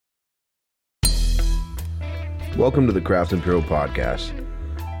Welcome to the Craft Imperial Podcast,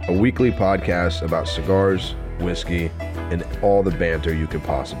 a weekly podcast about cigars, whiskey, and all the banter you could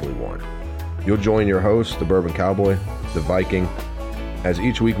possibly want. You'll join your host, the Bourbon Cowboy, the Viking, as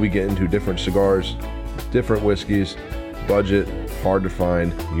each week we get into different cigars, different whiskeys, budget, hard to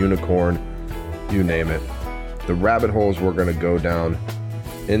find, unicorn, you name it. The rabbit holes we're going to go down,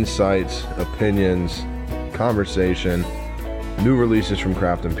 insights, opinions, conversation, new releases from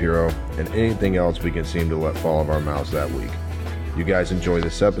Craft Imperial, and anything else we can seem to let fall of our mouths that week. You guys enjoy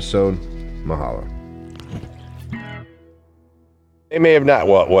this episode. Mahalo. They may have not,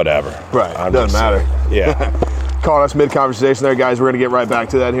 whatever. Right, doesn't matter. Yeah. Caught us mid-conversation there, guys. We're going to get right back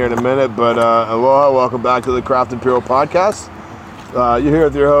to that here in a minute. But aloha, welcome back to the Craft Imperial Podcast. You're here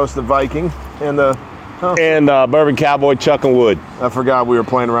with your host, the Viking, and the... And Bourbon Cowboy, Chuck and Wood. I forgot we were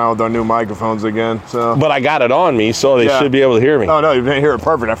playing around with our new microphones again. So, but I got it on me, so they should be able to hear me. Oh, no, you didn't hear it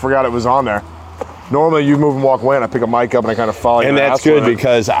perfect. I forgot it was on there. Normally, you move and walk away, and I pick a mic up, and I kind of follow you. And that's good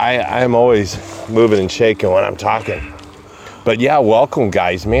because I'm always moving and shaking when I'm talking. But yeah, welcome,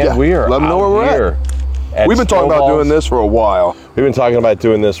 guys, man. Yeah, We are let them know where we're at. We've been talking about doing this for a while. We've been talking about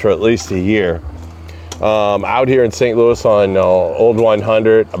doing this for at least a year. Out here in St. Louis on Old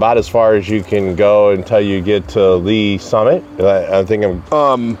 100, about as far as you can go until you get to Lee Summit. I think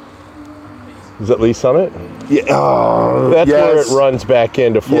is it Lee Summit? Yeah. That's where it runs back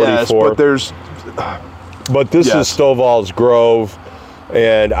into 44. Yes, but this is Stovall's Grove,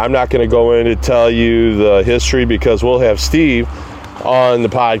 and I'm not going to go in to tell you the history because we'll have Steve on the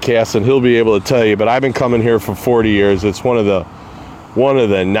podcast and he'll be able to tell you. But I've been coming here for 40 years. It's one of the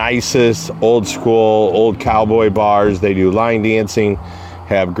nicest old school, old cowboy bars. They do line dancing,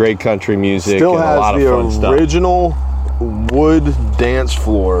 have great country music, Still and a lot of fun stuff. Still has the original wood dance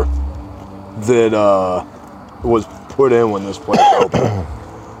floor that was put in when this place opened,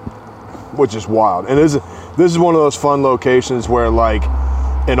 which is wild. And this is one of those fun locations where, like,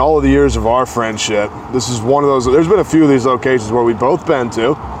 in all of the years of our friendship, this is one of those. There's been a few of these locations where we've both been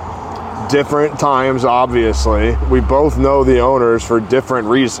to. Different times, obviously. We both know the owners for different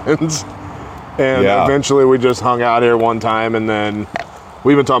reasons. And eventually we just hung out here one time, and then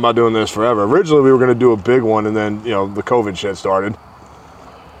we've been talking about doing this forever. Originally we were going to do a big one, and then, the COVID shit started.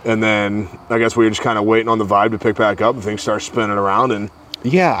 And then I guess we were just kind of waiting on the vibe to pick back up, and things start spinning around. And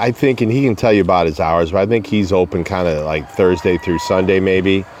yeah, I think, and he can tell you about his hours, but I think he's open kind of like Thursday through Sunday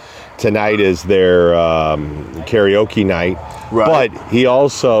maybe. Tonight is their karaoke night. Right. But he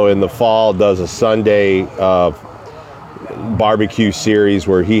also, in the fall, does a Sunday barbecue series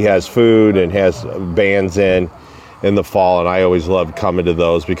where he has food and has bands in the fall. And I always love coming to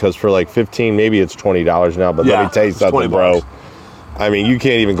those because for like $15, maybe it's $20 now. But let me tell you something, bro. I mean, you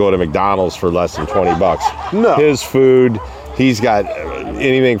can't even go to McDonald's for less than $20. No. His food, he's got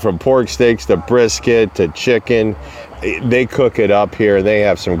anything from pork steaks to brisket to chicken. They cook it up here. They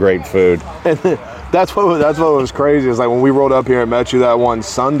have some great food. And that's what was crazy is like when we rolled up here and met you that one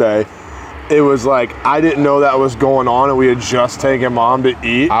Sunday, it was like I didn't know that was going on, and we had just taken Mom to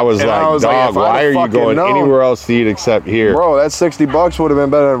eat. I was like, dog, why are you going anywhere else to eat except here? Bro, that $60 would have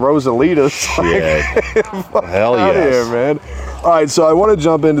been better than Rosalita's. Shit. Hell yes. Yes. Here, man. All right, so I want to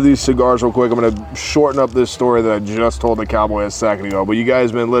jump into these cigars real quick. I'm going to shorten up this story that I just told the cowboy a second ago, but you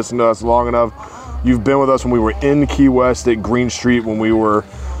guys have been listening to us long enough. You've been with us when we were in Key West at Green Street, when we were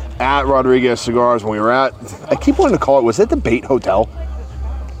at Rodrigues Cigars, when we were at, I keep wanting to call it, was it the Bait Hotel?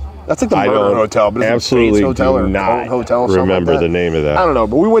 That's like the Murder Hotel, but it's the Bates Hotel or not Hotel or something remember like that. The name of that. I don't know,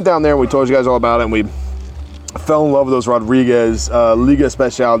 but we went down there and we told you guys all about it, and we fell in love with those Rodrigues Liga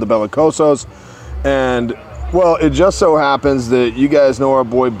Especial de Belicosos. And, well, it just so happens that you guys know our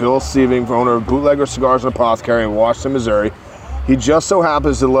boy Bill Sieving, owner of Bootlegger Cigars and Apothecary in Washington, Missouri. He just so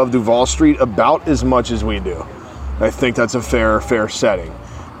happens to love Duval Street about as much as we do. I think that's a fair setting.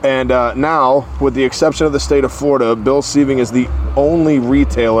 And now, with the exception of the state of Florida, Bill Sieving is the only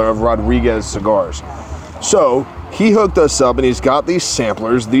retailer of Rodrigues cigars. So he hooked us up, and he's got these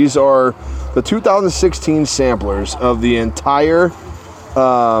samplers. These are the 2016 samplers of the entire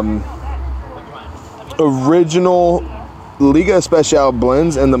original Liga Especial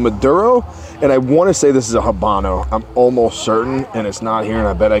blends and the Maduro. And I want to say this is a Habano. I'm almost certain, and it's not here, and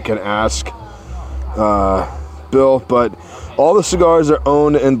I bet I can ask Bill. But all the cigars are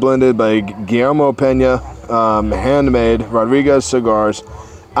owned and blended by Guillermo Pena, handmade Rodrigues cigars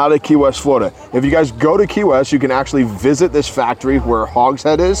out of Key West, Florida. If you guys go to Key West, you can actually visit this factory where Hog's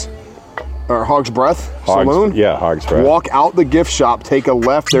Head is, or Hog's Breath Saloon. Yeah, Hog's Breath. Walk out the gift shop, take a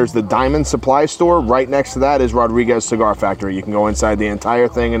left. There's the Diamond Supply Store. Right next to that is Rodrigues Cigar Factory. You can go inside the entire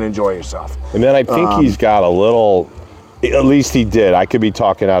thing and enjoy yourself. And then I think he's got a little, at least he did. I could be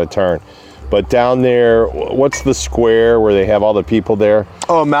talking out of turn. But down there, what's the square where they have all the people there?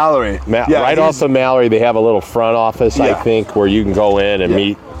 Oh, Mallory. Right off of Mallory, they have a little front office, I think, where you can go in and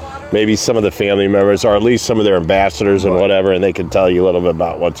meet maybe some of the family members, or at least some of their ambassadors and whatever, and they can tell you a little bit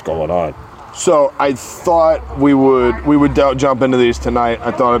about what's going on. So I thought we would jump into these tonight.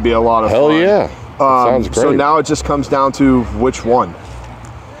 I thought it'd be a lot of fun. Hell yeah. Sounds great. So now it just comes down to which one.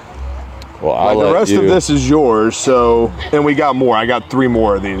 Well, the rest of this is yours. So, and we got more. I got 3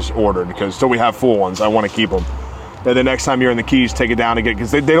 more of these ordered because so we have full ones. I want to keep them. And the next time you're in the Keys, take it down and get, because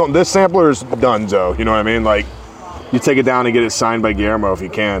they don't. This sampler is done, Zoe. You know what I mean? Like, you take it down and get it signed by Guillermo if you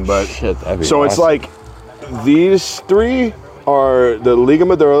can. But shit, that'd be so awesome. It's like these 3 are the Liga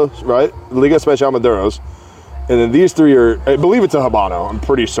Maduros, right? Liga Especial Maduros, and then these 3 are. I believe it's a Habano. I'm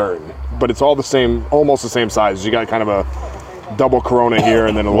pretty certain, but it's all the same, almost the same size. You got kind of a double Corona here,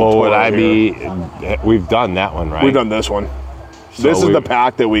 and then a little. Would I be? We've done that one, right? We've done this one. So this is the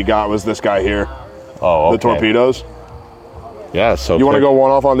pack that we got. Was this guy here? Oh, okay. The torpedoes. Yeah. So you want to go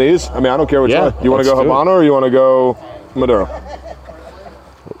one off on these? I mean, I don't care which one. You want to go Habano or you want to go Maduro?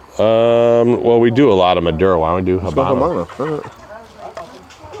 Well, we do a lot of Maduro. Why don't we do Habano?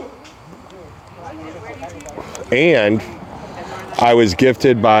 And I was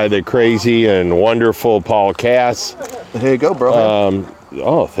gifted by the crazy and wonderful Paul Cass. Here you go, bro.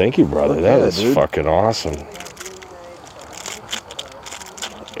 Oh, thank you, brother. That is fucking awesome.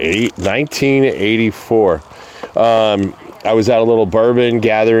 1984. I was at a little bourbon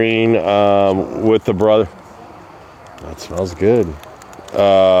gathering with the brother. That smells good.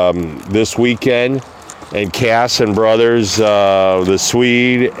 This weekend, and Cass and brothers, the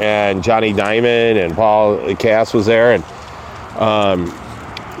Swede and Johnny Diamond and Paul Cass was there, and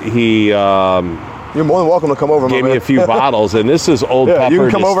he you're more than welcome to come over. Gave me a few bottles, and this is Old Pepper. You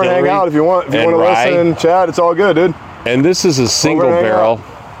can come over and hang out if you want. If you want to listen and chat, it's all good, dude. And this is a single barrel,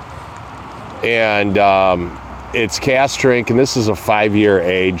 and it's cask strength, and this is a 5-year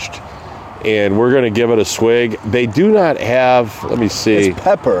aged. And we're going to give it a swig. They do not have, let me see. It's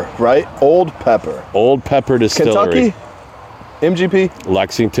Pepper, right? Old Pepper. Old Pepper Distillery. Kentucky? MGP?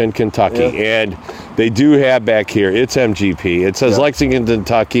 Lexington, Kentucky. And they do have back here, it's MGP. It says Lexington,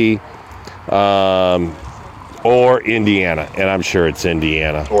 Kentucky, or Indiana. And I'm sure it's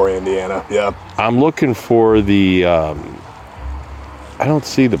Indiana. Or Indiana, yeah. I'm looking for the, I don't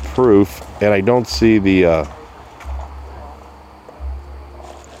see the proof, and I don't see the...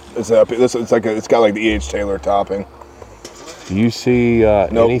 It's like it's got like the E.H. Taylor topping. Do you see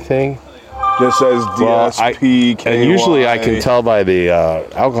anything? Just says DSP. And usually I can tell by the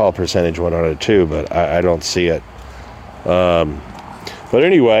alcohol percentage one on it too, but I don't see it. But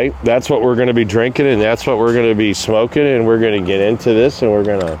anyway, that's what we're going to be drinking, and that's what we're going to be smoking, and we're going to get into this, and we're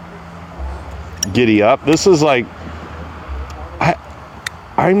going to giddy up. This is like,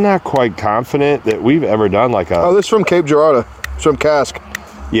 I'm not quite confident that we've ever done like a... Oh, this is from Cape Girardeau. It's from Cask.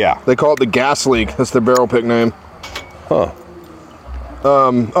 Yeah. They call it the gas leak. That's their barrel pick name. Huh.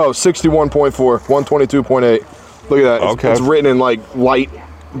 61.4, 122.8. Look at that. It's written in like light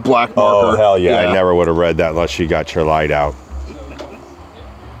black marker. Oh, hell yeah. I never would have read that unless you got your light out.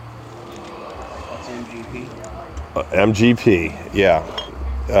 MGP, yeah.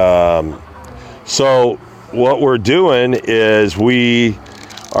 So what we're doing is we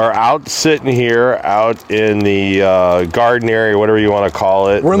are out sitting here out in the garden area, whatever you want to call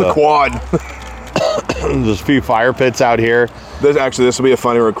it. We're in the quad. There's a few fire pits out here. This will be a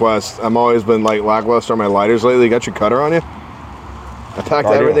funny request. I've always been like lackluster on my lighters lately. You got your cutter on you? I packed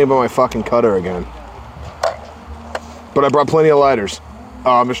everything but my fucking cutter again. But I brought plenty of lighters.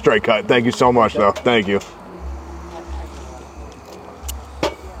 Oh, I'm a straight cut. Thank you so much, though. Thank you.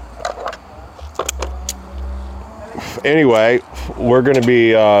 Anyway, we're going to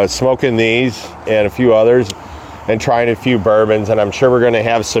be smoking these and a few others and trying a few bourbons, and I'm sure we're going to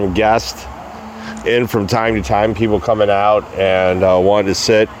have some guests in from time to time, people coming out and wanting to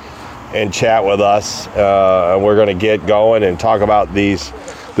sit and chat with us, and we're going to get going and talk about this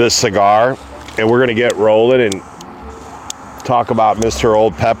cigar, and we're going to get rolling and talk about Mr.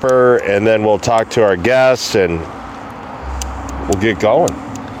 Old Pepper, and then we'll talk to our guests and we'll get going.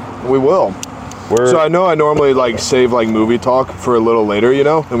 We will. So I know I normally like save like movie talk for a little later, you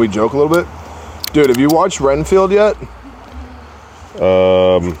know, and we joke a little bit. Dude, have you watched Renfield yet?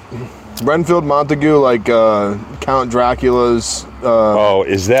 Renfield Montague, like Count Dracula's.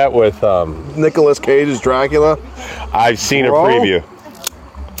 Is that with Nicolas Cage's Dracula? I've seen a preview.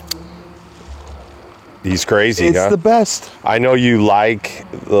 He's crazy, It's the best. I know you like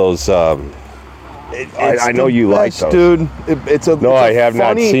those I know you like those. Dude. It's I have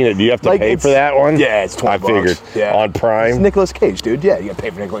not seen it. Do you have to pay for that one? Yeah, it's $20. I figured. Yeah. On Prime. It's Nicolas Cage, dude. Yeah, you got to pay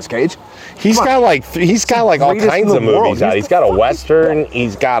for Nicolas Cage. He's got like all kinds of movies out. He's got a Western.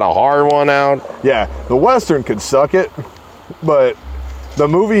 He's got a horror one out. Yeah, the Western could suck it, but the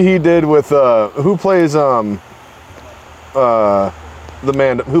movie he did with who plays who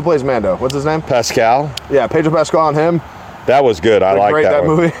plays Mando? What's his name? Pascal. Yeah, Pedro Pascal and him. That was good. I like that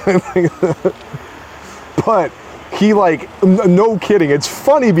one. Movie. But he no kidding. It's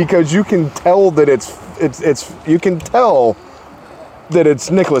funny because you can tell that it's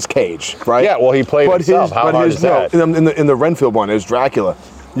Nicolas Cage, right? Yeah, well, he played himself. How hard is that? In the Renfield one, is Dracula.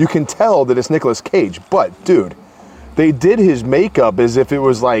 You can tell that it's Nicolas Cage, but dude, they did his makeup as if it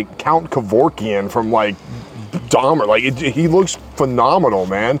was like Count Kevorkian from like Dahmer. Like he looks phenomenal,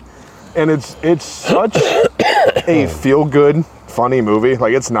 man. And it's such a feel-good, funny movie.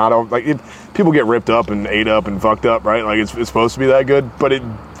 Like it's not people get ripped up and ate up and fucked up, right? Like it's supposed to be that good, but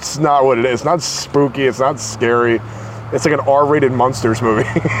it's not what it is. It's not spooky. It's not scary. It's like an R-rated Monsters movie.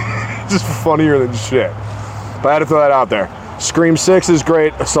 Just funnier than shit. But I had to throw that out there. Scream 6 is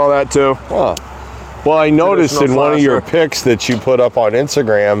great. I saw that too. Huh. Well, I noticed in one of your pics that you put up on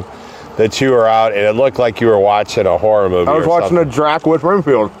Instagram that you were out and it looked like you were watching a horror movie. I was watching a Drac with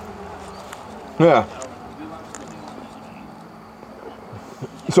Renfield. Yeah.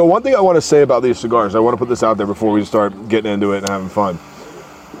 So one thing I want to say about these cigars, I want to put this out there before we start getting into it and having fun.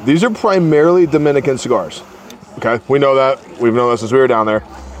 These are primarily Dominican cigars. Okay, we know that. We've known that since we were down there.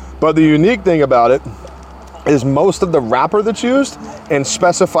 But the unique thing about it is most of the wrapper that's used and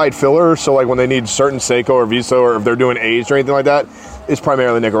specified filler, so like when they need certain Seco or Viso or if they're doing aged or anything like that, is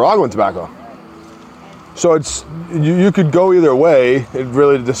primarily Nicaraguan tobacco. So it's you could go either way. It's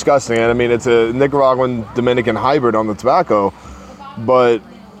really disgusting. And I mean, it's a Nicaraguan Dominican hybrid on the tobacco, but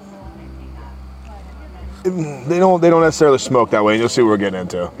they don't necessarily smoke that way. And you'll see what we're getting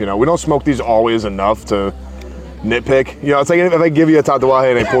into. You know, we don't smoke these always enough to nitpick. You know, it's like if I give you a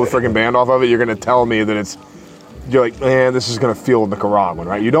Tatuaje and I pull the freaking band off of it, you're gonna tell me that you're like, man, this is gonna feel Nicaraguan,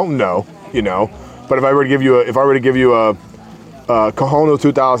 right? You don't know, you know. But if I were to give you a Cajono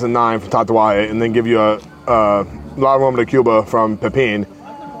 2009 from Tatuaje and then give you a La Roma de Cuba from Pepin,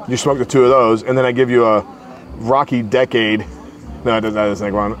 you smoke the two of those, and then I give you a Rocky Decade. No, that isn't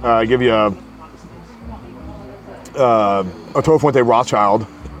Nicaraguan. I give you a Toro Fuente Rothschild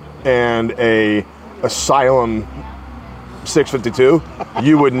and a Asylum 652,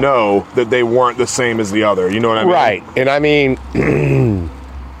 you would know that they weren't the same as the other. You know what I mean? Right. And I mean,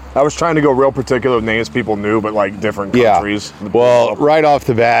 I was trying to go real particular with names people knew, but like different countries. Yeah. Well, right off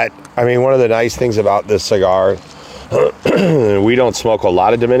the bat, I mean, one of the nice things about this cigar, we don't smoke a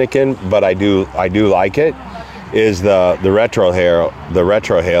lot of Dominican, but I do like it, is the retro hail. The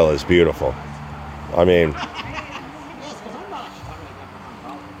retro hail is beautiful. I mean,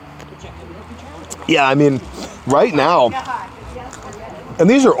 yeah, I mean, right now, and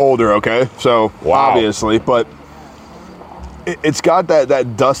these are older, okay? So, obviously, but it's got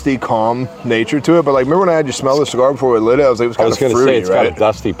that dusty, calm nature to it. But, like, remember when I had you smell the cigar before we lit it? I was like, it was kind of fruity, I was going to say, it's got a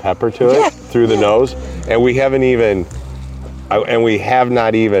dusty pepper to it through the nose. And we have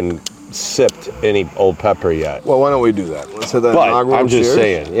not even sipped any old pepper yet. Well, why don't we do that? Let's hit that inaugural I'm just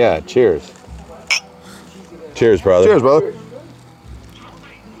saying, yeah, cheers. Cheers, brother. Cheers, brother.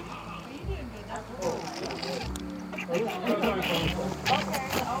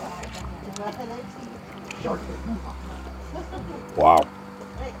 Wow.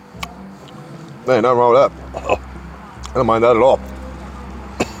 Man, nothing wrong with that. I don't mind that at all.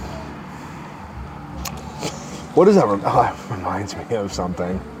 What is that? It reminds me of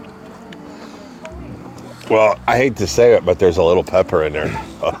something. Well, I hate to say it, but there's a little pepper in there.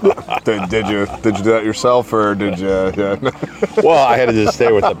 Did you do that yourself, or did you? Yeah. Well, I had to just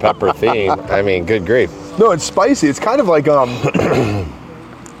stay with the pepper theme. I mean, good grief. No, it's spicy. It's kind of like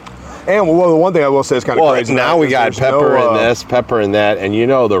And well, the one thing I will say is kind of crazy. Now we got pepper in this, pepper in that, and you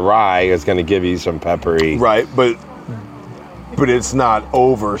know the rye is going to give you some peppery. Right, but it's not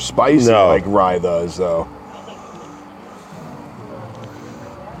over spicy like rye does, though.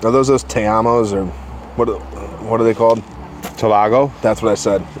 Are those Te Amos, or what are they called? Tobago? That's what I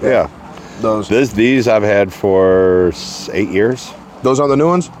said. Yeah. These I've had for 8 years. Those aren't the new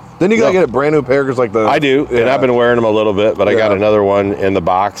ones? Then you gotta get a brand new pair, like the. I do, and I've been wearing them a little bit, but I got another one in the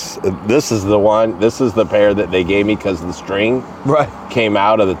box. This is the one. This is the pair that they gave me because the string came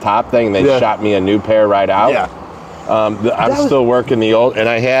out of the top thing, and they shot me a new pair right out. Yeah. I'm still working the old, and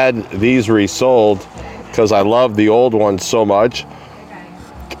I had these resold because I love the old ones so much.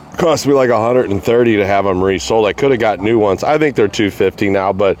 It cost me like $130 to have them resold. I could have got new ones. I think they're $250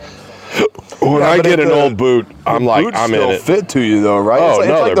 now, but When I get an old boot, I'm like, I'm in it. Fit to you though, right? Oh, it's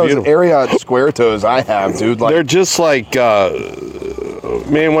no, like they're those beautiful. Ariat square toes I have, dude. Like, They're just like,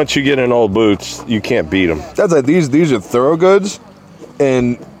 man, once you get in old boots, you can't beat them. that's like these are Thorogoods,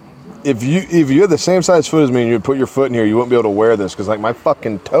 and if you had the same size foot as me and you put your foot in here, you wouldn't be able to wear this because like my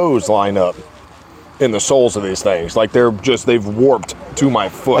fucking toes line up in the soles of these things. Like they've warped to my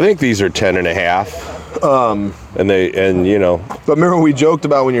foot. I think these are 10 and a half. And you know. But remember we joked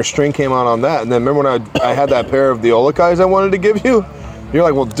about when your string came out on that, and then remember when I had that pair of the Olakais I wanted to give you? You're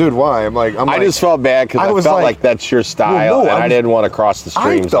like, well, dude, why? I just felt bad because I felt like that's your style, and I didn't want to cross the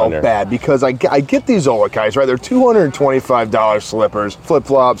streams on there. I felt bad because I get these Olakais, right? They're $225 slippers,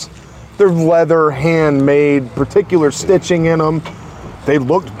 flip-flops. They're leather, handmade, particular stitching in them. They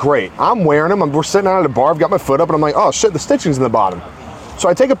looked great. I'm wearing them. We're sitting out at a bar. I've got my foot up, and I'm like, oh, shit, the stitching's in the bottom. So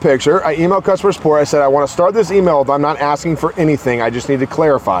I take a picture. I email customer support. I said, I want to start this email. I'm not asking for anything. I just need to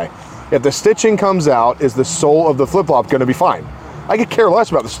clarify. If the stitching comes out, is the sole of the flip-flop going to be fine? I could care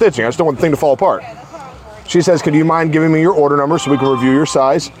less about the stitching. I just don't want the thing to fall apart. She says, could you mind giving me your order number so we can review your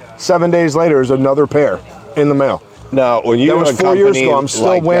size? 7 days later, there's another pair in the mail. No, when you that was 4 years ago. I'm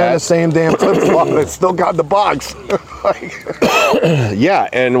still wearing the same damn flip-flop, and it's still got the box. Yeah,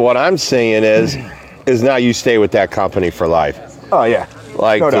 and what I'm saying is now you stay with that company for life. Oh, yeah.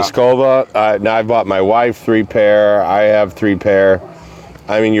 Like Toskova, now I bought my wife 3 pair. I have 3 pair.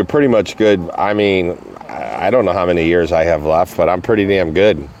 I mean, you're pretty much good. I mean, I don't know how many years I have left, but I'm pretty damn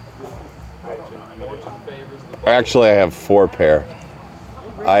good. Actually, I have 4 pair.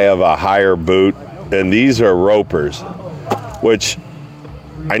 I have a higher boot, and these are ropers, which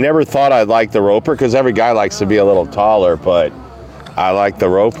I never thought I'd like the roper because every guy likes to be a little taller, but I like the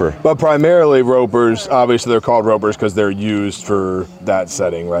roper. But primarily ropers, obviously they're called ropers because they're used for that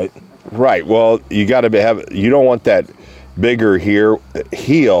setting, right? Right. Well, you got to you don't want that bigger heel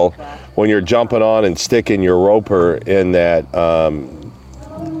when you're jumping on and sticking your roper in that, and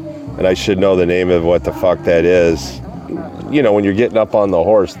I should know the name of what the fuck that is. You know, when you're getting up on the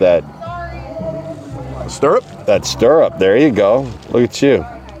horse, that stirrup? That stirrup. There you go. Look at you.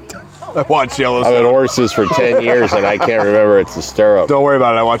 I watch Yellowstone. I've been horses for 10 years and I can't remember it's a stirrup. Don't worry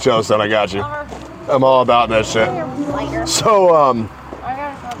about it. I watch Yellowstone. I got you. I'm all about that shit. So,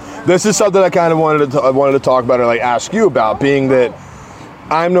 this is something I kind of wanted to talk about or like ask you about, being that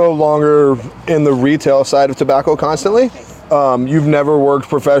I'm no longer in the retail side of tobacco constantly. You've never worked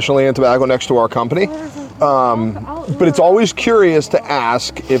professionally in tobacco next to our company. But it's always curious to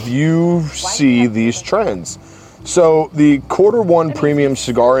ask if you see these trends. So the Q1 premium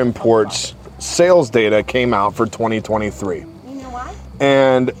cigar imports sales data came out for 2023.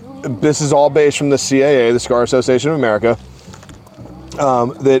 And this is all based from the CAA, the Cigar Association of America,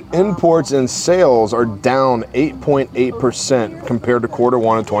 that imports and sales are down 8.8% compared to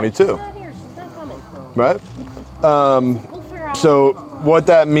Q1 of 22. Right? So what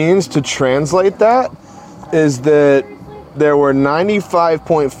that means, to translate that, is that there were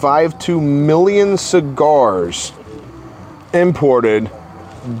 95.52 million cigars imported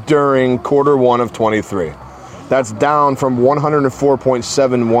during Q1 of 23. That's down from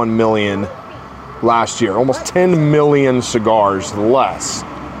 104.71 million last year. Almost 10 million cigars less.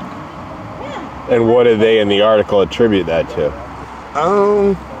 And what did they in the article attribute that to?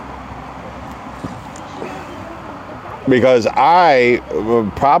 Because I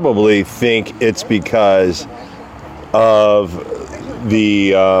probably think it's because of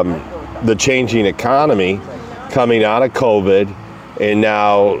the changing economy coming out of COVID, and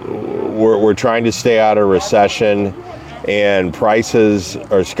now we're trying to stay out of recession, and prices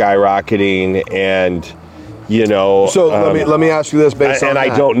are skyrocketing, and you know. So let me ask you this based on that.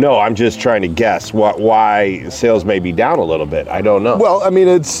 And I don't know. I'm just trying to guess why sales may be down a little bit. I don't know. Well, I mean,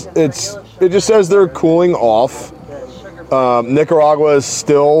 it just says they're cooling off. Nicaragua is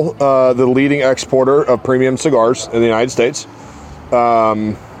still the leading exporter of premium cigars in the United States.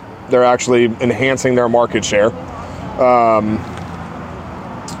 They're actually enhancing their market share.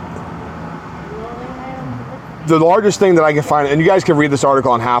 The largest thing that I can find, and you guys can read this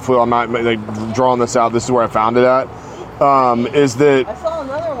article on Half Wheel, I'm not like drawing this out, this is where I found it at, is that I saw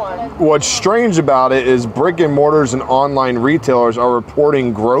another one. What's strange about it is brick and mortars and online retailers are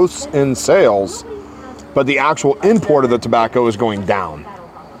reporting growths in sales, but the actual import of the tobacco is going down.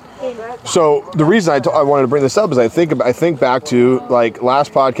 So the reason I wanted to bring this up is I think back to like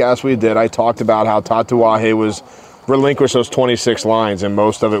last podcast we did. I talked about how Tatuaje was relinquished those 26 lines, and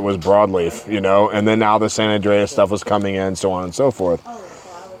most of it was broadleaf, you know, and then now the San Andreas stuff was coming in, so on and so forth.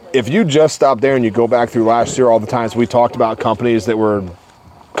 If you just stop there and you go back through last year, all the times we talked about companies that were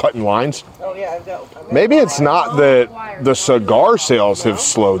cutting lines. Oh, yeah, go. Maybe it's not that the cigar sales have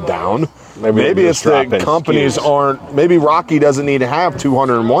slowed down. Maybe it's that companies aren't. Maybe Rocky doesn't need to have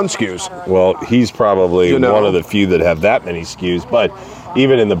 201 SKUs. Well, he's probably one of the few that have that many SKUs. But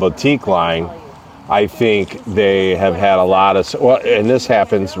even in the boutique line, I think they have had a lot of. Well, and this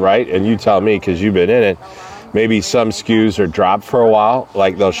happens, right? And you tell me because you've been in it. Maybe some SKUs are dropped for a while,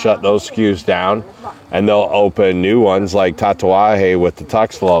 like they'll shut those SKUs down, and they'll open new ones like Tatuaje with the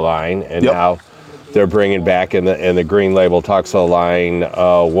Tuxla line, and now they're bringing back in the green label Tuxla line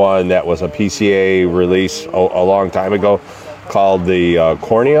one that was a PCA release a long time ago called the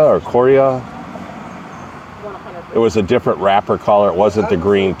Coria. It was a different wrapper color. It wasn't the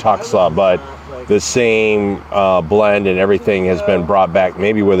green Tuxla, but the same blend and everything has been brought back,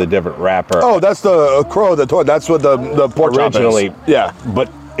 maybe with a different wrapper. Oh, that's the Crow. That's what the pork chop originally. Is. Yeah,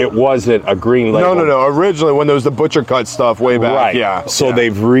 but it wasn't a green label. No. Originally, when there was the butcher cut stuff way back, right? Yeah. So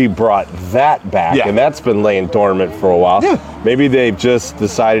they've re-brought that back, and that's been laying dormant for a while. Yeah. Maybe they've just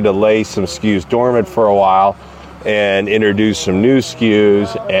decided to lay some SKUs dormant for a while and introduce some new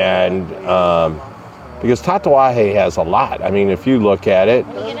SKUs, and because Tatuaje has a lot. I mean, if you look at it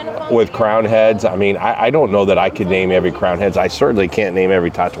with crown heads, I mean, I don't know that I could name every crown heads. I certainly can't name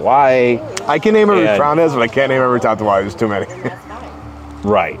every Tatuaje. I can name every crown heads, but I can't name every Tatuaje. There's too many.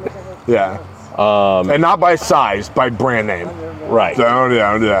 Right. Yeah. And not by size, by brand name. Right. So I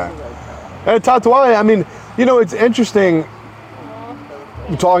don't do that. And Tatuaje, I mean, you know, it's interesting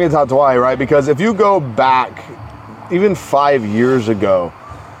talking Tatuaje, right? Because if you go back even 5 years ago,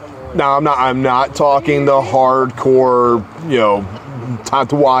 now I'm not talking the hardcore, you know,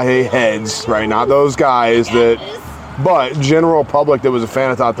 Tatuaje heads, right? Not those guys but general public that was a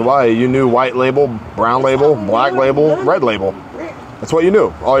fan of Tatuaje, you knew white label, brown label, black label, red label. That's what you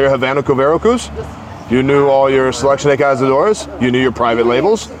knew. All your Havana Cuberokus, you knew all your Selection de Cazadores, you knew your private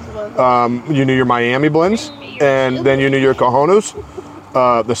labels, you knew your Miami blends, and then you knew your Cajonos,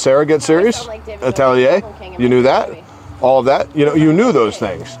 the Surrogate series, Atelier, you knew that, all of that, you know, you knew those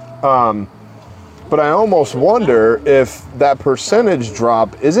things. But I almost wonder if that percentage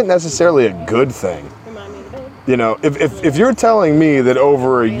drop isn't necessarily a good thing. You know, if you're telling me that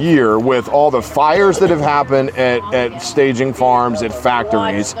over a year, with all the fires that have happened at staging farms, at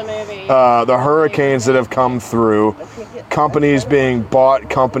factories, the hurricanes that have come through, companies being bought,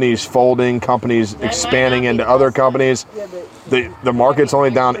 companies folding, companies expanding into other companies, the market's only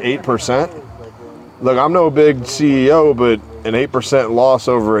down 8%. Look, I'm no big CEO, but an 8% loss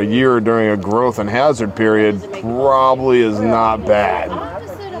over a year during a growth and hazard period probably is not bad,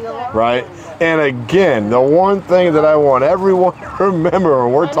 right? And again, the one thing that I want everyone to remember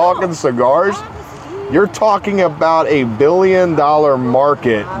when we're talking cigars, you're talking about a $1 billion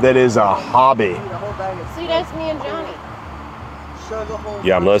market that is a hobby. See, that's me and Johnny.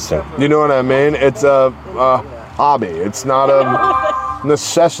 Yeah, I'm listening. You know what I mean? It's a hobby. It's not a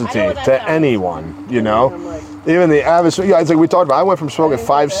necessity to anyone, you know? Even the average, yeah, it's like we talked about, I went from smoking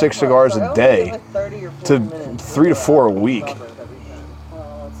 5-6 cigars a day to 3 to 4 a week.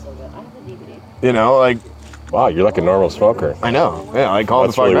 You know, like, wow, you're like a normal smoker. I know. Yeah, I call it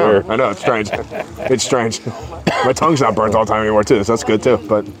the fuck down. Weird. I know, it's strange. It's strange. My tongue's not burnt all the time anymore, too, so that's good, too.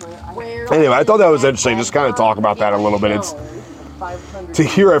 But anyway, I thought that was interesting. Just kind of talk about that a little bit. It's to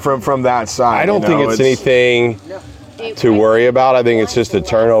hear it from that side. I don't think it's anything to worry about. I think it's just a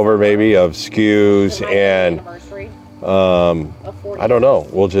turnover maybe of SKUs, and I don't know.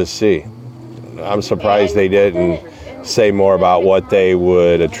 We'll just see. I'm surprised they didn't say more about what they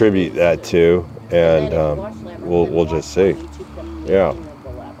would attribute that to, and we'll just see. Yeah.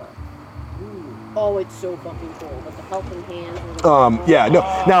 Oh, it's so fucking cool. But the helping hands. Yeah, no.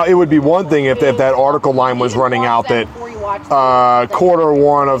 Now it would be one thing if that article line was running out that quarter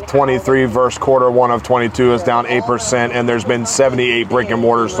one of 23 versus quarter one of 22 is down 8%, and there's been 78 brick and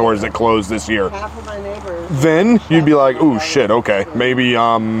mortar stores that closed this year. Then you'd be like, "Ooh, shit. Okay, maybe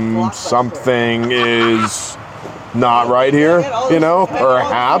something is not right here, you know,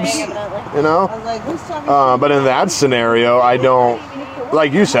 perhaps, you know." But in that scenario, I don't,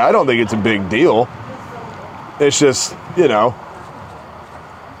 like you said, I don't think it's a big deal. It's just, you know,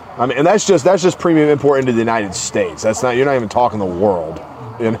 I mean, and that's just premium import into the United States. That's not, you're not even talking the world,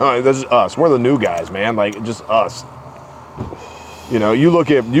 you know. This is us. We're the new guys, man. Like, just us. You know, you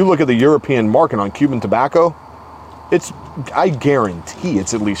look at the European market on Cuban tobacco. I guarantee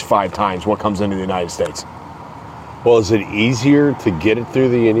it's at least 5 times what comes into the United States. Well, is it easier to get it through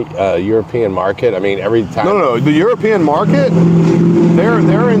the European market? I mean, every time. No. The European market,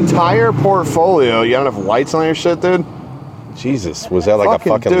 their entire portfolio. You got enough lights on your shit, dude? Jesus, was that like a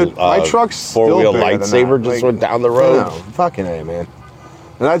fucking dude, my truck's still 4-wheel bigger than lightsaber that. just Like, went down the road? No, fucking A, man.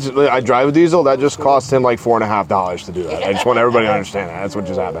 And I drive a diesel. That just cost him like $4.50 to do that. I just want everybody to understand that. That's what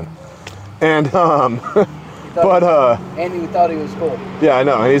just happened. And Andy thought he was cool. yeah, I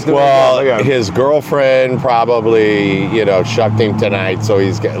know. He's his girlfriend probably, shucked him tonight, so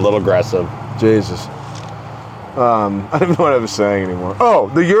he's getting a little aggressive. Jesus. I don't know what I was saying anymore. Oh,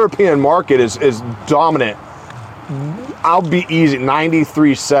 the European market is dominant. I'll be easy.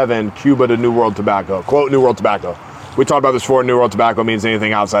 93.7 Cuba to New World Tobacco. Quote New World Tobacco. We talked about this before. New World Tobacco means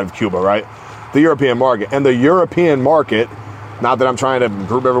anything outside of Cuba, right? The European market. And the European market, not that I'm trying to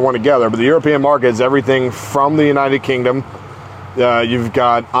group everyone together, but the European market is everything from the United Kingdom. You've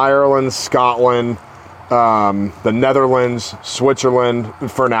got Ireland, Scotland, the Netherlands, Switzerland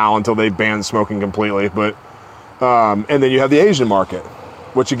for now until they ban smoking completely. But and then you have the Asian market,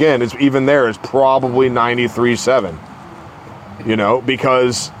 which again is even there is probably 93.7.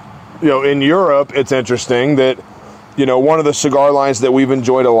 Because in Europe it's interesting that one of the cigar lines that we've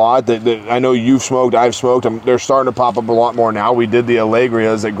enjoyed a lot that I know you've smoked, I've smoked, they're starting to pop up a lot more now. We did the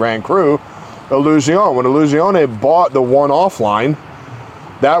Alegrias at Grand Cru, Illusion. When Illusione bought the one-off line,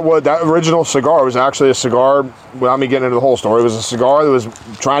 that original cigar was actually a cigar, without me getting into the whole story, it was a cigar that was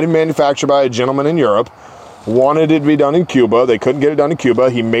trying to be manufactured by a gentleman in Europe, wanted it to be done in Cuba. They couldn't get it done in Cuba.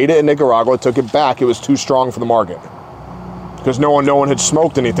 He made it in Nicaragua, took it back. It was too strong for the market because no one had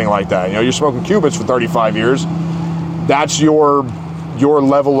smoked anything like that. You're smoking Cubans for 35 years. That's your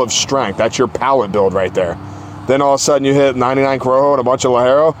level of strength. That's your palate build right there. Then all of a sudden you hit 99 Corojo and a bunch of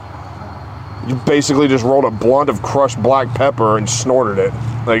Lajero. You basically just rolled a blunt of crushed black pepper and snorted it.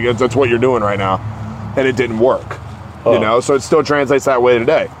 Like that's what you're doing right now, and it didn't work. So it still translates that way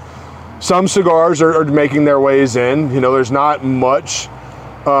today. Some cigars are making their ways in. There's not much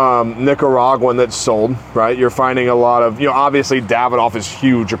Nicaraguan that's sold, right? You're finding a lot of, obviously Davidoff is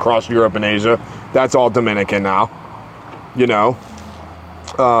huge across Europe and Asia. That's all Dominican now, And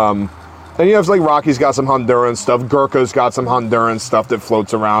you have like Rocky's got some Honduran stuff. Gurkha's got some Honduran stuff that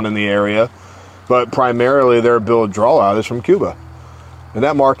floats around in the area. But primarily their bill of draw out is from Cuba. And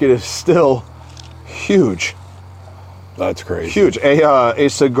that market is still huge. That's crazy. Huge. A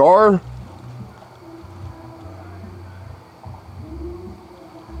cigar...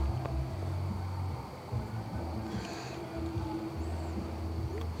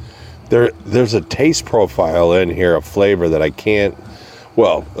 There's a taste profile in here, a flavor that I can't,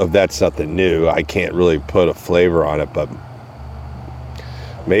 if that's nothing new, I can't really put a flavor on it, but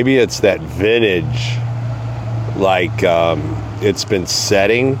maybe it's that vintage, like it's been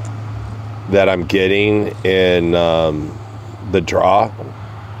setting that I'm getting in the draw.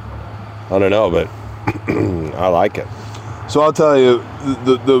 I don't know, but I like it. So I'll tell you,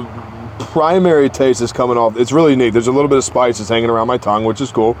 the primary taste is coming off, it's really neat. There's a little bit of spice that's hanging around my tongue, which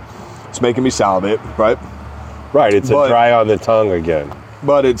is cool. It's making me salivate, right? Right, it's a dry on the tongue again.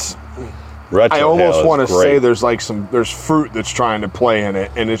 But it's, Retro I almost want to say there's there's fruit that's trying to play in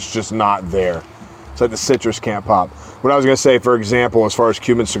it, and it's just not there. It's like the citrus can't pop. What I was going to say, for example, as far as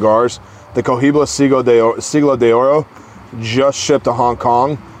Cuban cigars, the Cohiba Siglo de Oro just shipped to Hong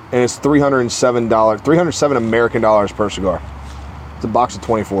Kong, and it's $307 American dollars per cigar. It's a box of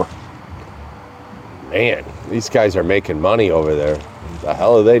 24. Man, these guys are making money over there. What the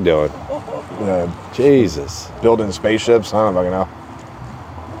hell are they doing? Jesus. Building spaceships? I don't fucking know.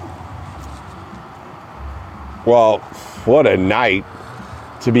 Well, what a night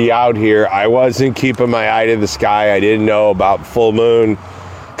to be out here. I wasn't keeping my eye to the sky. I didn't know about full moon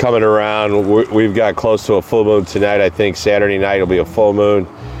coming around. We've got close to a full moon tonight. I think Saturday night will be a full moon.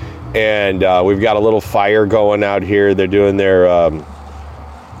 And we've got a little fire going out here. They're doing their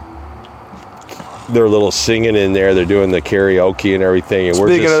little singing in there. They're doing the karaoke and everything. And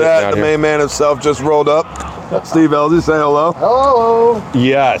Speaking we're just of that, the here. main man himself just rolled up. Steve Elzy, say hello. Hello.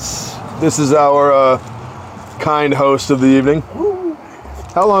 Yes. This is our kind host of the evening.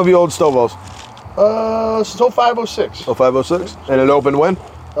 How long have you owned Stovalls? Still 506. Oh, 506? And it opened when?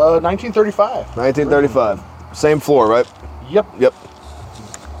 1935. 1935. Same floor, right? Yep.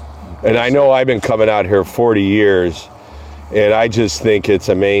 And I know I've been coming out here 40 years, and I just think it's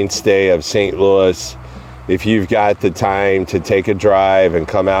a mainstay of St. Louis. If you've got the time to take a drive and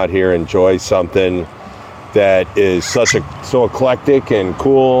come out here, enjoy something that is so eclectic and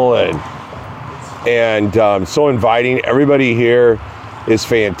cool and so inviting. Everybody here is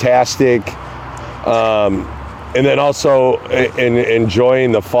fantastic. And then also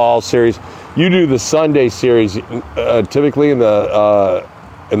enjoying the fall series. You do the Sunday series typically in the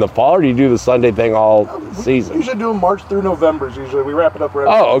fall, or do you do the Sunday thing all season? We usually do them March through November. Usually we wrap it up right.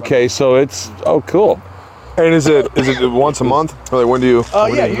 Oh, okay. So it's cool. And is it once a month? Or like when do you?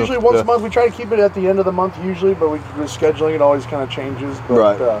 Yeah, usually once a month. We try to keep it at the end of the month usually, but with scheduling it always kind of changes.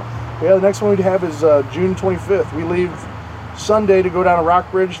 But, Right. Yeah, the next one we have is June 25th. We leave Sunday to go down to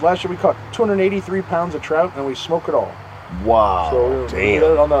Rockbridge. Last year we caught 283 pounds of trout, and we smoke it all. Wow. So we'll do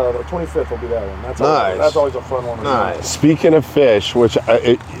that on the 25th will be that one. That's Nice. That's always a fun one. Nice. Speaking of fish, which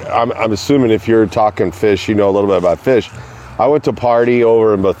I'm assuming if you're talking fish, you know a little bit about fish. I went to a party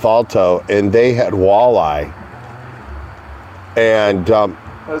over in Bethalto, and they had walleye. And That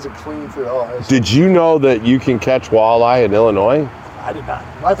is a clean food. Oh, did you know that you can catch walleye in Illinois? I did not.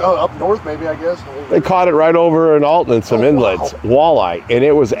 I thought up north maybe, I guess. They caught it right over in Alton in some inlets, walleye, and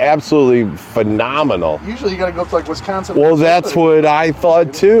it was absolutely phenomenal. Usually you got to go to like Wisconsin. Well, that's what I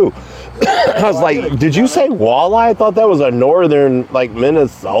thought too. I was like, did you say walleye? I thought that was a northern, like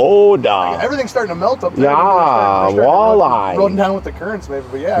Minnesota. Everything's starting to melt up there. Yeah, They're starting to walleye. Rolling down with the currents maybe,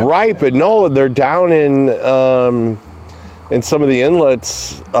 but yeah. Right, but no, they're down in some of the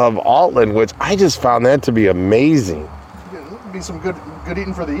inlets of Alton, which I just found that to be amazing. It'd be some good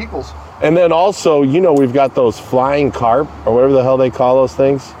eating for the Eagles. And then also, you know, we've got those flying carp, or whatever the hell they call those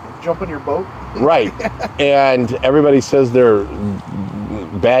things. Jump in your boat. Right. And everybody says they're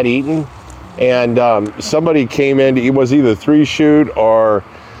bad eating. And somebody came in, it was either 3-Shoot or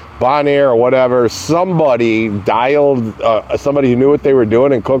Bonaire or whatever. Somebody dialed somebody who knew what they were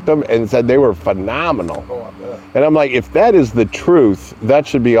doing and cooked them and said they were phenomenal. Oh, I bet. And I'm like, if that is the truth, that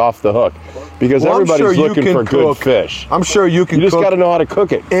should be off the hook. Because Well, I'm everybody's sure you looking can for cook. good fish. I'm sure you can You just cook got to know how to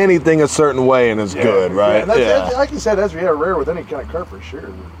cook it. anything a certain way and it's good, right? Yeah, that's, like you said, that's rare with any kind of carp for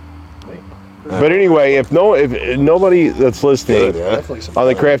sure. But anyway, if nobody that's listening Definitely some on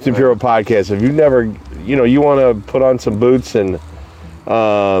the Craft Imperial podcast, if you've never, you want to put on some boots and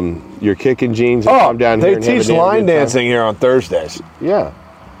your kicking jeans and come down here they and have a teach damn line good time. dancing here on Thursdays. Yeah.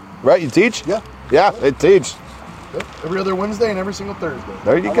 Right? You teach? Yeah. Yeah, they teach. Yep. Every other Wednesday and every single Thursday.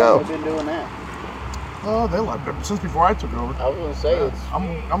 There you How long go. have they been doing that? Oh, they like it since before I took over. I was gonna say it's.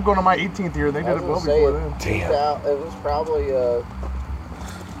 I'm going to my 18th year. They I did was it well gonna say before then. Damn. It was probably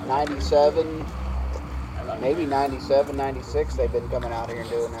 97, maybe 97, 96. They've been coming out here and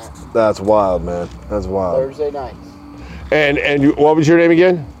doing that That's wild, man. That's wild. Thursday nights. And what was your name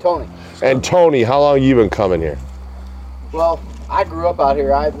again? Tony. And Tony, how long you been coming here? Well, I grew up out here.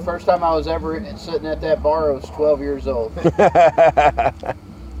 The first time I was ever sitting at that bar, I was 12 years old.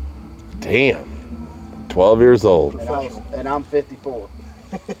 Damn. 12 years old. and I'm 54.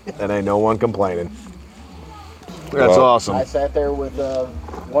 And ain't no one complaining. That's Well, awesome. I sat there with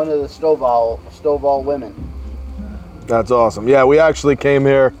one of the Stovall women. That's awesome. Yeah, we actually came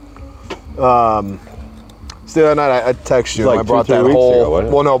here. The other night I texted you. Like I brought 2-3 that weeks whole. ago, wasn't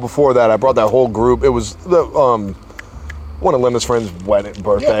it? Well, no, before that I brought that whole group. It was the one of Linda's friends'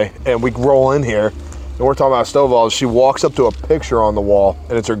 birthday, and we roll in here, and we're talking about Stovall. She walks up to a picture on the wall,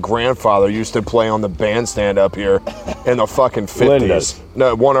 and it's her grandfather used to play on the bandstand up here in the fucking 50s. Linda's?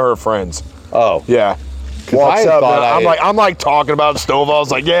 No, one of her friends. Oh. Yeah. I Walks up, thought and I'm like talking about Stovall. I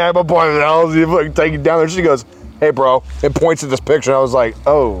was like, yeah, my boy, hell, you take it down there. She goes, hey, bro, and points at this picture. And I was like,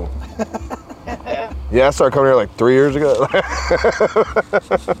 oh. Yeah, I started coming here like 3 years ago.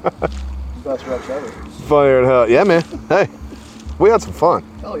 Best reps ever. Funny as hell. Yeah, man. Hey, we had some fun.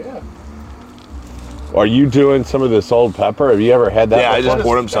 Oh yeah. Are you doing some of this old pepper? Have you ever had that Yeah, I before? just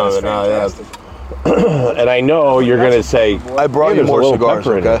poured him some of it now. Yeah. And I know you're going to say, I brought you there's a more little cigars,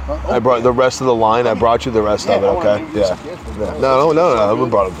 pepper in okay? it. I brought the rest of the line. I brought you the rest of it, okay? Yeah. No. We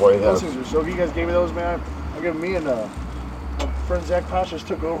brought it for you. Those Yeah. things are so. You guys gave me those, man. I give me and my friend Zach Potts just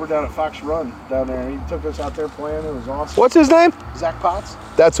took over down at Fox Run down there. He took us out there playing. It was awesome. What's his name? Zach Potts?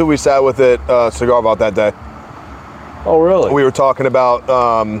 That's who we sat with at Cigar Vault that day. Oh, really? We were talking about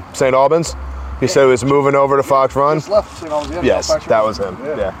St. Albans. He said he was moving over to Fox Run. Just left St. Albans. Yeah, Yes, Fox that Run. was him.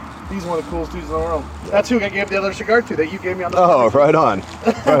 Yeah. He's one of the coolest dudes in the world. That's who I gave the other cigar to that you gave me on the Oh, right on.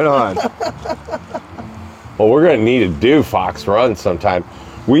 Right on. Well, we're going to need to do Fox Run sometime.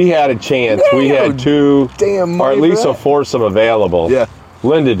 We had a chance. We had two, damn or money at for least a that. foursome available. Yeah.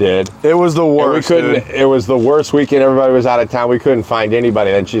 Linda did. It was the And worst, we couldn't. dude. It was the worst weekend. Everybody was out of town. We couldn't find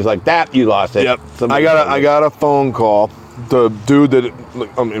anybody. And she's like, "That you lost it." Yep. Somebody I got a phone call. The dude that,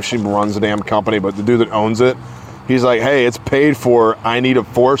 if she runs the damn company, but the dude that owns it, he's like, hey, it's paid for. I need a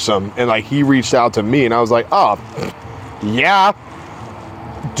foursome. And like, he reached out to me and I was like, oh, yeah.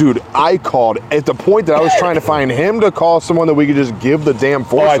 Dude, I called at the point that I was trying to find him to call someone that we could just give the damn Oh,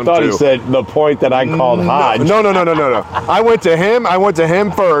 foursome I thought to. he said the point that I called Hodge. No. I went to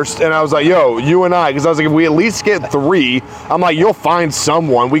him first, and I was like, yo, you and I, because I was like, if we at least get 3, I'm like, you'll find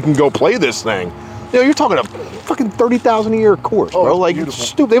someone, we can go play this thing. You know, you're talking a fucking 30,000 a year course, bro. Like, beautiful.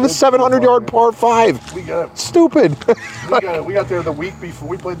 stupid. They have a 700-yard par 5. We got Stupid. we got there the week before.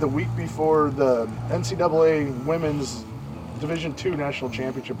 We played the week before the NCAA Women's Division II National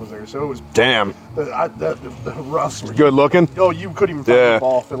Championship was there. So it was Damn. the roughs were Good looking. Oh, you couldn't even find the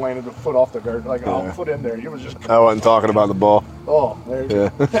ball if it landed a foot off the guard, like a foot in there. It was just. I wasn't talking about the ball. Oh, there.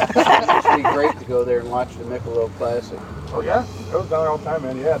 Yeah. It'd be great to go there and watch the Michelob Classic. Oh yeah, it was down there all the time,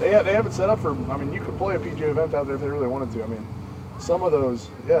 man. Yeah, they have it set up for. I mean, you could play a PGA event out there if they really wanted to. I mean, some of those,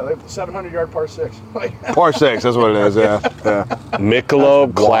 yeah, they have 700-yard par 6. Par 6, that's what it is. Yeah.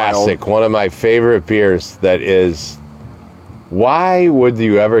 Michelob Classic, one of my favorite beers. That is. Why would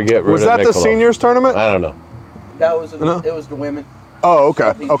you ever get rid of Michelob? Was that the seniors tournament? I don't know. That was it was the women. Oh,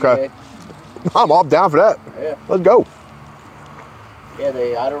 okay. PGA. Okay. I'm all down for that. Yeah. Let's go. Yeah,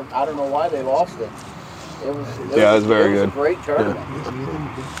 I don't know why they lost it. It was very good. A great tournament.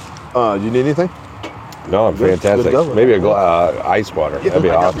 Do you need anything? No, I'm fantastic. Good to go. Maybe ice water. That'd be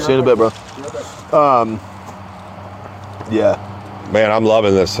awesome. See you in a bit, bro. Yeah. Man, I'm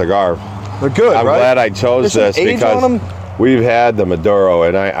loving this cigar. They're good, I'm right? glad I chose There's some this age on because them. we've had the Maduro,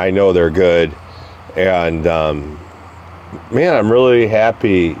 and I know they're good. And, man, I'm really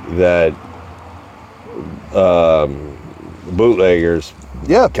happy that Bootleggers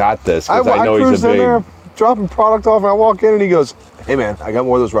got this. Because I know he's a big... in there, dropping product off, and I walk in, and he goes, hey, man, I got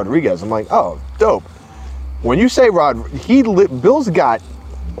more of those Rodrigues. I'm like, oh, dope. When you say Bill's got...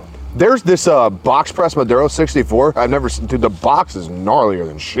 There's this box press Maduro 64. I've never seen... Dude, the box is gnarlier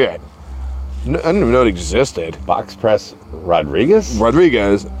than shit. I didn't even know it existed. Box press Rodrigues?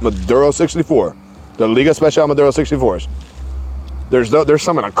 Rodrigues Maduro 64. The Liga Special Maduro 64s. There's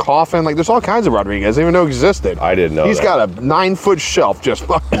some in a coffin. Like, there's all kinds of Rodrigues. I didn't even know existed. I didn't know He's that. got a 9-foot shelf just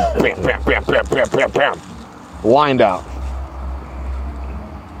bam, bam, bam, bam, bam, bam, bam, lined out.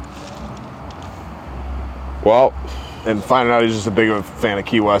 Well... And finding out he's just as big of a fan of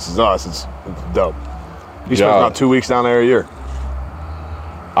Key West as us, it's dope. He spent about 2 weeks down there a year.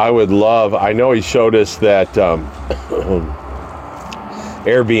 I would love... I know he showed us that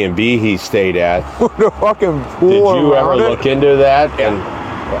Airbnb he stayed at. The fucking pool. Did you ever look into that? Yeah. And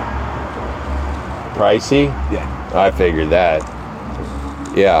pricey? Yeah. I figured that.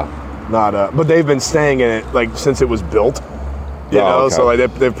 Yeah. But they've been staying in it like since it was built. You know, okay. so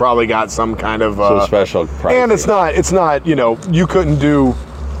like they've probably got some kind of Some special price. And it's not, you know, you couldn't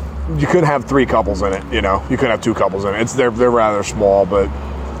have 3 couples in it, you know. You couldn't have 2 couples in it. They're rather small, but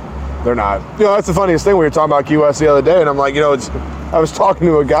they're not. You know, that's the funniest thing. We were talking about Key West the other day, and I'm like, you know, I was talking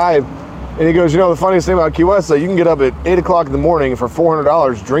to a guy, and he goes, you know, the funniest thing about Key West is that you can get up at 8 o'clock in the morning for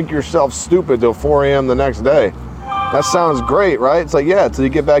 $400, drink yourself stupid till 4 a.m. the next day. That sounds great, right? It's like, yeah, until you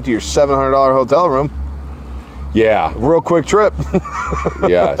get back to your $700 hotel room. Yeah. Real quick trip.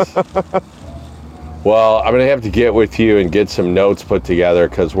 Yes. Well, I'm going to have to get with you and get some notes put together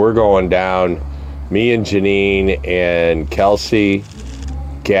because we're going down, me and Janine and Kelsey,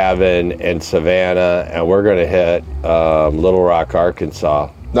 Gavin, and Savannah, and we're going to hit Little Rock, Arkansas.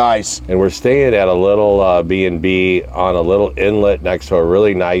 Nice. And we're staying at a little B&B on a little inlet next to a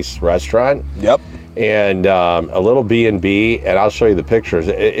really nice restaurant. Yep. And a little B&B, and I'll show you the pictures.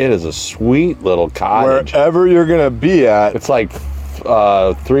 It is a sweet little cottage. Wherever you're going to be at. It's like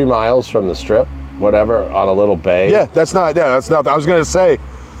 3 miles from the strip, whatever, on a little bay. Yeah, that's not. I was going to say,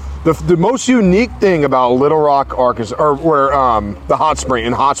 the most unique thing about Little Rock, Arkansas, or where the Hot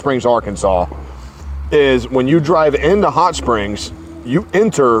Springs, Arkansas, is when you drive into Hot Springs, you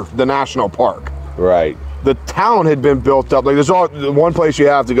enter the national park. Right. The town had been built up. Like, there's one place you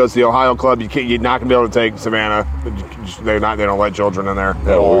have to go to the Ohio Club. You're not gonna be able to take Savannah. They don't let children in there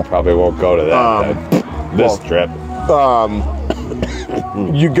at all. We probably won't go to that this trip.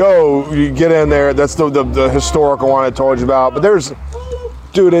 You get in there. That's the historical one I told you about. But it's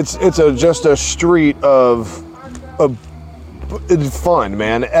just a street of it's fun,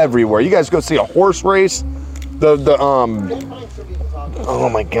 man, everywhere. You guys go see a horse race. Oh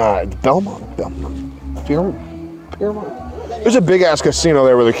my God, Belmont. Piermont. There's a big ass casino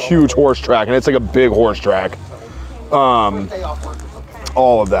there with a huge horse track, and it's like a big horse track.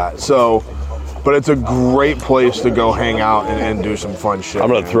 All of that. So, but it's a great place to go hang out and do some fun shit. I'm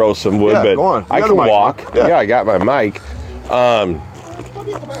gonna throw some wood, but go on. I can walk. Yeah, I got my mic.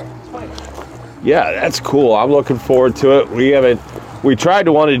 Yeah, that's cool. I'm looking forward to it. We tried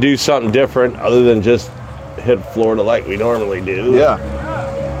to want to do something different other than just hit Florida like we normally do. Yeah.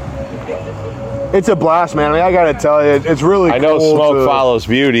 It's a blast, man. I mean, I gotta tell you, it's really cool. I know smoke follows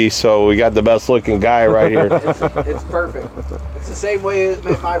beauty, so we got the best looking guy right here. It's perfect. It's the same way as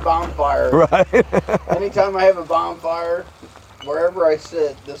my bonfire. Right. Anytime I have a bonfire, wherever I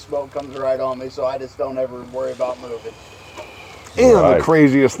sit, the smoke comes right on me, so I just don't ever worry about moving. And Right. the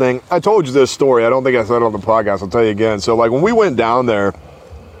craziest thing, I told you this story. I don't think I said it on the podcast. I'll tell you again. So, like, when we went down there,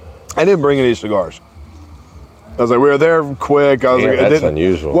 I didn't bring any cigars. I was like, we were there quick. I was Damn, like, that's it didn't,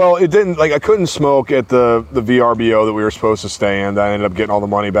 unusual. Well, it didn't, like, I couldn't smoke at the VRBO that we were supposed to stay in. That I ended up getting all the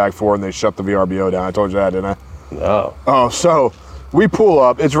money back for, and they shut the VRBO down. I told you that, didn't I? No. Oh, so we pull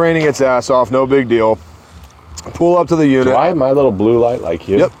up. It's raining its ass off. No big deal. Pull up to the unit. Do I have my little blue light like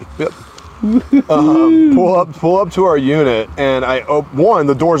you? Yep. Pull up to our unit, and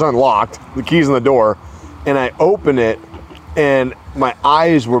the door's unlocked. The key's in the door, and I open it, and my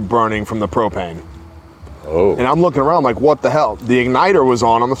eyes were burning from the propane. Oh. And I'm looking around like, what the hell? The igniter was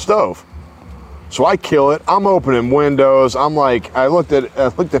on the stove. So I kill it. I'm opening windows. I'm like, I looked at him.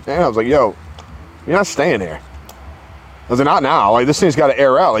 I was like, yo, you're not staying here. I was like, not now. Like, this thing's got to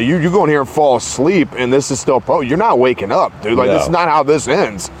air out. Like, you go in here and fall asleep, and this is still you're not waking up, dude. Like, this is not how this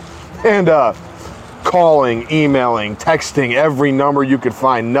ends. And calling, emailing, texting every number you could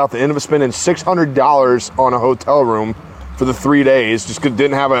find, nothing. Ended up spending $600 on a hotel room for the 3 days. Just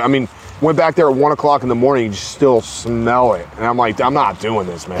didn't have went back there at 1 o'clock in the morning, you still smell it. And I'm like, I'm not doing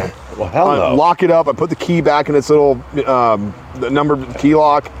this, man. Well, hell no. Lock it up. I put the key back in its little the numbered key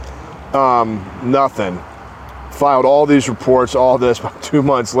lock. Nothing. Filed all these reports, all this. About 2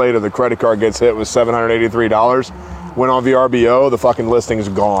 months later, the credit card gets hit with $783. Went on VRBO. The fucking listing's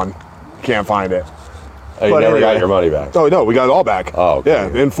gone. Can't find it. Oh, you never got your money back. Oh, no, we got it all back. Oh, okay.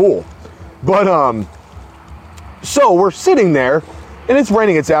 Yeah, in full. But, so we're sitting there, and it's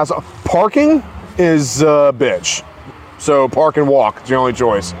raining its ass off. Parking is a bitch. So park and walk is your only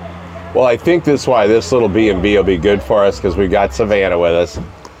choice. Well, I think that's why this little B&B will be good for us, because we've got Savannah with us,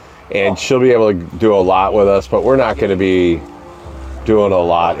 and she'll be able to do a lot with us, but we're not going to be doing a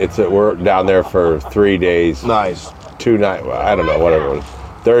lot. We're down there for 3 days. Nice. 2 nights, I don't know, whatever it was.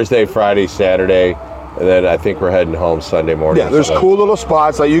 Thursday, Friday, Saturday, and then I think we're heading home Sunday morning. Yeah, there's cool little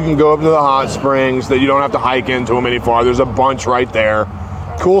spots. Like, you can go up to the hot springs that you don't have to hike into them any far. There's a bunch right there.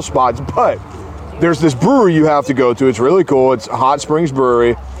 Cool spots. But there's this brewery you have to go to. It's really cool. It's Hot Springs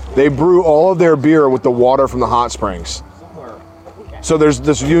Brewery. They brew all of their beer with the water from the hot springs. So there's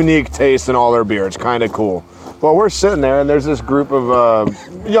this unique taste in all their beer. It's kind of cool. Well, we're sitting there, and there's this group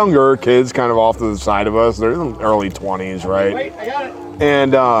of younger kids kind of off to the side of us. They're in the early 20s, right? Wait, I got it.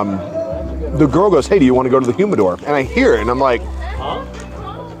 And the girl goes, hey, do you want to go to the humidor? And I hear it, and I'm like,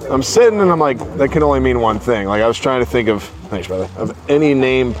 I'm sitting, and I'm like, that can only mean one thing. Like, I was trying to think of, thanks, brother, of any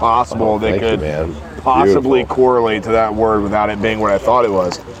name possible that Thank you, could man. possibly Beautiful. correlate to that word without it being what I thought it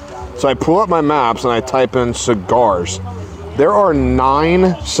was. So I pull up my maps, and I type in cigars. There are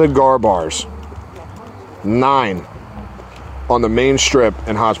 9 cigar bars. 9 on the main strip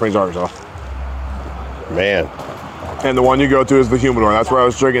in Hot Springs, Arkansas. Man. And the one you go to is the humidor. That's where I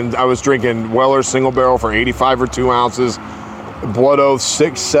was drinking. I was drinking Weller single barrel for 85 or 2 ounces. Blood Oath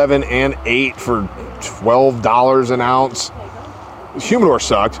 6, 7, and 8 for $12 an ounce. The humidor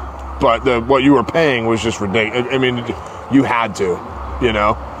sucked, but what you were paying was just ridiculous. I mean, you had to, you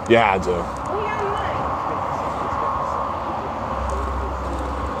know? You had to.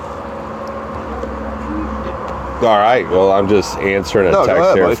 All right. Well, I'm just answering a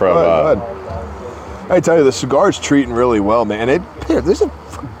text here from. Go ahead. I tell you, the cigar's treating really well, man. This is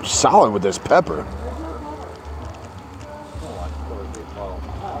solid with this pepper.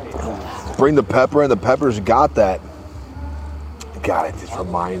 Bring the pepper, and the pepper's got that. God, it just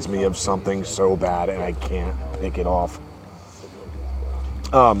reminds me of something so bad, and I can't pick it off.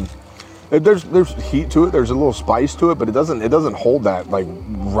 There's heat to it. There's a little spice to it, but it doesn't hold that like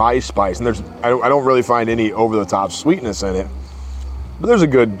rye spice. And I don't really find any over the top sweetness in it. But there's a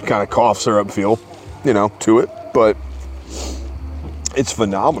good kind of cough syrup feel, to it. But it's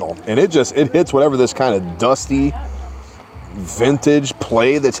phenomenal, and it hits whatever this kind of dusty vintage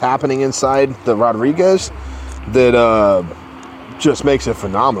play that's happening inside the Rodrigues that just makes it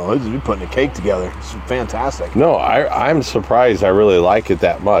phenomenal. You're putting a cake together. It's fantastic. No, I'm surprised I really like it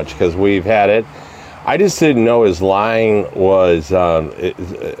that much, because we've had it. I just didn't know his line was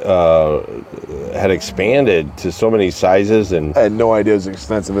had expanded to so many sizes, and I had no idea as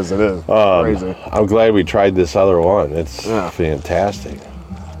expensive as it is. Crazy. I'm glad we tried this other one. It's fantastic.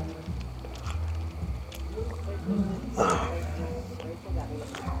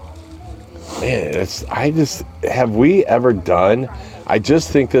 Man, have we ever done? I just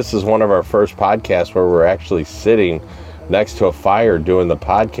think this is one of our first podcasts where we're actually sitting next to a fire doing the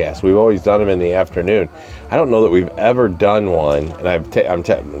podcast. We've always done them in the afternoon. I don't know that we've ever done one, and I'm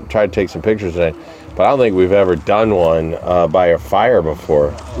trying to take some pictures tonight, but I don't think we've ever done one by a fire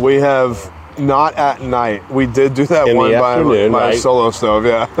before. We have, Not at night. We did do that In one the by afternoon, a right? solo stove,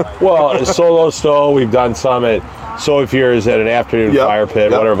 yeah. Well, a solo stove, we've done some at Sophier's at an afternoon Yep, fire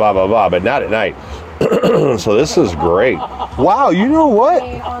pit, yep. whatever, blah, blah, blah, but not at night. So this is great. Wow, you know what?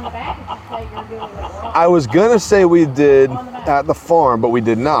 On the back, you're doing it wrong. I was gonna say we did at the farm, but we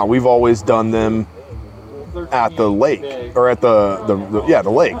did not. We've always done them at the lake, or at the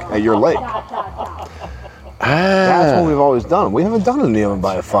lake, at your lake. That's what we've always done. We haven't done a kneeling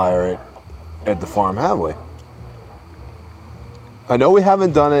by a fire at the farm, have we? I know we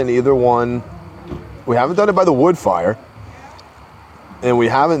haven't done it in either one. We haven't done it by the wood fire, and we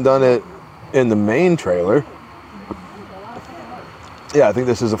haven't done it in the main trailer. Yeah, I think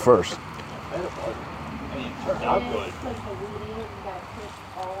this is a first.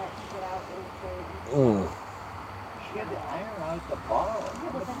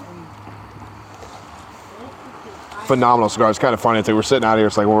 Phenomenal cigar. It's kind of funny. We're sitting out here.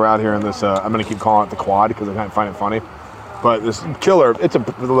 It's like we're out here in this. I'm going to keep calling it the quad because I kind of find it funny. But this killer, it's a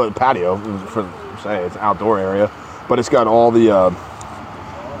patio. It's an outdoor area, but it's got all the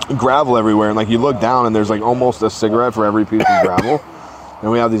gravel everywhere. And like you look down, and there's like almost a cigarette for every piece of gravel.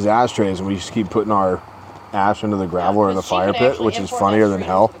 And we have these ashtrays, and we just keep putting our ash into the gravel or the fire pit, which is funnier than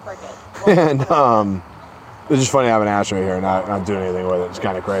hell. And it's just funny having an ashtray here and not doing anything with it. It's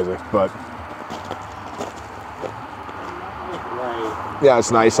kind of crazy, but. Yeah,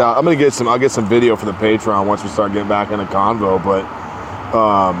 it's nice out. I'll get some video for the Patreon once we start getting back into convo, but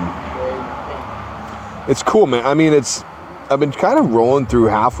it's cool, man. I mean, I've been kind of rolling through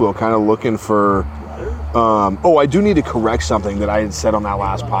Half Wheel, kind of looking for I do need to correct something that I had said on that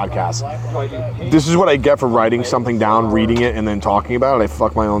last podcast. This is what I get for writing something down, reading it, and then talking about it. I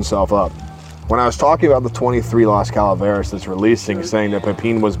fuck my own self up. When I was talking about the 23 Las Calaveras that's releasing, saying that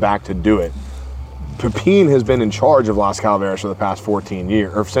Pepin was back to do it, Pepin has been in charge of Las Calaveras for the past 14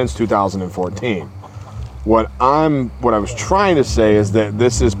 years, or since 2014. What I was trying to say is that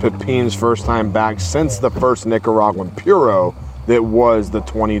this is Pepin's first time back since the first Nicaraguan Puro that was the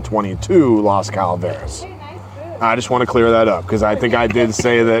 2022 Las Calaveras. I just want to clear that up because I think I did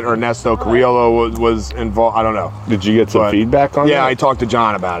say that Ernesto Carriolo was involved. I don't know. Did you get some feedback on that? Yeah, I talked to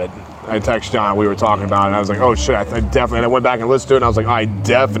John about it. I texted John. We were talking about it, and I was like, oh shit, I definitely. And I went back and listened to it, and I was like, I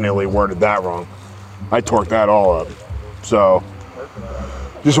definitely worded that wrong. I torqued that all up. So,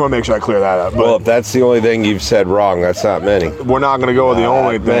 just want to make sure I clear that up. But Well, if that's the only thing you've said wrong, that's not many. we're not going to go with the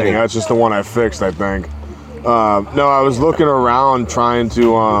only Not thing. many. That's just the one I fixed, I think. No, I was looking around trying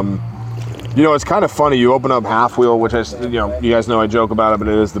to, it's kind of funny. You open up Half Wheel, which you guys know I joke about it, but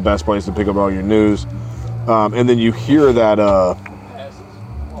it is the best place to pick up all your news. And then you hear that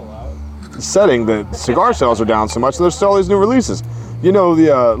setting that cigar sales are down so much, there's still all these new releases. You know,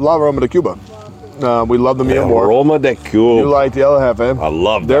 the La Roma de Cuba. We love the Mia Moore. Roma de You Cuba. like the El Jefe. I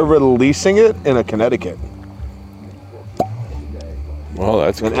love They're that. releasing it in Connecticut. Well,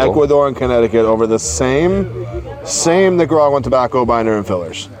 that's In cool. Ecuador and Connecticut over the same Nicaraguan tobacco binder and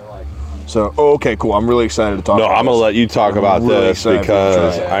fillers. So, okay, cool. I'm really excited to talk No, about I'm going to let you talk about really this excited to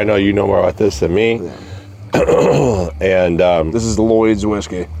because try it. I know you know more about this than me. And This is Lloyd's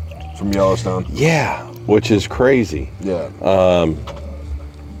whiskey from Yellowstone. yeah, which is crazy. Yeah.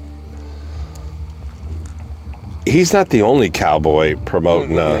 He's not the only cowboy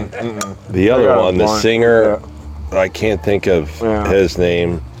promoting the other got a one, the bunch, singer. I can't think of his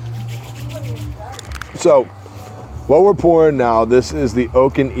name. So, what we're pouring now, this is the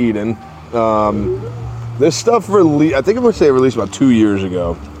Oak and Eden. This stuff released, I think I would say released about 2 years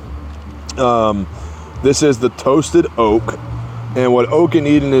ago. This is the Toasted Oak. And what Oak and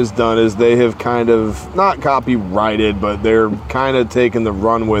Eden has done is they have kind of, not copyrighted, but they're kind of taking the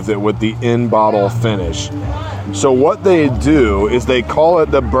run with it with the in-bottle finish. So what they do is they call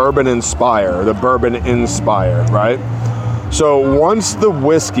it the Bourbon Inspire, right? So once the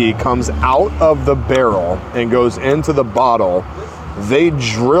whiskey comes out of the barrel and goes into the bottle, they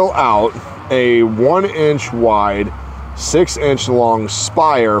drill out a 1-inch wide, 6-inch long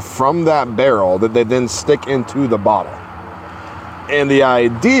spire from that barrel that they then stick into the bottle. And the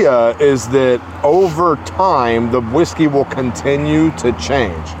idea is that over time, the whiskey will continue to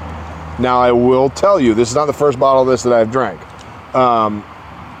change. Now, I will tell you, this is not the first bottle of this that I've drank. I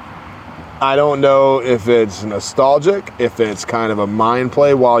don't know if it's nostalgic, if it's kind of a mind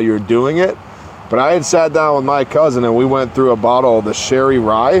play while you're doing it, but I had sat down with my cousin and we went through a bottle of the Sherry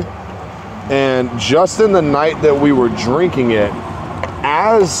Rye, and just in the night that we were drinking it,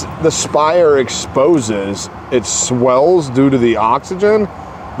 as the spire exposes, it swells due to the oxygen,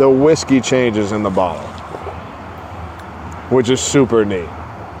 the whiskey changes in the bottle, which is super neat.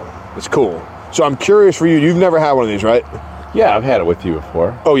 It's cool. So I'm curious for you, you've never had one of these, right? Yeah, I've had it with you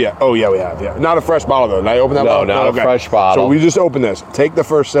before. Oh yeah, we have. Yeah, not a fresh bottle though. Did I open that? No, bottle? not a fresh bottle. So we just open this. Take the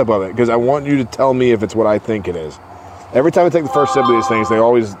first sip of it because I want you to tell me if it's what I think it is. Every time I take the first sip of these things, they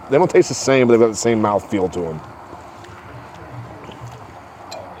don't taste the same, but they've got the same mouthfeel to them.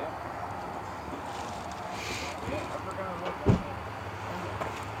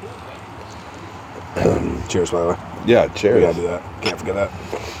 Cheers, by the way. Yeah, We cheers. gotta do that. Can't forget that.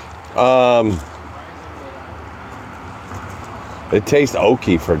 It tastes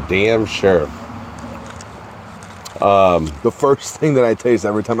oaky for damn sure. The first thing that I taste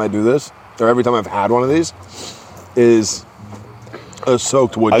every time I do this, or every time I've had one of these, is a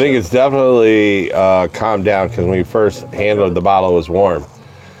soaked wood I think chip. it's definitely calmed down because when we first handled the bottle, it was warm.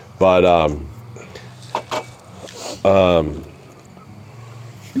 But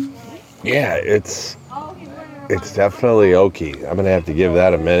yeah, it's definitely oaky. I'm gonna have to give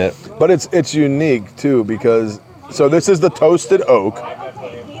that a minute. But it's unique too because so this is the toasted oak.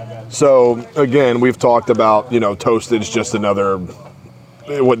 So again, we've talked about toasted's just another.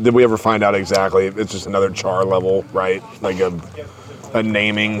 What did we ever find out exactly? It's just another char level, right? Like a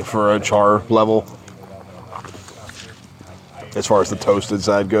naming for a char level. As far as the toasted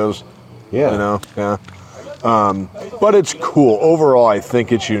side goes, Yeah. yeah. But it's cool overall. I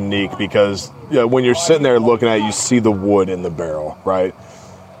think it's unique because when you're sitting there looking at it, you see the wood in the barrel, right?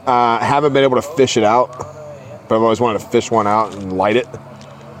 Haven't been able to fish it out, but I've always wanted to fish one out and light it.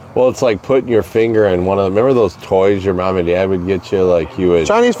 Well, it's like putting your finger in one of them. Remember those toys your mom and dad would get you? Like you would.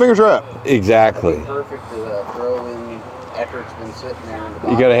 Chinese finger trap. Exactly. Perfect to throw in after it's been sitting there. In the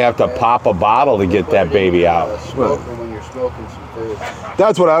You're gonna have to bottom. pop a bottle to get that baby out. Smoking when you're smoking some food.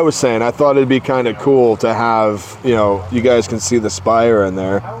 That's what I was saying. I thought it'd be kind of cool to have, you guys can see the spire in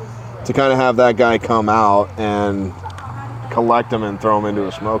there, to kind of have that guy come out and collect them and throw them into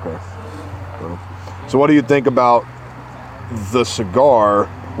a smoker. So what do you think about the cigar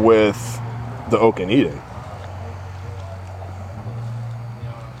with the Oak and Eden?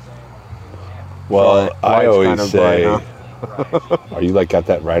 Well, I Life's always kind of say, bright, "Are you like got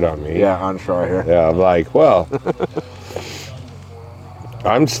that right on me?" Yeah, on straw here. Yeah, I'm like, well,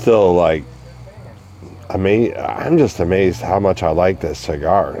 I'm still like, I'm just amazed how much I like this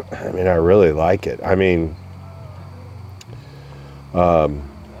cigar. I mean, I really like it. I mean,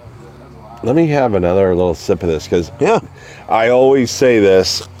 let me have another little sip of this because Yeah. I always say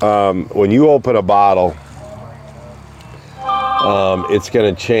this: when you open a bottle, it's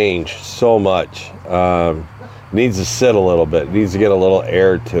going to change so much. It needs to sit a little bit. It needs to get a little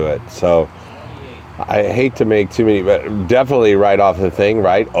air to it. So I hate to make too many, but definitely right off the thing,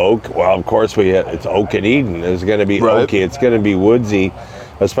 right? Oak. Well, of course it's Oak and Eden. It's going to be Right. oaky. It's going to be woodsy,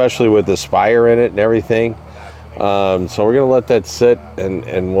 especially with the spire in it and everything. So we're going to let that sit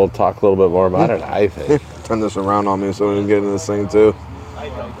and we'll talk a little bit more about it, I think. Turn this around on me so we can get into this thing too.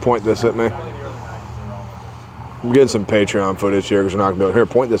 Point this at me. I'm getting some Patreon footage here because we're not going to do it. Here,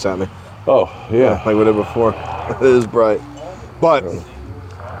 point this at me. Oh, yeah. Like we did before. It is bright. But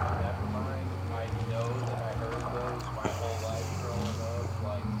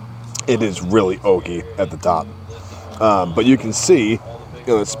it is really oaky at the top. But you can see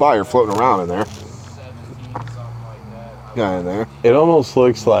the spire floating around in there. Guy in there. It almost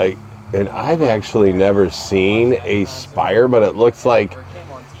looks like, and I've actually never seen a spire, but it looks like,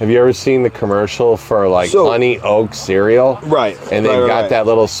 have you ever seen the commercial for like Honey Oak cereal? Right. And they've got that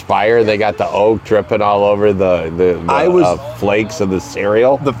little spire, they got the oak dripping all over the flakes of the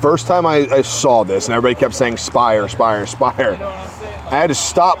cereal. The first time I saw this, and everybody kept saying spire, spire, spire, I had to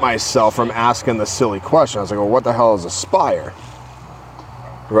stop myself from asking the silly question. I was like, well, what the hell is a spire?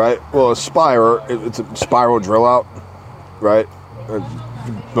 Right? Well, a spire, it's a spiral drill out, right?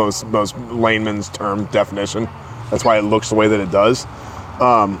 Most layman's term definition. That's why it looks the way that it does,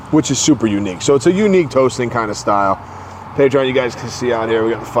 which is super unique. So it's a unique toasting kind of style. Patreon, you guys can see out here,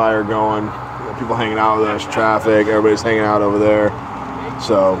 we got the fire going. We got people hanging out with us, traffic, everybody's hanging out over there.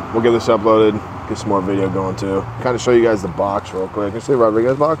 So we'll get this uploaded, get some more video going too. Kind of show you guys the box real quick. Can you see the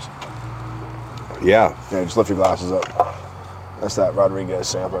Rodrigues box? Yeah. Yeah, just lift your glasses up. That's that Rodrigues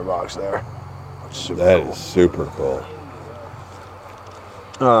sampler box there. Super That cool. is super cool.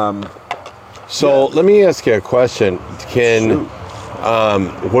 So let me ask you a question.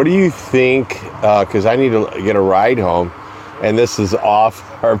 What do you think, because I need to get a ride home, and this is off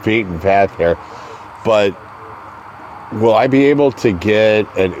our beaten path here, but will I be able to get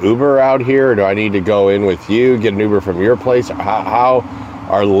an Uber out here, or do I need to go in with you, get an Uber from your place? How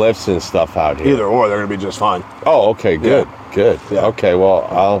are lifts and stuff out here? Either or, they're going to be just fine. Oh, okay, good, good. Yeah. Okay, well,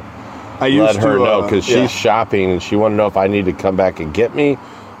 I'll let her know, because yeah. she's shopping, and she wanted to know if I need to come back and get me,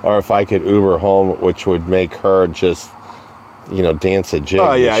 or if I could Uber home, which would make her just dance a jig.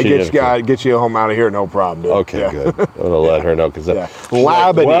 Oh yeah, get you home out of here, no problem, dude. Okay, yeah. good. I'm gonna let her know because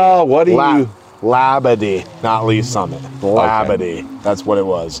Labadee. Well, what do you? Labadee, not Lee Summit. Labadee. That's what it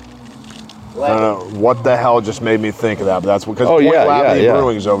was. I don't know what the hell just made me think of that, but that's because Labadee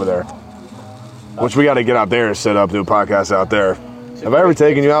Brewing's over there. Which we got to get out there and set up, do a podcast out there. Have I ever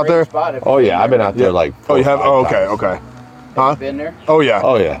taken you out there? Oh yeah, I've been out there like. Oh, you have? Oh, okay. Huh? Been there? Oh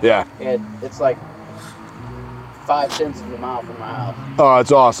yeah. Yeah, it's like 0.5 of a mile from my house. Oh,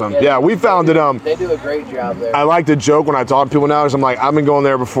 it's awesome. Yeah, we found it. They do a great job there. I like to joke when I talk to people now. I'm like, I've been going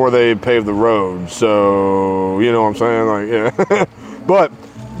there before they paved the road, so you know what I'm saying? Like, yeah. But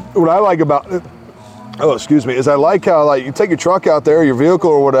what I like about it, is I like how you take your truck out there, your vehicle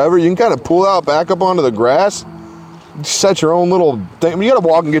or whatever, you can kind of pull out back up onto the grass, set your own little thing. I mean, you got to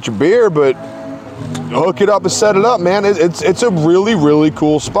walk and get your beer, but hook it up and set it up, man. It's a really, really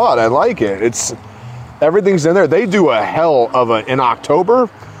cool spot. I like it. Everything's in there. They do a hell of in October.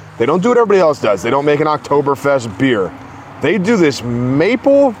 They don't do what everybody else does. They don't make an Oktoberfest beer. They do this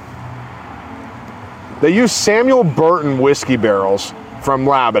maple. They use Samuel Burton whiskey barrels from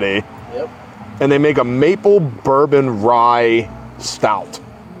Labadee. Yep. And they make a maple bourbon rye stout.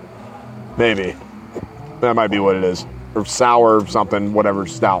 Maybe. That might be what it is. Or sour something, whatever,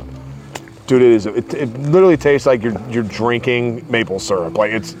 stout. Dude, it literally tastes like you're drinking maple syrup.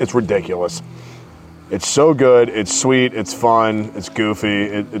 Like it's ridiculous. It's so good, it's sweet, it's fun, it's goofy,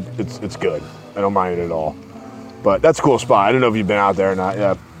 it's good. I don't mind it at all. But that's a cool spot. I don't know if you've been out there or not.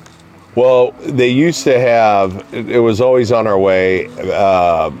 Yeah. Well, they used to have, it was always on our way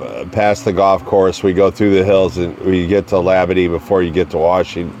past the golf course. We go through the hills and we get to Labadee before you get to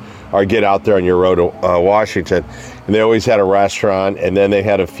Washington, or get out there on your road to Washington. And they always had a restaurant, and then they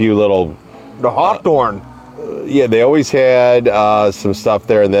had a few little... The Hawthorne. Yeah, they always had some stuff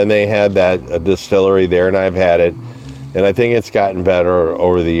there, and then they had that distillery there, and I've had it. And I think it's gotten better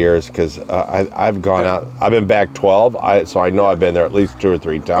over the years because I've gone out. I've been back 12, so I know I've been there at least 2 or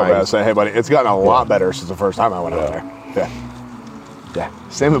 3 times. I was say, hey, buddy, it's gotten a lot better since the first time I went out there. Yeah.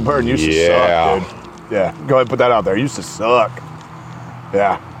 Sam Burton used to suck, dude. Yeah, go ahead and put that out there. It used to suck.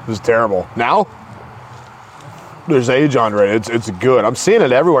 Yeah, it was terrible. Now, there's age under it. It's good. I'm seeing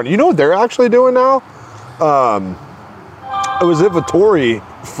it everywhere. You know what they're actually doing now? It was at Vittori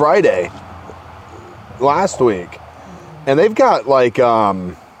Friday last week. And they've got like,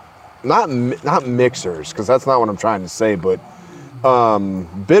 not mixers, because that's not what I'm trying to say, but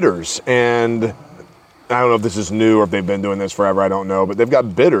bitters. And I don't know if this is new or if they've been doing this forever, I don't know. But they've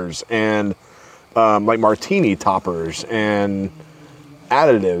got bitters and like martini toppers and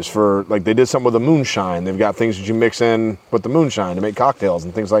additives for, like they did something with the moonshine. They've got things that you mix in with the moonshine to make cocktails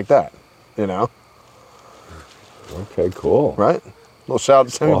and things like that, you know? Okay, cool. Right? A little shout out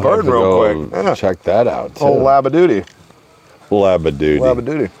to Sammy Burton real quick. Yeah. Check that out, too. Oh, Labadoodie.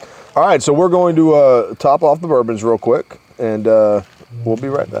 Labadoodie. All right, so we're going to top off the bourbons real quick, and we'll be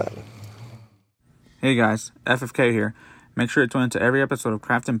right back. Hey guys, FFK here. Make sure to tune into every episode of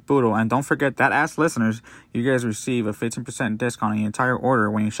Craft and Boodle, and don't forget that as listeners, you guys receive a 15% discount on your entire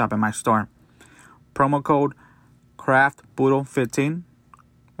order when you shop at my store. Promo code CraftBoodle15.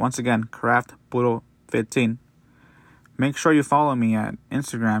 Once again, CraftBoodle15. Make sure you follow me at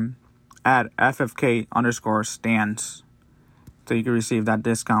Instagram at FFK_stands so you can receive that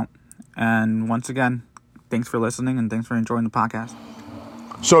discount. And once again, thanks for listening and thanks for enjoying the podcast.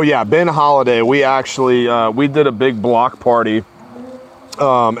 So yeah, Ben Holiday, we actually, we did a big block party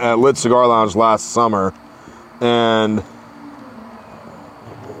at Lit Cigar Lounge last summer. And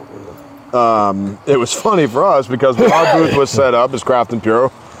it was funny for us because when our booth was set up as Craft and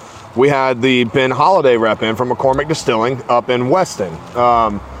Puro, we had the Ben Holiday rep in from McCormick Distilling up in Weston,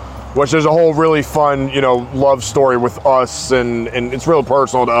 which is a whole really fun, love story with us, and it's real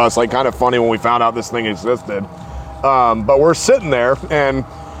personal to us, like kind of funny when we found out this thing existed. But we're sitting there, and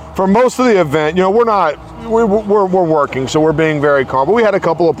for most of the event, we're working, so we're being very calm. But we had a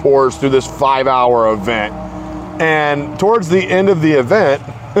couple of pours through this 5-hour event, and towards the end of the event,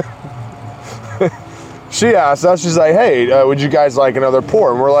 she asked us, she's like, hey, would you guys like another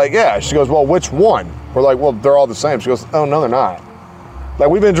pour? And we're like, yeah. She goes, well, which one? We're like, well, they're all the same. She goes, oh, no, they're not. Like,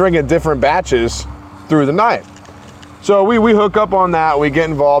 we've been drinking different batches through the night. So we hook up on that. We get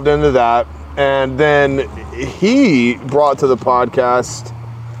involved into that. And then he brought to the podcast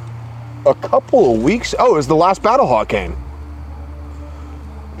a couple of weeks. Oh, it was the last Battle Hawk cane.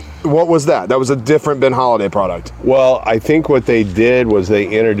 What was that? That was a different Ben Holiday product. Well, I think what they did was they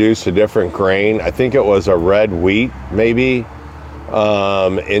introduced a different grain. I think it was a red wheat, maybe,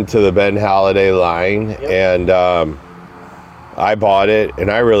 into the Ben Holiday line. Yep. And I bought it, and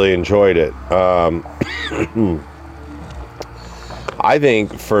I really enjoyed it. I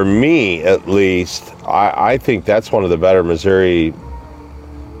think, for me at least, I think that's one of the better Missouri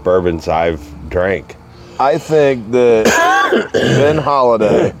bourbons I've drank. I think that Ben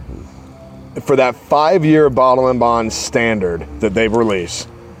Holiday, for that 5-year bottle and bond standard that they've released,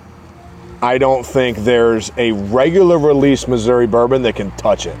 I don't think there's a regular release Missouri bourbon that can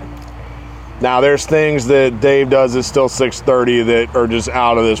touch it. Now, there's things that Dave does that's still 630 that are just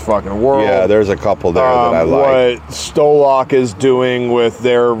out of this fucking world. Yeah, there's a couple there that I like. What Stovall is doing with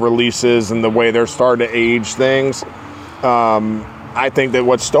their releases and the way they're starting to age things, I think that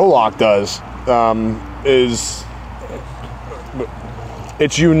what Stovall does is...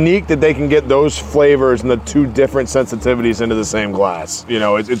 It's unique that they can get those flavors and the two different sensitivities into the same glass. You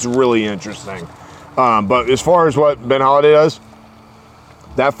know, it's really interesting. But as far as what Ben Holiday does,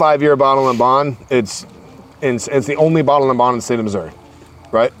 that 5-year bottle and bond, it's the only bottle and bond in the state of Missouri,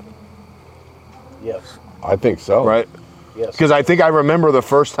 right? Yes. I think so. Right? Yes. Because I think I remember the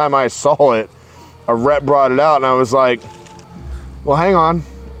first time I saw it, a rep brought it out, and I was like, well, hang on.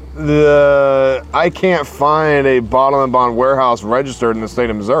 I can't find a bottle and bond warehouse registered in the state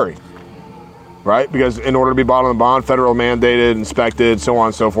of Missouri, right? Because in order to be bottle and bond, federal mandated, inspected, so on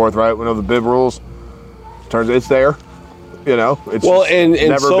and so forth, right? We know the bib rules. Turns out it's there, you know. It's Well,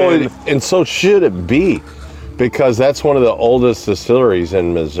 and so should it be, because that's one of the oldest distilleries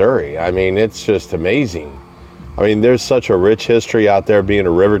in Missouri. I mean, it's just amazing. I mean, there's such a rich history out there, being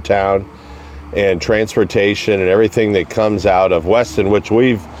a river town, and transportation and everything that comes out of Weston, which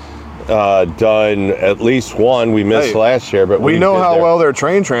we've done at least one. We missed last year, but we know how well their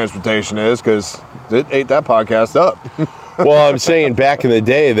train transportation is because it ate that podcast up. Well, I'm saying back in the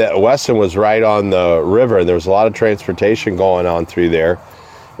day that Weston was right on the river, and there was a lot of transportation going on through there,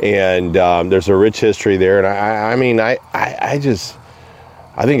 and there's a rich history there. And I mean, I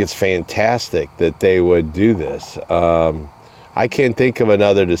think it's fantastic that they would do this. I can't think of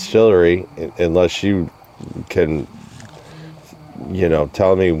another distillery unless you can, you know,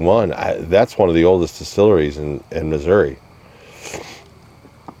 tell me one. That's one of the oldest distilleries in Missouri.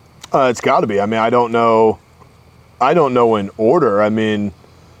 It's got to be. I mean, I don't know in order. I mean,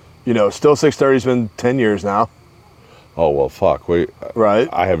 you know, still 630's been 10 years now. Oh, well, fuck. Right.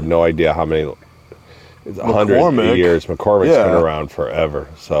 I have no idea how many. 100 years. McCormick's been around forever.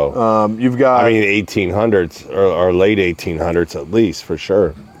 So you've got. I mean, 1800s or late 1800s at least, for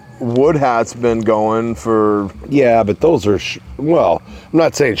sure. Woodhat's been going for. Yeah, but those are well. I'm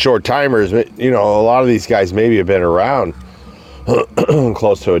not saying short timers, but you know, a lot of these guys maybe have been around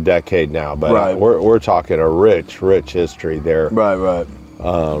close to a decade now. But we're talking a rich history there. Right.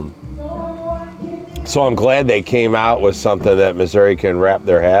 So I'm glad they came out with something that Missouri can wrap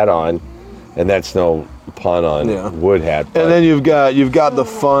their hat on. And that's no pun on Woodhat. And then you've got the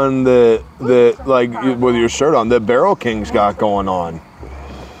fun that like with your shirt on that Barrel King's got going on.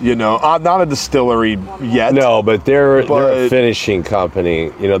 You know, not a distillery yet. No, but they're a finishing company.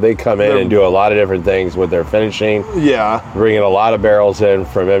 You know, they come in and do a lot of different things with their finishing. Yeah. Bringing a lot of barrels in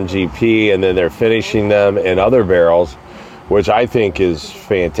from MGP, and then they're finishing them in other barrels, which I think is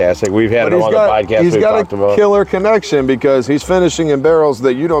fantastic. We've had him on the podcast. He's got a killer connection because he's finishing in barrels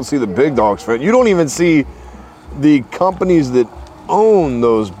that you don't see the big dogs fit. You don't even see the companies that own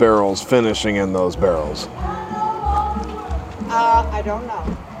those barrels finishing in those barrels. I don't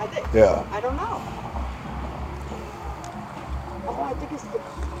know. Yeah. I don't know. Oh, I think it's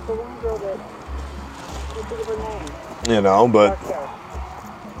the one girl that I can't think of her name. You know, but.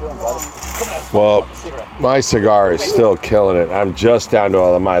 Well, my cigar is still killing it. I'm just down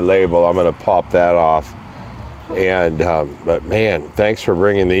to my label. I'm going to pop that off. And but man, thanks for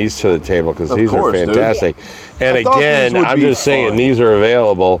bringing these to the table because these are fantastic. Dude. And again, I'm just saying these are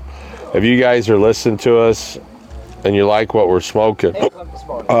available. If you guys are listening to us and you like what we're smoking,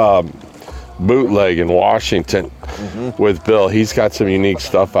 Bootleg in Washington with Bill, he's got some unique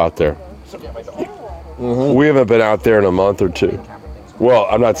stuff out there. We haven't been out there in a month or two. Well,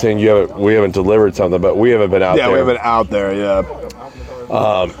 I'm not saying we haven't delivered something, but we haven't been out there. Yeah, we haven't been out there, yeah.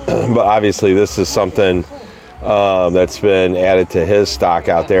 But obviously, this is something that's been added to his stock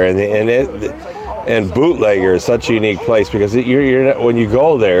out there, and Bootlegger is such a unique place because you're when you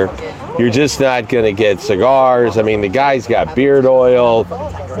go there, you're just not going to get cigars. I mean, the guy's got beard oil,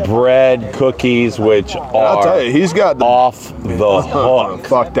 bread, cookies, which I'll tell you, he's got off the hook.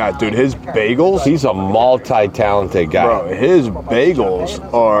 Fuck that, dude. His bagels. He's a multi-talented guy. Bro, his bagels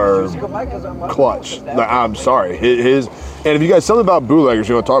are clutch. I'm sorry. And if you guys something about Bootleggers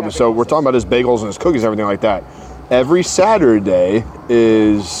you want to talk about, so we're talking about his bagels and his cookies and everything like that. Every Saturday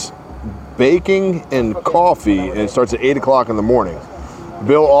is baking and coffee, and it starts at 8 o'clock in the morning.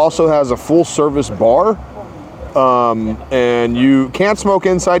 Bill also has a full-service bar And you can't smoke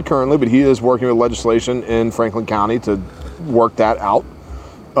inside currently, but he is working with legislation in Franklin County to work that out.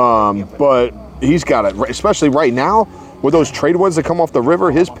 But he's got it, especially right now with those trade winds that come off the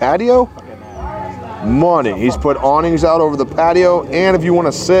river, his patio, money. He's put awnings out over the patio, and if you want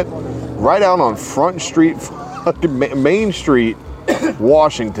to sit right out on Front Street, Main Street,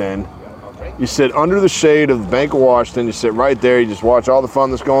 Washington, you sit under the shade of the Bank of Washington, you sit right there, you just watch all the fun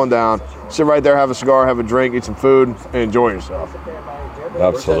that's going down, sit right there, have a cigar, have a drink, eat some food, and enjoy yourself.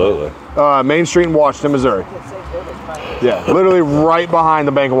 Absolutely. Main Street in Washington, Missouri. Yeah, literally right behind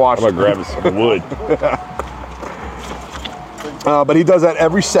the Bank of I'm Washington. gonna grab some wood. But he does that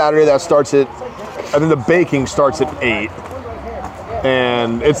every Saturday. That starts at, I think the baking starts at 8.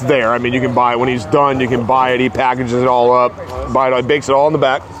 And it's there. I mean, you can buy it. When he's done, you can buy it. He packages it all up, buy it all, he bakes it all in the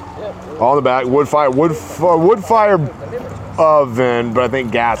back. All in the back. Wood fire oven, but I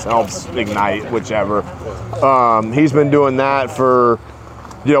think gas helps ignite, whichever. He's been doing that for,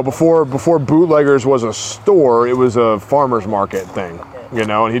 before Bootleggers was a store, it was a farmer's market thing.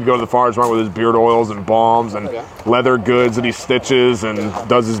 And he'd go to the farmer's market with his beard oils and balms and leather goods that he stitches and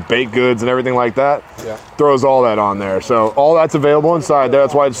does his baked goods and everything like that. Yeah. Throws all that on there. So all that's available inside there.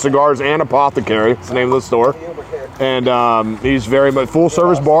 That's why it's Cigars and Apothecary. It's the name of the store. And he's very much full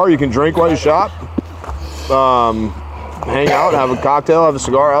service bar. You can drink while you shop. Hang out, have a cocktail, have a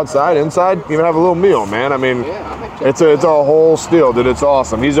cigar outside, inside, even have a little meal, man. I mean, it's a whole steal, dude. It's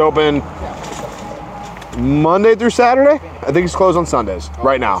awesome. He's open Monday through Saturday. I think he's closed on Sundays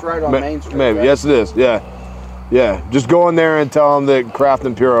right now. It's right on Main Street. Maybe. Right? Yes, it is. Yeah. Just go in there and tell him that Craft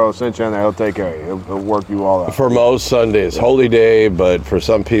and Puro sent you in there. He'll take care of you. He'll work you all out. For most, Sunday is holy day, but for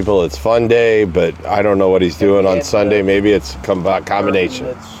some people it's fun day. But I don't know what he's doing on Sunday. Maybe it's combination.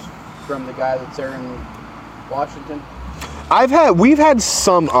 It's from the guy that's there in Washington. We've had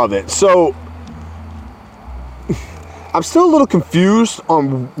some of it. So I'm still a little confused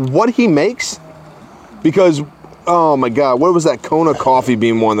on what he makes because, oh my God, what was that Kona coffee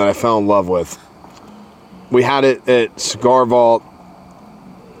bean one that I fell in love with? We had it at Cigar Vault.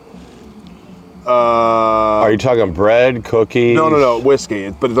 Are you talking bread, cookies? No, whiskey.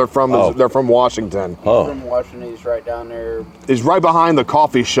 But they're from Washington. Oh. From Washington, he's right down there. He's right behind the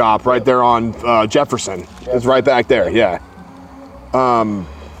coffee shop, right there on Jefferson. It's right back there. Yeah.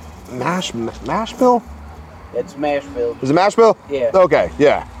 Mash bill? It's mash bill. Is it mash bill? Yeah. Okay.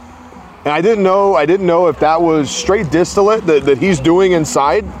 Yeah. And I didn't know if that was straight distillate that he's doing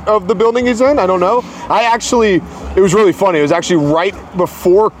inside of the building he's in. I don't know. It was really funny. It was actually right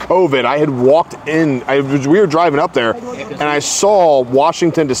before COVID. I had walked in. We were driving up there, and I saw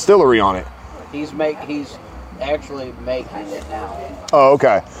Washington Distillery on it. He's actually making it now. Oh,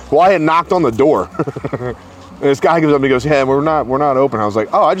 okay. Well, I had knocked on the door. And this guy comes up and he goes, "Yeah, we're not open." I was like,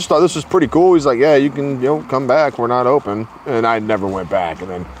 "Oh, I just thought this was pretty cool." He's like, "Yeah, you can come back. We're not open." And I never went back.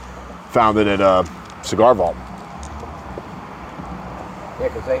 And then found it at Cigar Vault. Yeah,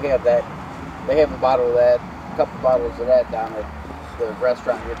 because they have that. They have a bottle of that, a couple bottles of that down at the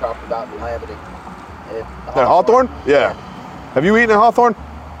restaurant you're talking about in Labadee. At Hawthorne? Yeah. Have you eaten at Hawthorne?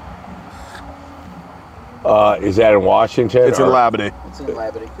 Is that in Washington? It's in Labadee. It's in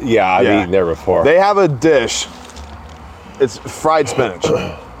Labadee. Yeah, I've eaten there before. They have a dish. It's fried spinach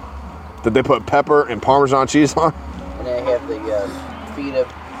that they put pepper and Parmesan cheese on. And they have the feta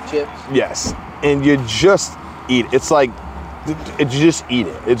chips. Yes. And you just eat it. It's like, you just eat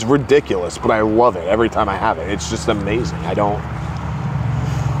it. It's ridiculous, but I love it every time I have it. It's just amazing. I don't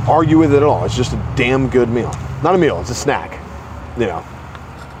argue with it at all. It's just a damn good meal. Not a meal, it's a snack.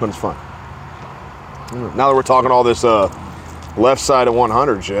 But it's fun. Now that we're talking all this left side of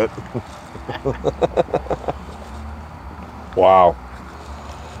 100 shit. Wow.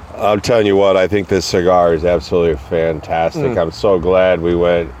 I'm telling you what, I think this cigar is absolutely fantastic. I'm so glad we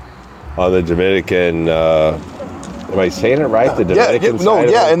went on the Dominican, am I saying it right? The Dominican side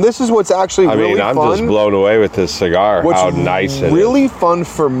of it? And this is what's actually really fun. I'm just blown away with this cigar, how nice it is. What's really fun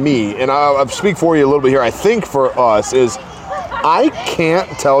for me, and I'll speak for you a little bit here, I think for us, is I can't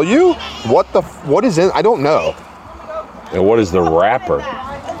tell you what is in, I don't know. And what is the wrapper?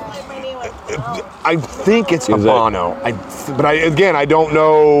 I think it's Habano. But I don't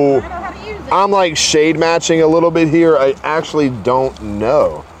know. I'm like shade matching a little bit here. I actually don't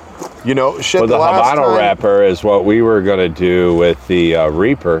know. Shit. Well, the Habano wrapper is what we were going to do with the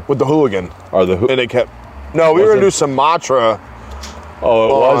Reaper. With the Hooligan. And it kept. No, we were going to do Sumatra. Oh,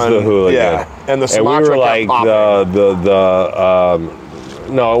 it was the Hooligan. Yeah. And the Sumatra. And we were like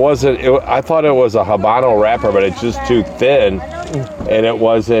no, it wasn't. I thought it was a Habano wrapper, but it's just too thin, and it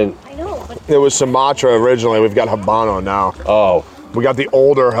wasn't. It was Sumatra originally. We've got Habano now. Oh, We got the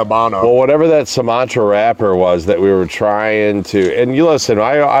older Habano. Well, whatever that Sumatra wrapper was that we were trying to, and you listen,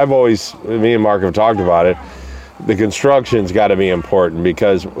 I've always, me and Mark have talked about it, the construction's got to be important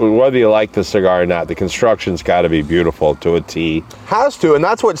because whether you like the cigar or not, the construction's got to be beautiful to a T. Has to, and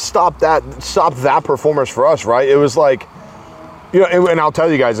that's what stopped that performance for us, right? It was like, you know, and I'll tell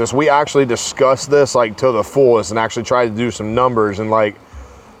you guys this, we actually discussed this like to the fullest and actually tried to do some numbers, and like,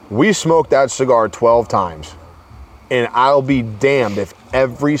 we smoked that cigar 12 times. And I'll be damned if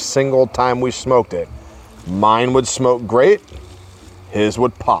every single time we smoked it, mine would smoke great, his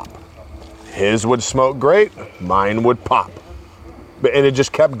would pop. His would smoke great, mine would pop. And it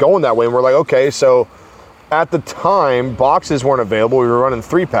just kept going that way. And we're like, okay, so at the time, boxes weren't available. We were running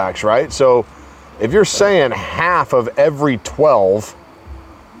 3-packs, right? So if you're saying half of every 12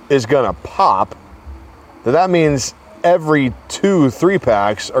 is gonna pop, then that means every 2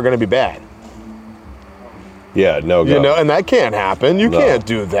 3-packs are gonna be bad. Yeah, no go. You know, and that can't happen. You can't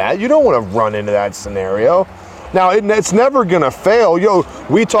do that. You don't want to run into that scenario. Now, it's never going to fail. Yo,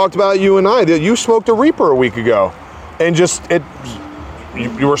 we talked about it, you and I, that you smoked a Reaper a week ago. And just,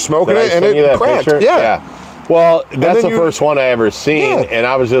 you were smoking it and it cracked. Yeah. Well, that's the first one I ever seen. Yeah. And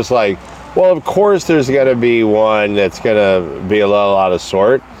I was just like, well, of course there's going to be one that's going to be a little out of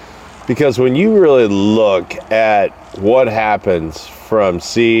sort. Because when you really look at what happens from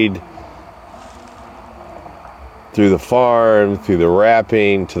seed through the farm, through the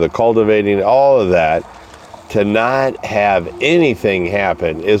wrapping, to the cultivating, all of that, to not have anything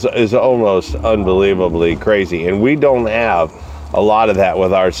happen is almost unbelievably crazy. And we don't have a lot of that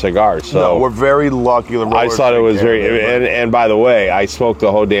with our cigars. So no, we're very lucky. I thought it was very, and by the way, I smoked the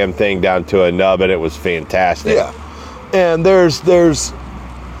whole damn thing down to a nub, and it was fantastic. Yeah, and there's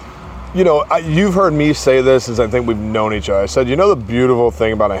you know, you've heard me say this as I think we've known each other. I said, you know, the beautiful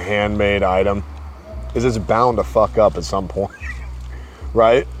thing about a handmade item is it's bound to fuck up at some point,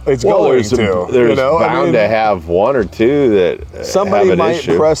 right? It's going to. There's you know? bound to have one or two that somebody have an might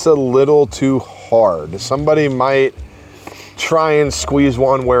issue. Press a little too hard. Somebody might try and squeeze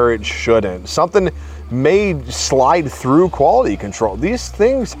one where it shouldn't. Something may slide through quality control. These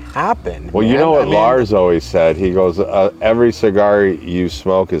things happen. Well, you know what Lars always said? He goes, every cigar you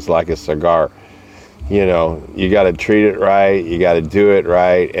smoke is like a cigar. You know, you got to treat it right. You got to do it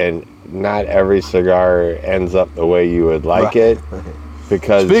right. And not every cigar ends up the way you would like it,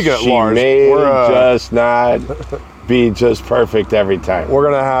 because she may just not be just perfect every time.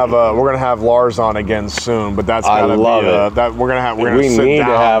 We're gonna have Lars on again soon, but that's gotta we need to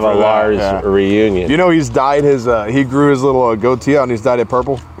have a Lars reunion. You know, he's dyed his he grew his little goatee out and he's dyed it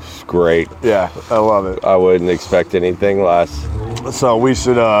purple. It's great. Yeah, I love it. I wouldn't expect anything less. So we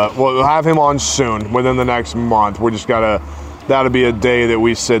should we'll have him on soon, within the next month. We just gotta. That'll be a day that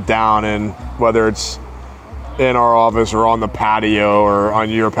we sit down, and whether it's in our office or on the patio or on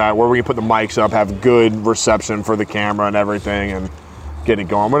your pad, where we can put the mics up, have good reception for the camera and everything, and get it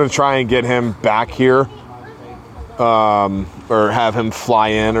going. I'm going to try and get him back here, or have him fly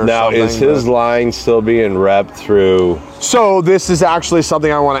in or now, something. Now, is his line still being repped through? So this is actually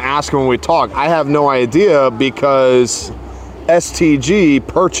something I want to ask him when we talk. I have no idea, because STG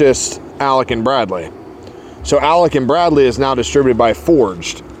purchased Alec and Bradley. So Alec and Bradley is now distributed by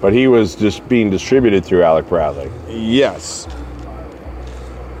Forged. But he was just being distributed through Alec Bradley. Yes.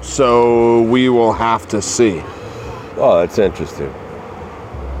 So we will have to see. Oh, that's interesting.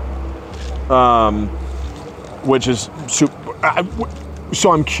 Which is super.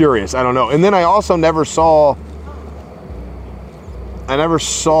 So I'm curious. I don't know. And then I also never saw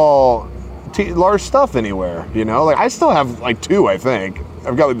Lars stuff anywhere. You know, like I still have like 2. I think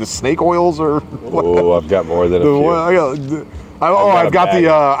I've got like the snake oils or. Oh, I've got more than a few. I've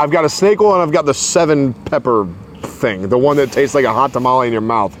got a snake oil and I've got the 7 pepper thing, the one that tastes like a hot tamale in your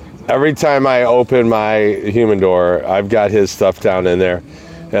mouth. Every time I open my humidor, I've got his stuff down in there,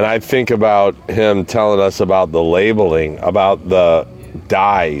 and I think about him telling us about the labeling, about the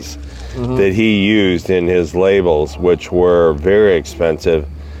dyes that he used in his labels, which were very expensive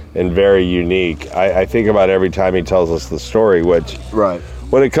and very unique. I think about every time he tells us the story, which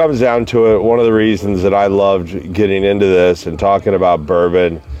when it comes down to it, one of the reasons that I loved getting into this and talking about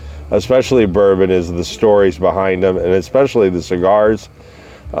bourbon, especially bourbon, is the stories behind them, and especially the cigars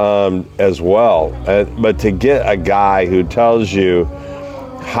as well. But to get a guy who tells you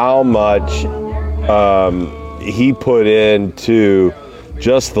how much he put into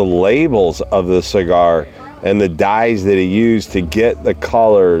just the labels of the cigar and the dyes that he used to get the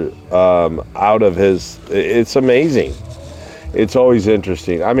color out of his, it's amazing. It's always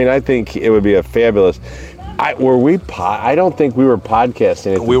interesting. I mean, I think it would be a fabulous, I don't think we were podcasting at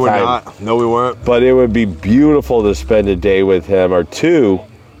the time. We were not. No, we weren't. But it would be beautiful to spend a day with him or two,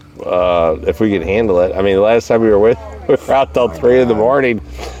 if we could handle it. I mean, the last time we were out till 3 in the morning.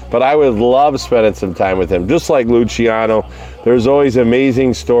 But I would love spending some time with him. Just like Luciano, there's always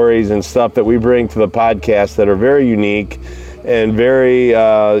amazing stories and stuff that we bring to the podcast that are very unique and very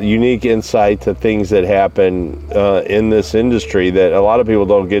unique insight to things that happen in this industry that a lot of people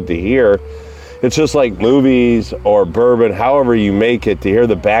don't get to hear. It's just like movies or bourbon, however you make it, to hear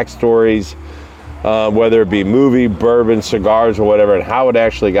the backstories, whether it be movie, bourbon, cigars, or whatever, and how it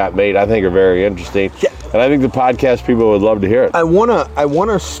actually got made, I think are very interesting. Yeah. And I think the podcast people would love to hear it. I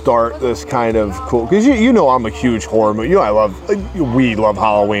wanna start this kind of cool, because you know I'm a huge horror movie. You know we love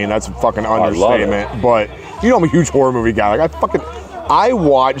Halloween. That's a fucking understatement. But you know I'm a huge horror movie guy. Like I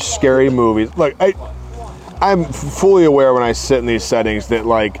watch scary movies. Like I'm fully aware when I sit in these settings that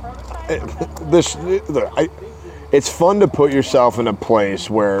like it's fun to put yourself in a place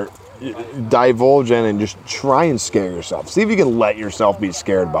where you divulge in and just try and scare yourself. See if you can let yourself be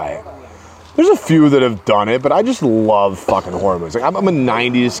scared by it. There's a few that have done it, but I just love fucking horror movies. Like, I'm a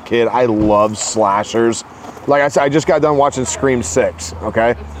 90s kid. I love slashers. Like I said, I just got done watching Scream 6,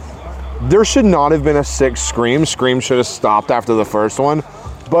 okay? There should not have been a 6th Scream. Scream should have stopped after the first one.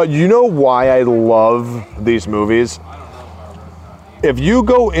 But you know why I love these movies? If you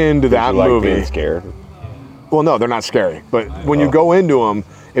go into that movie... being scared? Well, no, they're not scary. But when you go into them,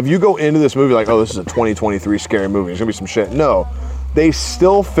 if you go into this movie like, oh, this is a 2023 scary movie, there's going to be some shit. No. They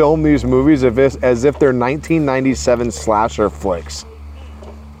still film these movies as if they're 1997 slasher flicks.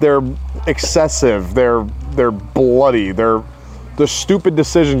 They're excessive. They're bloody. The stupid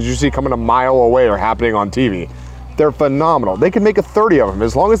decisions you see coming a mile away are happening on TV. They're phenomenal. They can make a 30 of them.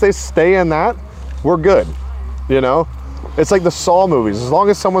 As long as they stay in that, we're good. You know? It's like the Saw movies. As long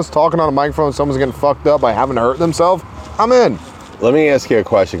as someone's talking on a microphone, someone's getting fucked up by having to hurt themselves, I'm in. Let me ask you a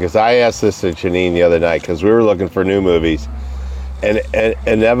question, because I asked this to Janine the other night, because we were looking for new movies. And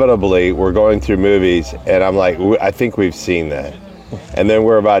inevitably, we're going through movies, and I'm like, I think we've seen that. And then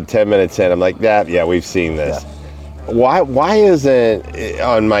we're about 10 minutes in, I'm like, yeah, we've seen this. Yeah. Why isn't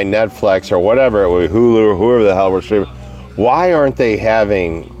on my Netflix or whatever, Hulu or whoever the hell we're streaming, why aren't they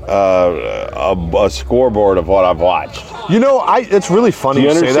having a scoreboard of what I've watched? You know, it's really funny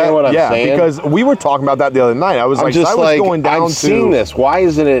you say that. What I'm saying? Because we were talking about that the other night. I was going down I've seen this. Why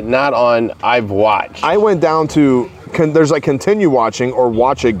isn't it not on I've watched? I went down to... there's like continue watching or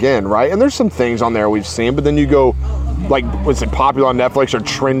watch again, right? And there's some things on there we've seen, but then you go like, was it popular on Netflix or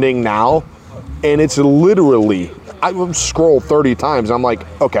trending now? And it's literally, I scroll 30 times and I'm like,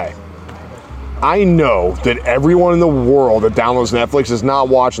 okay, I know that everyone in the world that downloads Netflix is not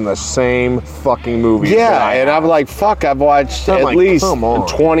watching the same fucking movie. Yeah, and I'm like, fuck, I've watched at least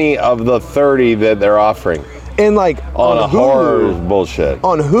 20 of the 30 that they're offering. And like on a Hulu, horror bullshit.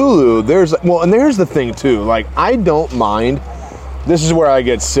 On Hulu, and there's the thing too. Like, I don't mind. This is where I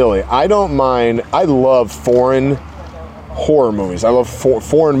get silly. I don't mind. I love foreign horror movies. I love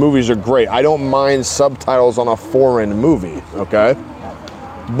foreign movies are great. I don't mind subtitles on a foreign movie. Okay,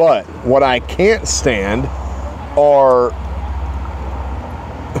 but what I can't stand are,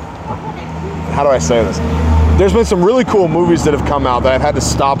 how do I say this? There's been some really cool movies that have come out that I've had to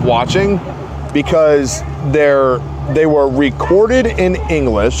stop watching because they were recorded in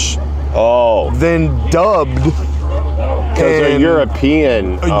English, then dubbed, because they're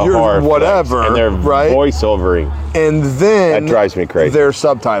European horror whatever, and they're right? voiceovering, and then that drives me crazy. They're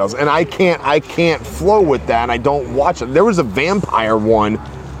subtitles, and I can't flow with that, and I don't watch it. There was a vampire one.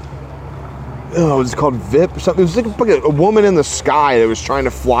 Oh, it was called VIP or something. It was like a woman in the sky that was trying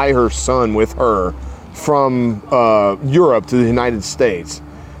to fly her son with her from Europe to the United States.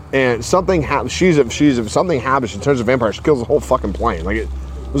 And something happens. Something happens. She turns a vampire. She kills the whole fucking plane. Like, it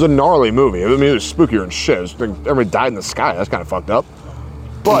was a gnarly movie. I mean, it was spookier than shit. It was like everybody died in the sky. That's kind of fucked up.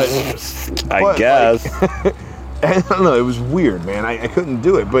 But I guess. Like, I don't know. It was weird, man. I couldn't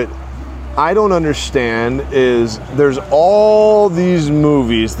do it. But I don't understand is there's all these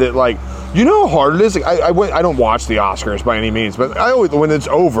movies that, like, you know how hard it is. Like, I don't watch the Oscars by any means, but I always, when it's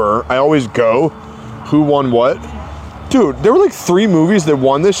over, I always go, who won what. Dude, there were like 3 movies that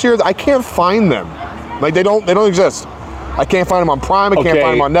won this year. I can't find them. Like, they don't exist. I can't find them on Prime. I can't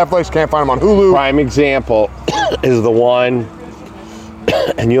find them on Netflix. Can't find them on Hulu. Prime example is the one,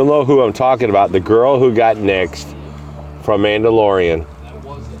 and you'll know who I'm talking about. The girl who got nixed from Mandalorian.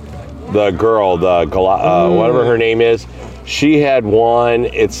 The girl, whatever her name is, she had one.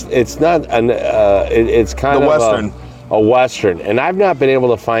 It's not it's kind of Western. A Western, and I've not been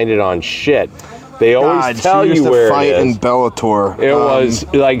able to find it on shit. They always tell you where fight it is. in Bellator. It was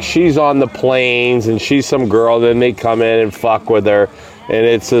like she's on the plains and she's some girl. Then they come in and fuck with her, and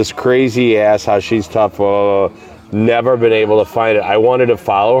it's this crazy ass how she's tough. Never been able to find it. I wanted to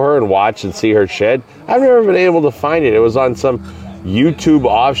follow her and watch and see her shit. I've never been able to find it. It was on some YouTube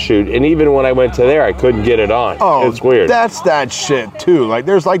offshoot, and even when I went to there, I couldn't get it on. Oh, it's weird. That's that shit too. Like,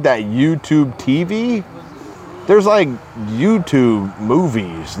 there's like that YouTube TV. There's like YouTube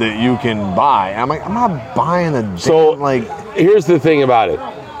movies that you can buy. I'm like, I'm not buying a damn, like. Here's the thing about it.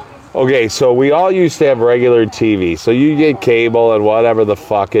 Okay, so we all used to have regular TV. So you get cable and whatever the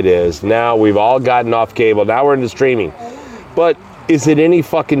fuck it is. Now we've all gotten off cable. Now we're into streaming. But is it any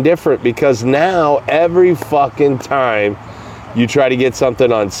fucking different? Because now every fucking time you try to get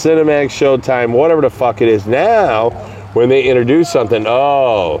something on Cinemax, Showtime, whatever the fuck it is, now when they introduce something,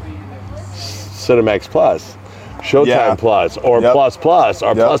 Cinemax Plus, Showtime Plus, or Plus Plus,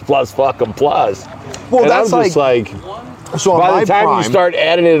 or Plus fucking Plus. Well, and that's I'm just like so by the time you start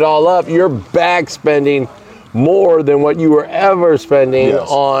adding it all up, you're back spending more than what you were ever spending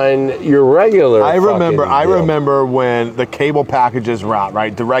on your regular. I remember when the cable packages were out,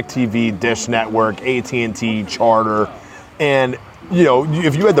 right? DirecTV, Dish Network, AT&T, Charter, and you know,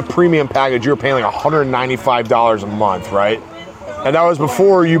 if you had the premium package, you were paying like $195 a month, right? And that was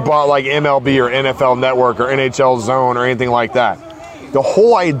before you bought like MLB or NFL Network or NHL Zone or anything like that. The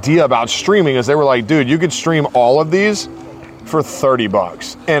whole idea about streaming is they were like, dude, you could stream all of these for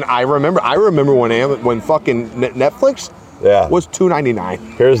 $30. And I remember when fucking Netflix was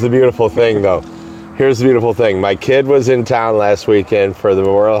 $2.99. Here's the beautiful thing, though. Here's the beautiful thing. My kid was in town last weekend for the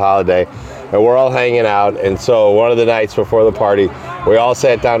Memorial holiday, and we're all hanging out. And so one of the nights before the party, we all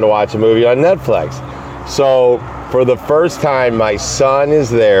sat down to watch a movie on Netflix. So for the first time, my son is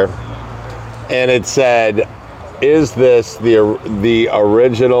there, and it said, is this the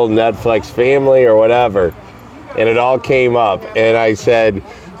original Netflix family or whatever? And it all came up, and I said,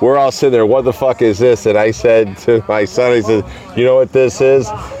 we're all sitting there, what the fuck is this? And I said to my son, I said, you know what this is?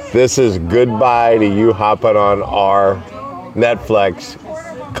 This is goodbye to you hopping on our Netflix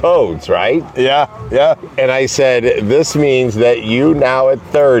codes, right? Yeah. And I said, this means that you now at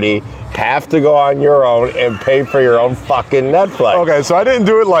 30 have to go on your own and pay for your own fucking Netflix. Okay, so I didn't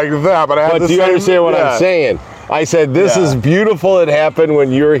do it like that, but I had But do you understand what I'm saying? I said, this is beautiful. It happened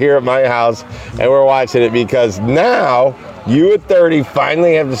when you were here at my house and we're watching it, because now you at 30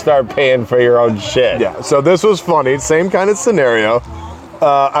 finally have to start paying for your own shit. Yeah, so this was funny. Same kind of scenario.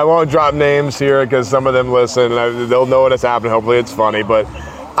 I won't drop names here because some of them listen and they'll know what has happened. Hopefully it's funny. But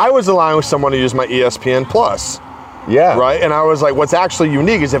I was allowing someone to use my ESPN Plus. Yeah. Right? And I was like, what's actually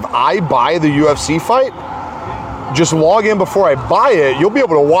unique is if I buy the UFC fight, just log in before I buy it, you'll be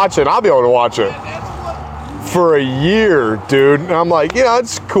able to watch it. I'll be able to watch it. For a year, dude. And I'm like, yeah,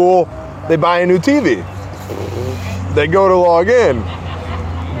 it's cool. They buy a new TV. They go to log in.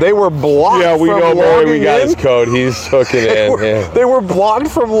 They were blocked from logging in. Yeah, we know Barry, we got his code. He's hooking in. They were blocked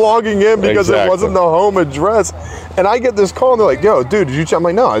from logging in because it wasn't the home address. And I get this call and they're like, yo, dude, did you check? I'm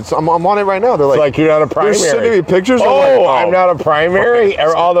like, no, I'm on it right now. They're like you're not a primary. They're sending me pictures. I'm not a primary?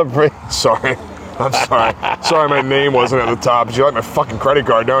 Or all the... Sorry. I'm sorry. Sorry, my name wasn't at the top. But you like my fucking credit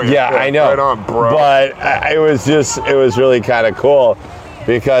card, don't you? Yeah, I know. Right on, bro. But it was really kind of cool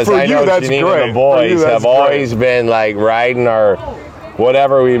because I know Janine and the boys have always been like riding our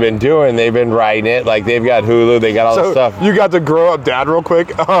whatever we've been doing. They've been riding it. Like they've got Hulu. They got all the stuff. You got to grow up dad real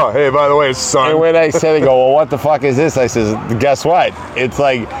quick? Oh, hey, by the way, son. And when I said, they go, well, what the fuck is this? I says, guess what? It's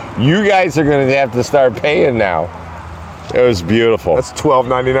like you guys are going to have to start paying now. It was beautiful. That's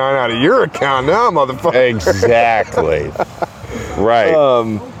 $12.99 out of your account now, motherfucker. Exactly. Right.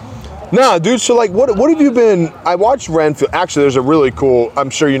 No, dude, so like what have you been? I watched Renfield. Actually, there's a really cool, I'm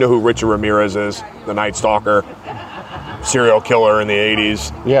sure you know who Richard Ramirez is, the Night Stalker, serial killer in the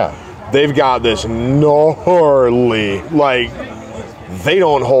 80s. Yeah. They've got this gnarly, like, they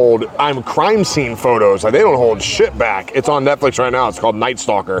don't hold, crime scene photos. Like, they don't hold shit back. It's on Netflix right now. It's called Night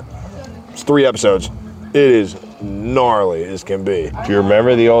Stalker. It's 3 episodes. It is gnarly as can be. Do you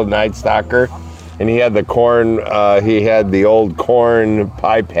remember the old Night Stalker? And he had the corn, he had the old corn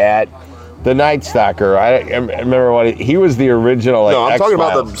pipe hat. The Night Stalker, I remember he was the original. Like, no, I'm talking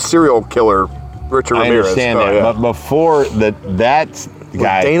about the serial killer, Richard Ramirez. I understand that, yeah. But before that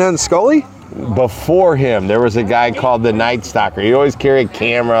guy, Dana and Scully? Before him, there was a guy called the Night Stalker. He'd always carry a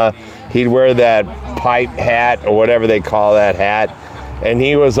camera. He'd wear that pipe hat or whatever they call that hat. And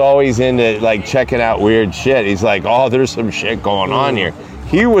he was always into like checking out weird shit. He's like, oh, there's some shit going on here.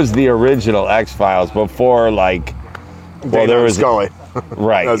 He was the original X-Files before like, well, there was Scully.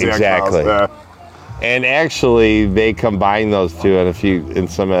 Right, exactly. And actually, they combined those two in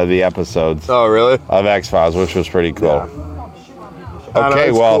some of the episodes Oh, really? of X-Files, which was pretty cool. Yeah. Okay,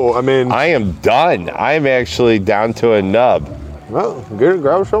 it's well, cool. I mean, I am done. I'm actually down to a nub. well, get it,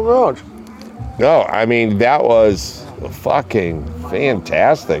 grab something else. No, I mean, that was fucking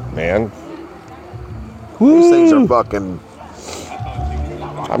fantastic, man. These things are fucking.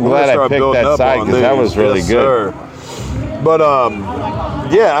 I'm glad I picked that side because that was really good. Sir. But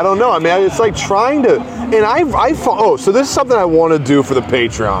yeah, I don't know. I mean, it's like trying to, and so this is something I want to do for the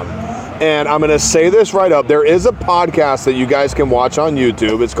Patreon, and I'm gonna say this right up. There is a podcast that you guys can watch on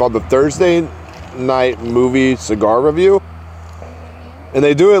YouTube. It's called the Thursday Night Movie Cigar Review, and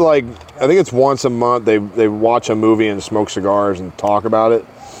they do it like I think it's once a month. They watch a movie and smoke cigars and talk about it,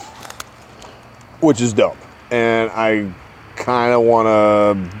 which is dope. And I kind of want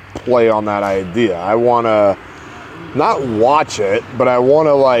to play on that idea. I want to not watch it, but I want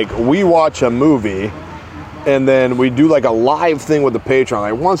to we watch a movie and then we do like a live thing with the Patreon,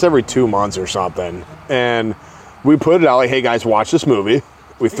 like once every 2 months or something. And we put it out like, hey guys, watch this movie.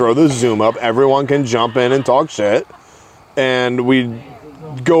 We throw the Zoom up. Everyone can jump in and talk shit. And we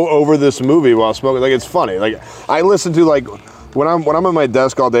go over this movie while smoking. Like, it's funny. Like, I listen to when I'm at my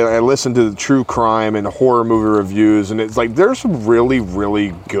desk all day, I listen to the true crime and horror movie reviews, and it's like there's some really, really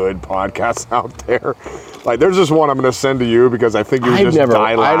good podcasts out there. Like, there's this one I'm going to send to you because I think you just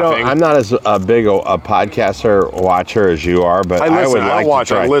die laughing. I'm not as big a podcaster watcher as you are, but I would like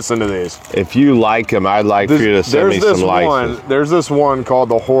to try. I listen to these. If you like them, I'd like for you to send me some likes. There's this one called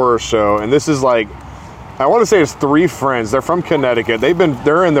The Horror Show, and this is like, I want to say it's 3 friends. They're from Connecticut.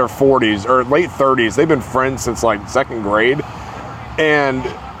 They're in their 40s or late 30s. They've been friends since like 2nd grade. And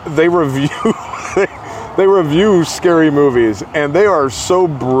they review they review scary movies, and they are so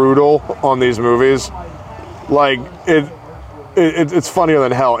brutal on these movies. Like it's funnier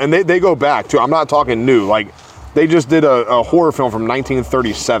than hell. And they go back to, I'm not talking new. Like, they just did a horror film from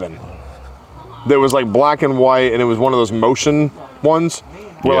 1937 that was like black and white, and it was one of those motion ones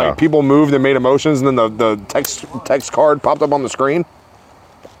where like people moved and made emotions, and then the text card popped up on the screen.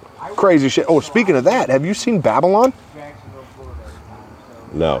 Crazy shit. Oh, speaking of that, have you seen Babylon?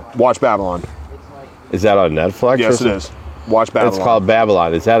 No. Watch Babylon. Is that on Netflix? Yes, it is. Watch Babylon. It's called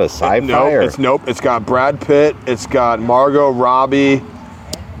Babylon. Is that a sci-fi? Nope. It's got Brad Pitt. It's got Margot Robbie.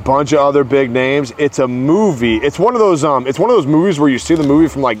 Bunch of other big names. It's a movie. It's one of those. It's one of those movies where you see the movie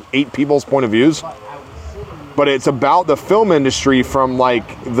from like 8 people's point of views. But it's about the film industry from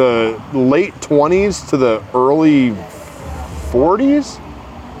like the late 20s to the early 40s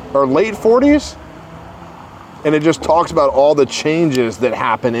or late 40s. And it just talks about all the changes that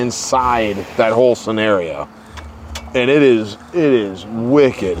happen inside that whole scenario. And it is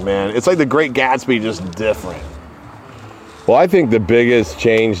wicked, man. It's like The Great Gatsby, just different. Well, I think the biggest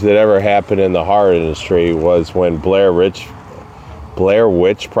change that ever happened in the horror industry was when Blair Witch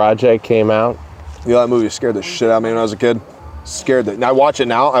Project came out. You know, that movie scared the shit out of me when I was a kid. Scared it. Now I watch it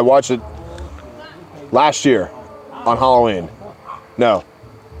now. I watched it last year on Halloween. No,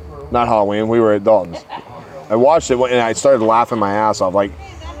 not Halloween. We were at Dalton's. I watched it and I started laughing my ass off. Like,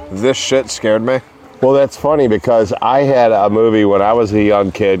 this shit scared me. Well, that's funny because I had a movie when I was a young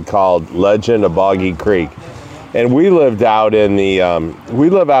kid called Legend of Boggy Creek, and we lived out in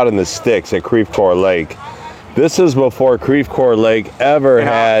the sticks at Creve Coeur Lake. This is before Creve Coeur Lake ever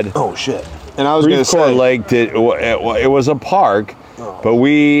had. Oh shit! And I was going to say, Creve Coeur Lake it was a park, but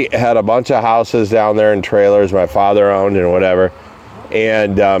we had a bunch of houses down there and trailers my father owned and whatever,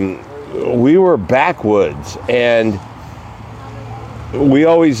 and we were backwoods, and we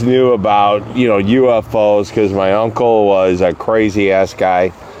always knew about, UFOs because my uncle was a crazy ass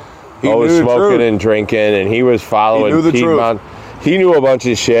guy. Always smoking and drinking, and he was following Piedmont. He knew a bunch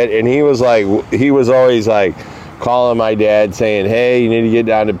of shit, and he was always like calling my dad saying, hey, you need to get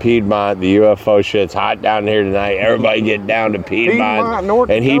down to Piedmont. The UFO shit's hot down here tonight. Everybody get down to Piedmont.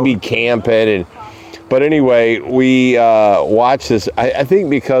 And he'd be camping. But anyway, we watched this. I think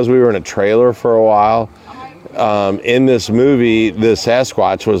because we were in a trailer for a while, in this movie, the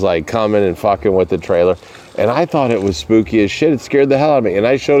Sasquatch was like coming and fucking with the trailer. And I thought it was spooky as shit. It scared the hell out of me. And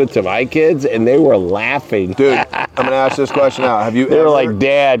I showed it to my kids, and they were laughing. Dude, I'm going to ask this question now. They were like,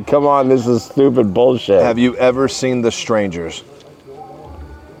 Dad, come on, this is stupid bullshit. Have you ever seen The Strangers?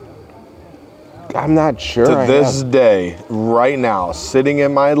 I'm not sure. To this day, right now, sitting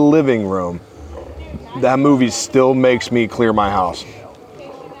in my living room, that movie still makes me clear my house.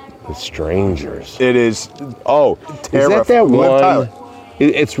 The Strangers. It is. Oh, terrifying. Is that one?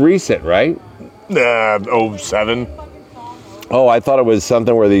 It's recent, right? 07. Oh, I thought it was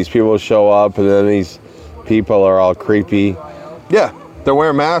something where these people show up and then these people are all creepy. Yeah, they're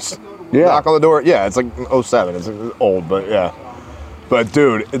wearing masks. Yeah. Knock on the door. Yeah, it's like 07. It's old, but yeah. But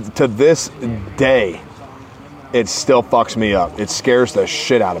dude, to this day, it still fucks me up. It scares the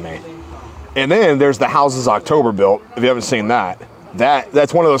shit out of me. And then there's the Houses October built. If you haven't seen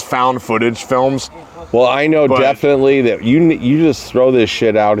that's one of those found footage films. Well, I know definitely that you just throw this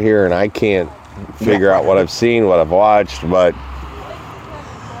shit out here, and I can't figure out what I've seen, what I've watched, but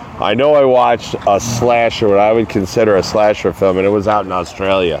I know I watched a slasher, what I would consider a slasher film, and it was out in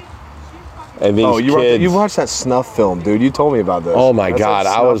Australia. And these kids, you watched that snuff film, dude. You told me about this. Oh my God,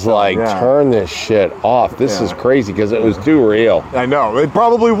 I was like, turn this shit off. This is crazy because it was too real. I know, it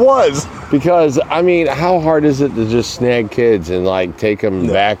probably was. Because, I mean, how hard is it to just snag kids and like take them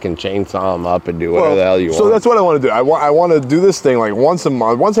back and chainsaw them up and do whatever the hell you want? So that's what I want to do. I want to do this thing like once a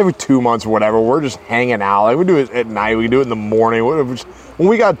month, once every 2 months or whatever. We're just hanging out. Like we do it at night, we can do it in the morning. When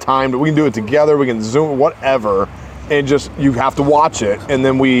we got time, we can do it together. We can Zoom, whatever, and just you have to watch it, and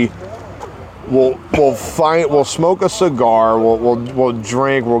then we'll smoke a cigar, we'll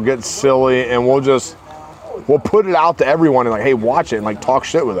drink, we'll get silly, and we'll put it out to everyone and like, hey, watch it and like talk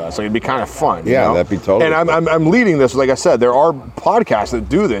shit with us. Like it'd be kind of fun. Yeah, you know? that'd be totally. And I'm leading this. Like I said, there are podcasts that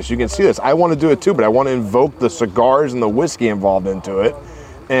do this. You can see this. I want to do it too, but I want to invoke the cigars and the whiskey involved into it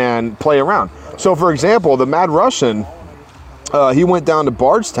and play around. So for example, the Mad Russian, he went down to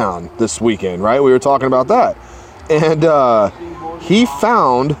Bardstown this weekend, right? We were talking about that, and he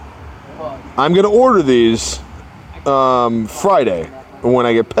found. I'm going to order these Friday when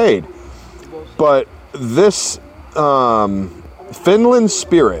I get paid. But this Finland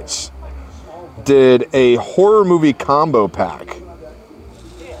Spirits did a horror movie combo pack.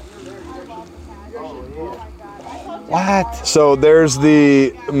 What? So there's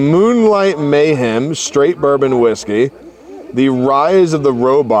the Moonlight Mayhem straight bourbon whiskey, the Rise of the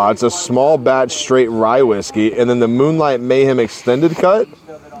Robots, a small batch straight rye whiskey, and then the Moonlight Mayhem extended cut,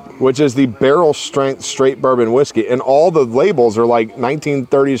 which is the barrel strength straight bourbon whiskey. And all the labels are like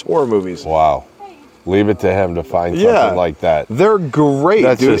 1930s horror movies. Wow. Leave it to him to find something like that. They're great,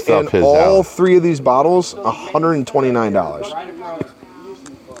 That's dude. just up and his all alley. 3 of these bottles, $129.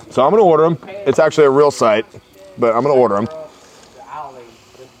 So I'm going to order them. It's actually a real site, but I'm going to order them.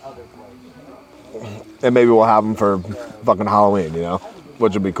 And maybe we'll have them for fucking Halloween, you know,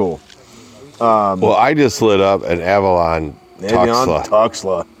 which would be cool. Well, I just lit up an Avalon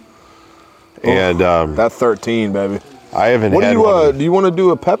Tuxla. And that 13, baby. I haven't had one. Do you want to do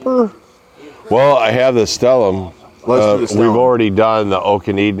a pepper? Well, I have the Stellum. Let's do the Stellum. We've already done the Oak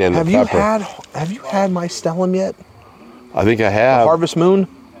and Eden and the pepper. Have you had my Stellum yet? I think I have. Harvest Moon?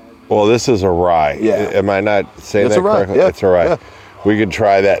 Well, this is a rye. Yeah. Am I not saying It's that a rye. correctly? Yeah. It's a rye. Yeah. We could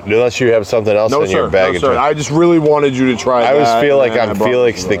try that. Unless you have something else in your bag. No, sir. I just really wanted you to try I that. always feel like and I'm I brought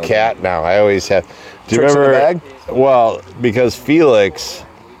Felix this the around. cat now. I always have. Do you Tricks in the remember? bag? Well, because Felix,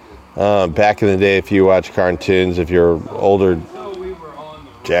 back in the day, if you watch cartoons, if you're older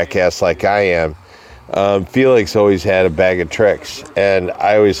jackass like I am, Felix always had a bag of tricks, and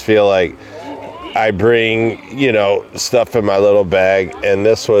I always feel like I bring, stuff in my little bag, and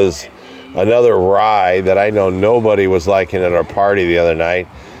this was another rye that I know nobody was liking at our party the other night,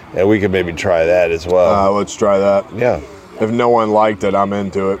 and we could maybe try that as well. Let's try that. Yeah. If no one liked it, I'm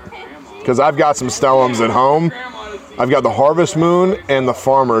into it. Because I've got some Stellums at home. I've got the Harvest Moon and the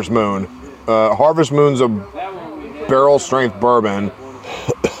Farmer's Moon. Harvest Moon's a barrel strength bourbon.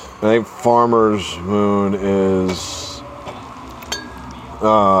 I think Farmer's Moon is...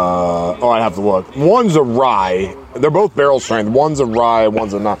 I'd have to look. One's a rye. They're both barrel strength. One's a rye,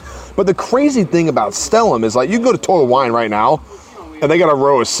 one's a not. But the crazy thing about Stellum is, like, you can go to Total Wine right now, and they got a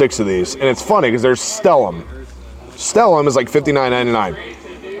row of 6 of these. And it's funny, because there's Stellum. Stellum is like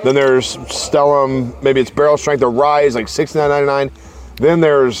 $59.99. Then there's Stellum, maybe it's barrel strength or rye is like $69.99. Then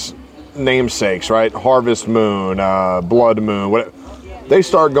there's namesakes, right? Harvest Moon, Blood Moon, whatever. They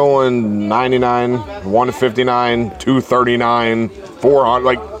start going $99, $159, $239, $400.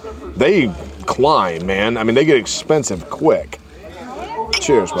 Like, they climb, man. I mean, they get expensive quick.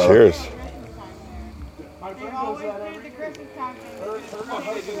 Cheers, brother. Cheers.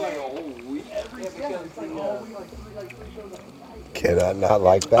 Cannot not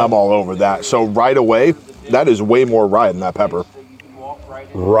like that. I'm all over that. So right away, that is way more rye than that pepper.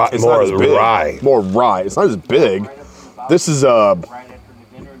 Rye, It's more not as big. rye. More rye. It's not as big. This is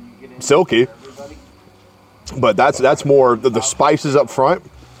silky, but that's more the spices up front,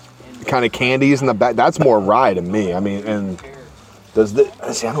 kind of candies in the back. That's more rye to me. I mean, and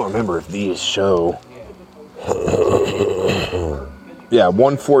see, I don't remember if these show. Yeah,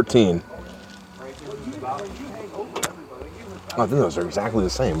 114. I think those are exactly the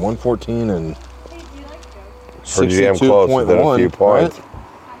same. 114 and Pretty damn close within a few 62.1, points. right?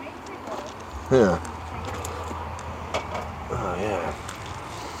 Yeah. Oh yeah.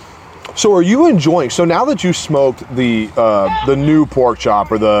 So are you enjoying? So now that you smoked the new pork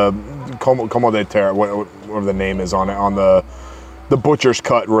chop or the como de terra, whatever the name is on it, on the butcher's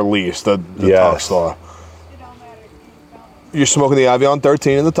cut release, the Tuxla. You're smoking the Avion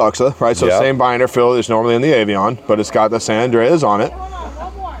 13 in the Tuxla, right? So same binder fill is normally in the Avion, but it's got the San Andreas on it.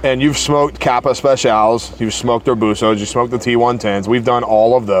 And you've smoked Kappa Specials, you've smoked Urbusos, you smoked the T110s. We've done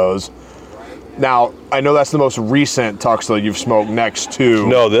all of those. Now, I know that's the most recent Tuxla you've smoked next to.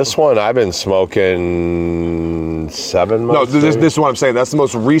 No, this one I've been smoking 7 months. No, this is what I'm saying. That's the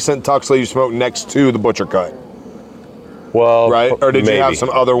most recent Tuxla you smoked next to the Butcher Cut. Well, right? Or did maybe. you have some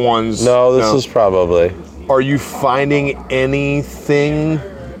other ones? No, this is probably. Are you finding anything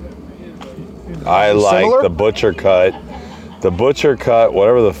I like similar? the Butcher Cut. The Butcher Cut,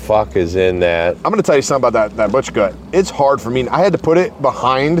 whatever the fuck is in that. I'm going to tell you something about that Butcher Cut. It's hard for me. I had to put it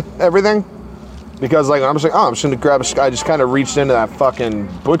behind everything because, like, I'm just like, I'm just going to grab I just kind of reached into that fucking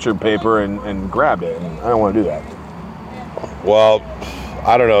butcher paper and grabbed it. And I don't want to do that. Well,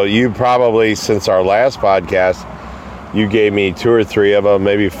 I don't know. You probably, since our last podcast, you gave me 2 or 3 of them,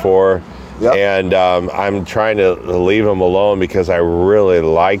 maybe 4. Yep. And I'm trying to leave them alone because I really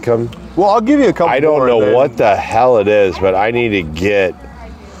like them. Well, I'll give you a couple more. I don't know what the hell it is, but I need to get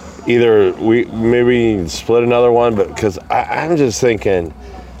either maybe we can split another one, but because I'm just thinking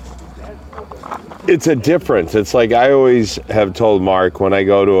it's a difference. It's like I always have told Mark when I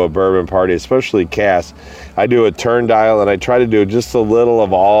go to a bourbon party, especially cask, I do a turn dial and I try to do just a little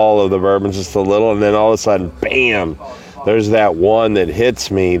of all of the bourbons, just a little, and then all of a sudden, bam, there's that one that hits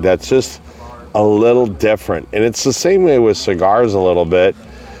me that's just a little different. And it's the same way with cigars a little bit.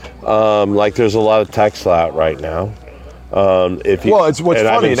 Like there's a lot of Tuxla out right now. What's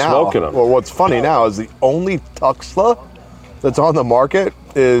funny now. Well, what's funny now is the only Tuxla that's on the market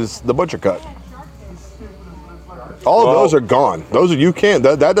is the Butcher Cut. All of those are gone. Those are you can't buy.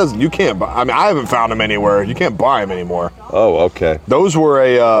 I mean, I haven't found them anywhere. You can't buy them anymore. Oh, okay. Those were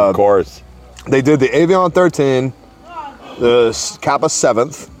of course. They did the Avion 13, the Kappa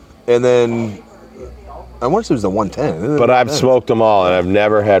 7th, and then I want to say it was the 110. But I've smoked them all, and I've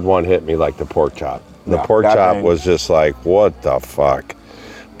never had one hit me like the pork chop. The pork chop was just like, what the fuck?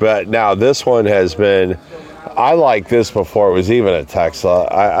 But now this one has been, I liked this before it was even a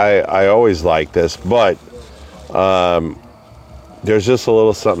Tuxla. I always liked this, but there's just a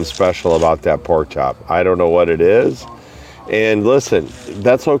little something special about that pork chop. I don't know what it is. And listen,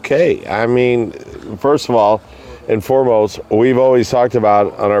 that's okay. I mean, first of all, and foremost, we've always talked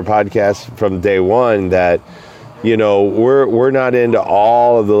about on our podcast from day one that, you know, we're not into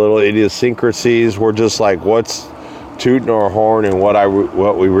all of the little idiosyncrasies. We're just like, what's tooting our horn and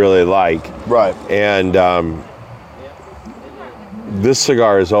what we really like. Right. And this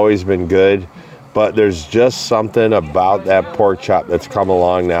cigar has always been good, but there's just something about that pork chop that's come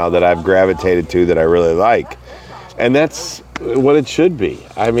along now that I've gravitated to that I really like. And that's what it should be.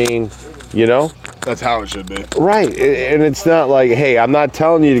 I mean, you know? That's how it should be. Right. And it's not like, hey, I'm not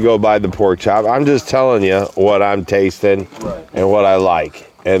telling you to go buy the pork chop. I'm just telling you what I'm tasting and what I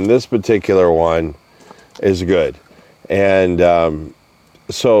like. And this particular one is good. And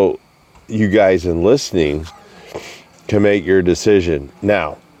so you guys in listening can make your decision.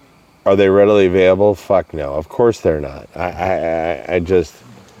 Now, are they readily available? Fuck no. Of course they're not. I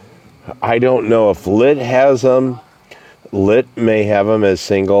don't know if Lit has them. Lit may have them as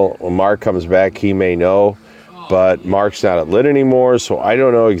single. When Mark comes back, he may know, but Mark's not at Lit anymore, so I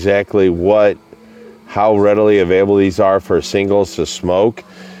don't know exactly how readily available these are for singles to smoke.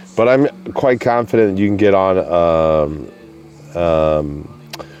 But I'm quite confident you can get on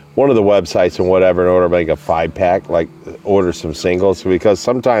one of the websites and whatever in order to make a 5-pack, like order some singles, because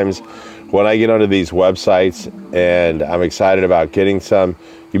sometimes when I get onto these websites and I'm excited about getting some,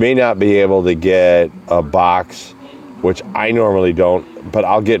 you may not be able to get a box, which I normally don't, but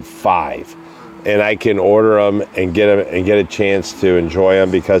I'll get 5, and I can order them and get a chance to enjoy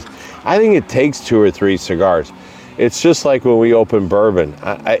them, because I think it takes 2 or 3 cigars. It's just like when we open bourbon.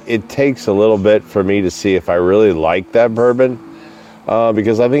 It takes a little bit for me to see if I really like that bourbon,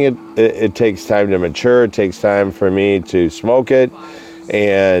 because I think it takes time to mature. It takes time for me to smoke it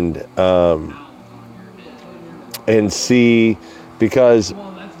and see, because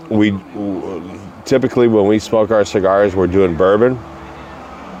we typically when we smoke our cigars, we're doing bourbon.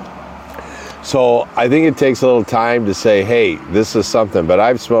 So I think it takes a little time to say, hey, this is something. But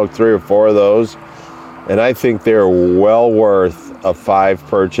I've smoked 3 or 4 of those, and I think they're well worth a 5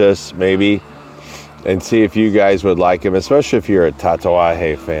 purchase, maybe, and see if you guys would like them, especially if you're a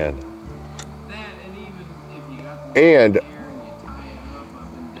Tatuaje fan. And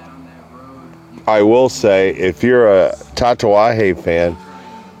I will say, if you're a Tatuaje fan,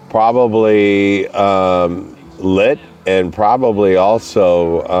 probably Lit and probably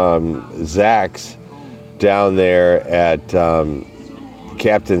also Zach's down there at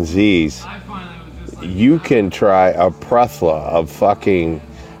Captain Z's, you can try a plethora of fucking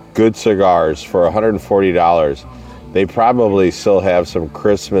good cigars for $140. They probably still have some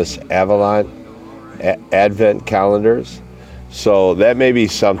Christmas Advent calendars. So that may be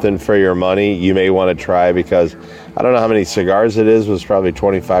something for your money you may want to try, because I don't know how many cigars it is. It was probably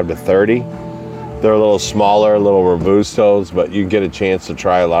 25 to 30. They're a little smaller, little Robustos, but you can get a chance to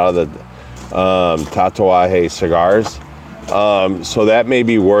try a lot of the Tatuaje cigars. So that may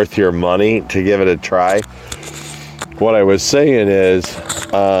be worth your money to give it a try. What I was saying is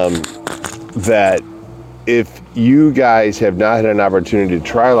that if you guys have not had an opportunity to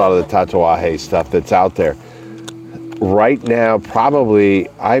try a lot of the Tatuaje stuff that's out there, right now, probably,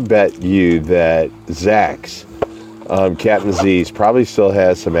 I bet you that Zach's, Captain Z's, probably still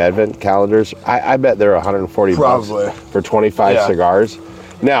has some Advent calendars. I bet they're $140 bucks for 25 cigars.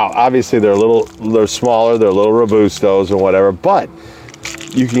 Now, obviously, they're smaller, they're little Robustos and whatever, but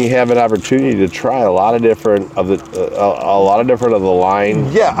you can have an opportunity to try a lot of different of the line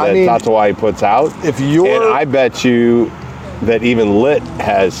that Tatuaje puts out. And I bet you that even Lit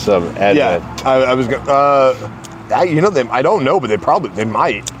has some Advent. Yeah, I was going to... I don't know, but they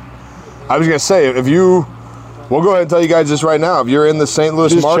might. I was gonna say, we'll go ahead and tell you guys this right now. If you're in the St.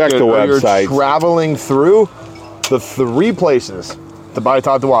 Louis market, check the or you're website. traveling through, the 3 places to buy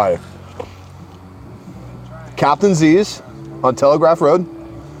Tatuaje: Captain Z's on Telegraph Road,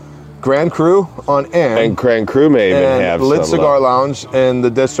 Grand Cru on Ann, and Grand Cru may even have Lit some Cigar Lounge in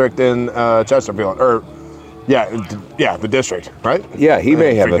the district in Chesterfield, the district, right? Yeah, he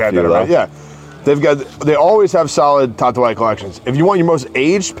may have a few though. Yeah. They always have solid Tatuaje collections. If you want your most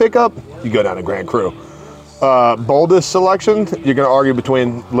aged pickup, you go down to Grand Cru. Boldest selection, you're going to argue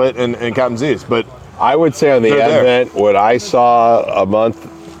between Lit and Captain Z's. But I would say on the Advent, what I saw a month,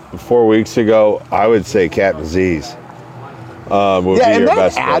 4 weeks ago, I would say Captain Z's would be your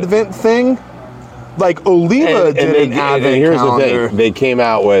best bet. Advent thing, like Oliva did an Advent and here's calendar. the thing, they came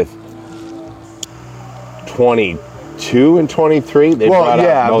out with 22 and 23. They brought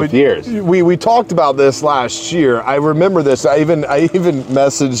out both years. We talked about this last year. I remember this. I even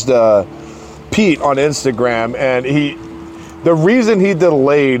messaged Pete on Instagram, and the reason he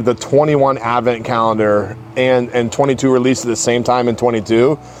delayed the 21 Advent calendar and 22 released at the same time in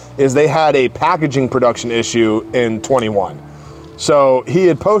 22 is they had a packaging production issue in 21. So he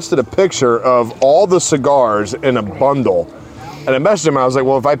had posted a picture of all the cigars in a bundle. And I messaged him, I was like,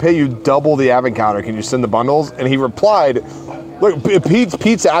 well, if I pay you double the Advent calendar, can you send the bundles? And he replied, look,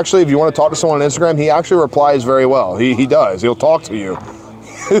 Pete's actually, if you want to talk to someone on Instagram, he actually replies very well. He does. He'll talk to you.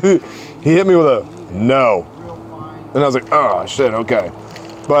 He hit me with a no. And I was like, oh, shit, okay.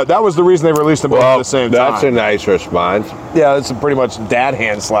 But that was the reason they released them both at the same time. That's a nice response. Yeah, that's a pretty much dad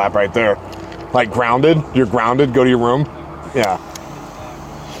hand slap right there. Like grounded. You're grounded. Go to your room. Yeah.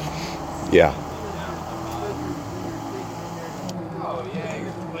 Yeah.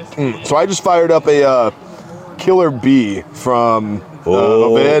 So I just fired up a Killer Bee from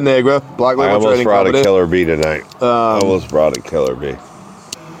Oveja Negra, Black Label Trading Company. I almost brought a Killer Bee tonight.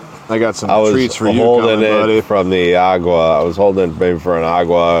 I got some treats for you coming, buddy. From the Agua. I was holding it maybe for an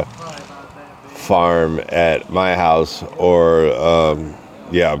Agua farm at my house, or I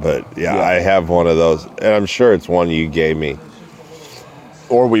have one of those, and I'm sure it's one you gave me.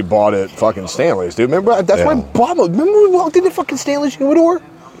 Or we bought it fucking Stanley's, dude. Remember? That's why I bought it. Remember we walked into fucking Stanley's humidor?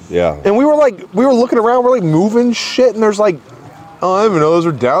 Yeah. And we were looking around, we're like moving shit, and there's like, oh, I didn't even know those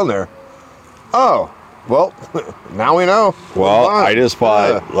were down there. Oh, well, now we know. Well, I just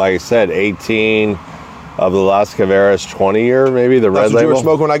bought, like I said, 18 of the Las Caveras 20 year, maybe the red label. That's what you were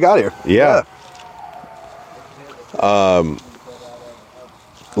smoking when I got here. Yeah.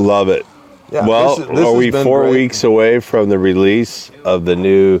 Love it. Yeah, well, this are we 4 weeks away from the release of the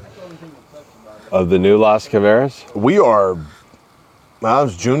new Las Caveras? We are. Well,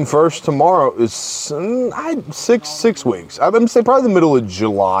 it's June 1st tomorrow. It's 6 weeks. I'm going to say probably the middle of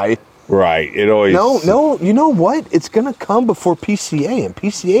July. Right. It always. No. You know what? It's going to come before PCA, and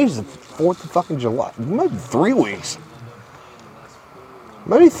PCA is the 4th of fucking July. Maybe 3 weeks.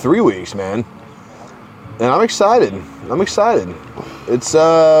 Maybe 3 weeks, man. And I'm excited. It's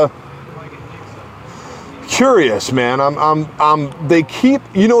curious, man. They keep,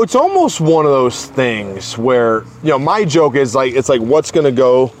 it's almost one of those things where, my joke is like, it's like, what's going to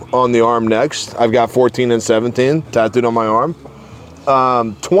go on the arm next? I've got 14 and 17 tattooed on my arm.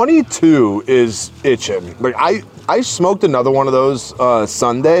 22 is itching. Like I smoked another one of those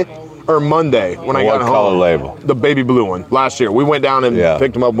Sunday, or Monday when I got home. What color label? The baby blue one last year. We went down and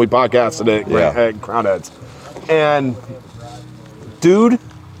picked them up and we podcasted at Crown Heads. And dude,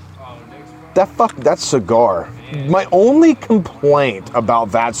 that cigar. My only complaint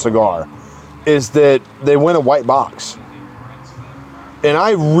about that cigar is that they went a white box. And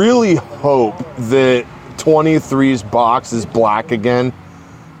I really hope that 23's box is black again.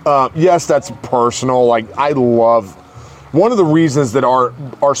 Yes, that's personal. Like, I love... One of the reasons that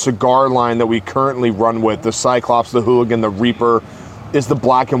our cigar line that we currently run with, the Cyclops, the Hooligan, the Reaper, is the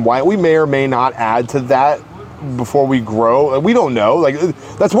black and white. We may or may not add to that before we grow. We don't know. Like,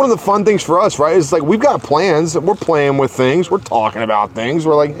 that's one of the fun things for us, right? It's like, we've got plans. We're playing with things. We're talking about things.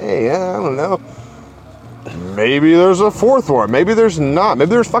 We're like, hey, I don't know. Maybe there's a fourth one. Maybe there's not.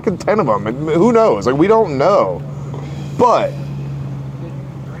 Maybe there's fucking 10 of them. Who knows? Like, we don't know. But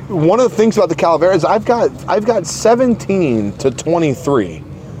one of the things about the Calavera is I've got 17 to 23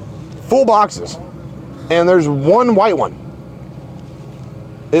 full boxes, and there's one white one.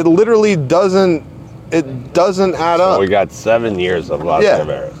 It literally doesn't add up. We got 7 years of Las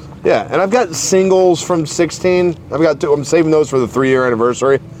Calaveras. Yeah, and I've got singles from 16. I'm saving those for the 3-year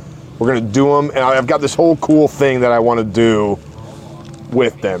anniversary. We're gonna do them, and I've got this whole cool thing that I want to do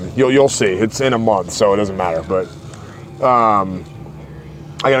with them. You'll see. It's in a month, so it doesn't matter. But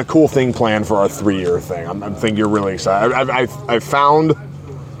I got a cool thing planned for our 3-year thing. I think you're really excited. I found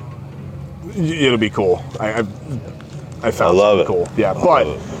it'll be cool. I found love it. Cool. Yeah, but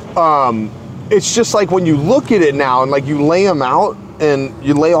it's just like when you look at it now and like you lay them out and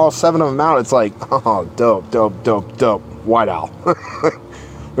you lay all 7 of them out, it's like, oh, dope. White owl.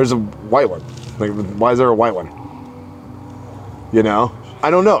 There's a white one. Like, why is there a white one? You know? I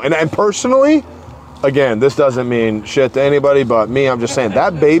don't know. And personally, again, this doesn't mean shit to anybody but me. I'm just saying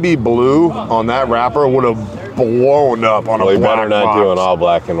that baby blue on that wrapper would have blown up on a black box. We better not do an all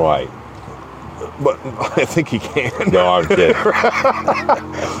black and white. But I think he can. No, I'm kidding.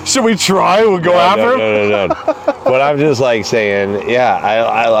 Should we try? We'll go after him? No. But I'm just like saying, yeah,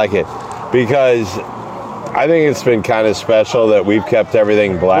 I like it. Because I think it's been kind of special that we've kept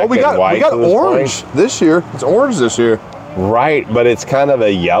everything black and white. We got orange this year. It's orange this year. Right, but it's kind of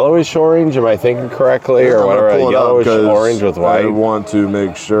a yellowish orange. Am I thinking correctly, or whatever? A yellowish orange with white. I want to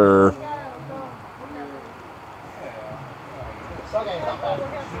make sure.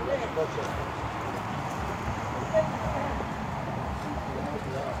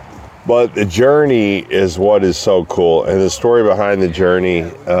 But the journey is what is so cool, and the story behind the journey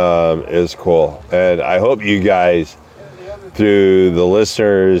is cool. And I hope you guys, through the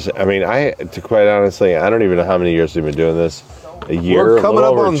listeners, I mean, to quite honestly, I don't even know how many years we've been doing this. A year, We're coming a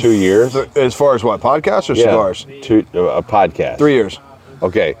little up over on 2 years. As far as what, podcasts or cigars? A podcast. 3 years.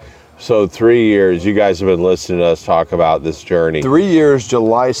 Okay, so 3 years. You guys have been listening to us talk about this journey. 3 years,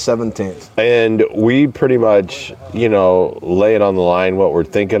 July 17th. And we pretty much, lay it on the line, what we're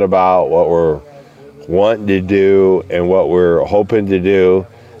thinking about, what we're wanting to do, and what we're hoping to do.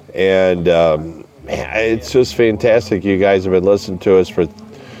 And it's just fantastic. You guys have been listening to us for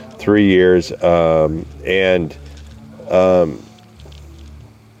 3 years.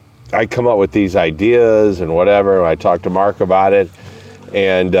 I come up with these ideas and whatever. And I talk to Mark about it.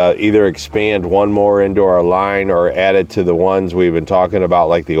 And either expand one more into our line or add it to the ones we've been talking about,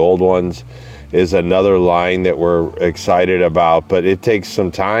 like the old ones, is another line that we're excited about. But it takes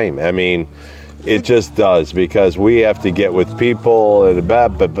some time. I mean, it just does, because we have to get with people and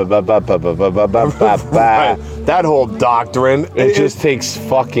that whole doctrine. It just takes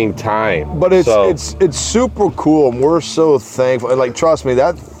fucking time. But it's super cool, and we're so thankful. And like, trust me,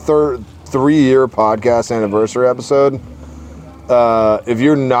 that 3-year podcast anniversary episode. If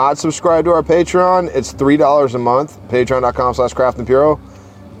you're not subscribed to our Patreon, it's $3 a month. Patreon.com/CraftandPuro.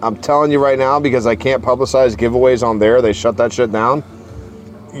 I'm telling you right now, because I can't publicize giveaways on there. They shut that shit down.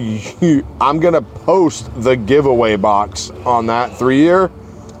 I'm going to post the giveaway box on that 3-year,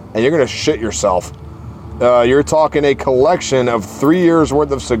 and you're going to shit yourself. You're talking a collection of 3 years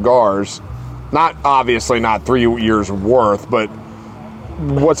worth of cigars. Obviously not 3 years worth, but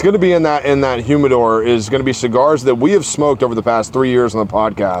what's going to be in that humidor is going to be cigars that we have smoked over the past 3 years on the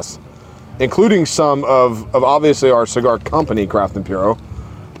podcast, including some of obviously our cigar company, Craft and Puro,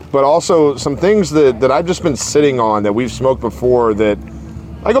 but also some things that I've just been sitting on that we've smoked before. That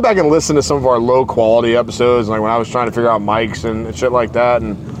I go back and listen to some of our low quality episodes, like when I was trying to figure out mics and shit like that,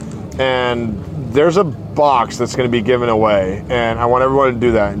 and there's a box that's going to be given away, and I want everyone to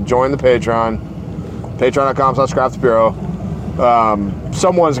do that and join the Patreon, patreon.com/craftpuro.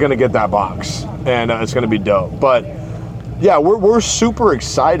 Someone's going to get that box, and it's going to be dope. But yeah, we're super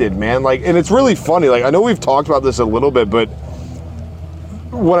excited, man. Like, and it's really funny. Like, I know we've talked about this a little bit, but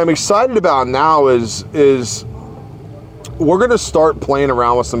what I'm excited about now is we're going to start playing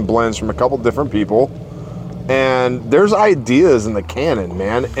around with some blends from a couple different people. And there's ideas in the canon,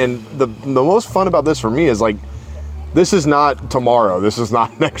 man. And the most fun about this for me is like, this is not tomorrow. This is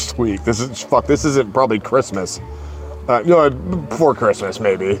not next week. This isn't probably Christmas. Before Christmas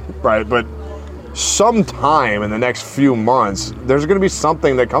maybe, right? But sometime in the next few months, there's going to be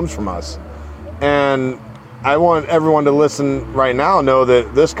something that comes from us. And I want everyone to listen right now know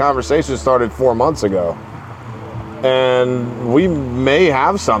that this conversation started 4 months ago. And we may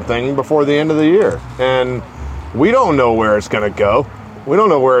have something before the end of the year. And we don't know where it's going to go. We don't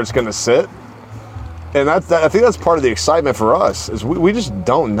know where it's going to sit. And I think that's part of the excitement for us, is we just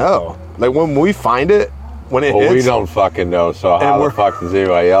don't know. Like when we find it, when it hits. We don't fucking know, so how the fuck does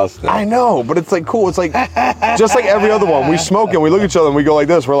anybody else know? I know, but it's like cool. It's like, just like every other one. We smoke and we look at each other and we go like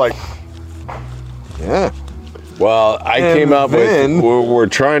this. We're like, yeah. Well, we're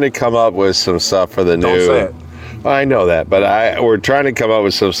trying to come up with some stuff for the new. Don't say it. I know that, but we're trying to come up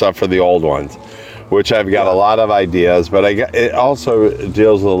with some stuff for the old ones, which I've got a lot of ideas, but it also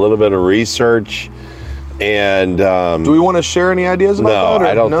deals with a little bit of research. And do we want to share any ideas about that?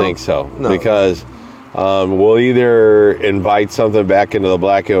 No, I don't think so. No. Because we'll either invite something back into the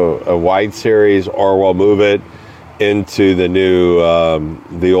Black and White series, or we'll move it into the new,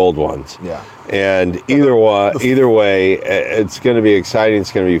 the old ones. Yeah. And either way, it's going to be exciting.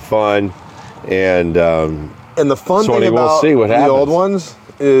 It's going to be fun. And the fun thing about the old ones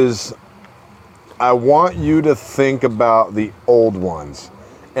is I want you to think about the old ones.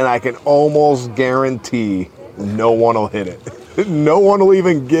 And I can almost guarantee no one will hit it. No one will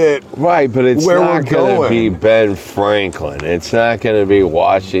even get right, but it's where not we're going to be Ben Franklin. It's not going to be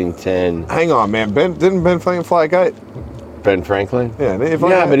Washington. Hang on, man. Didn't Ben Franklin fly a kite? Ben Franklin? Yeah,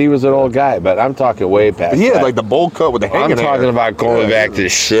 but he was an old guy. But I'm talking way past. He had like the bowl cut with the hanging hair. I'm talking about going back to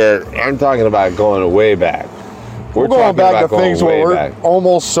shit. I'm talking about going way back. We're going back to things where we're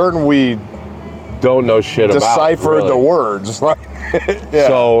almost certain we don't know shit about. Deciphered the words. Yeah.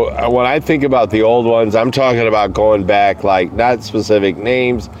 So when I think about the old ones, I'm talking about going back, like not specific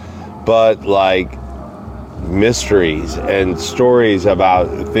names, but like mysteries and stories about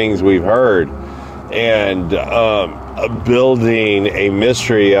things we've heard, and building a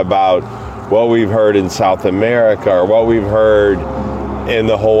mystery about what we've heard in South America or what we've heard in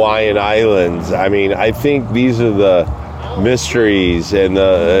the Hawaiian Islands. I mean, I think these are the mysteries and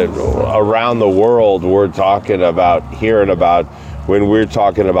around the world we're talking about, hearing about. When we're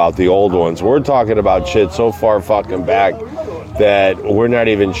talking about the old ones, we're talking about shit so far fucking back that we're not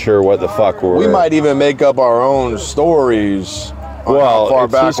even sure what the fuck we might even make up our own stories. Well, how far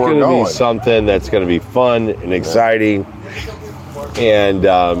it's back just going to be something that's going to be fun and exciting, and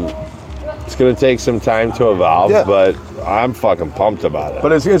it's going to take some time to evolve. But I'm fucking pumped about it.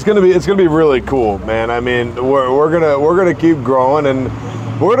 But it's going to be really cool, man. I mean, we're gonna keep growing, and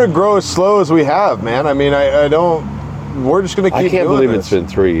we're gonna grow as slow as we have, man. I mean, I don't. We're just going to keep doing this. I can't believe it's been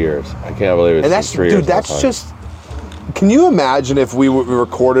 3 years. I can't believe it's been 3 years. Dude, that's just... Can you imagine if we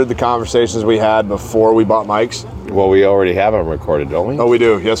recorded the conversations we had before we bought mics? Well, we already have them recorded, don't we? Oh, we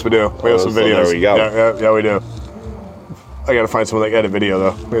do. Yes, we do. We have some videos. There we go. Yeah, we do. I got to find someone that can edit video,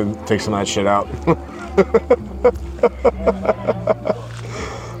 though. We're going to take some of that shit out.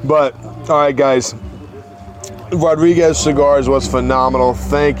 But, all right, guys. Rodrigues Cigars was phenomenal.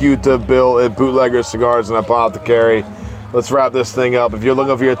 Thank you to Bill at Bootlegger Cigars and Apothecary. Let's wrap this thing up. If you're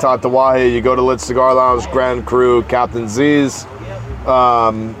looking for your Tatawahe, you go to Lit Cigar Lounge, Grand Cru, Captain Z's.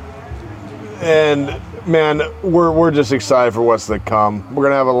 And man, we're just excited for what's to come. We're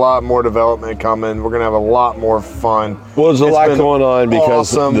gonna have a lot more development coming. We're gonna have a lot more fun. Well, there's a lot going on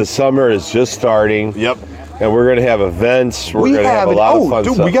because the summer is just starting. Yep. And we're gonna have events. We're gonna have a lot of fun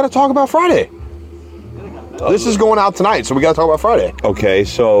stuff. We gotta talk about Friday. This is going out tonight, so we gotta talk about Friday. Okay,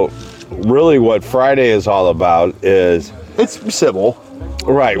 so really what Friday is all about is... It's Sybil.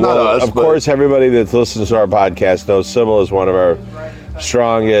 Right. Well, of course, everybody that listens to our podcast knows Sybil is one of our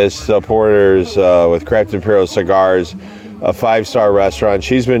strongest supporters with Craft Imperial Cigars, a 5-star restaurant.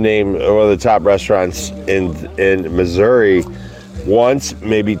 She's been named one of the top restaurants in Missouri once,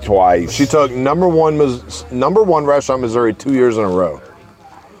 maybe twice. She took number one restaurant in Missouri 2 years in a row.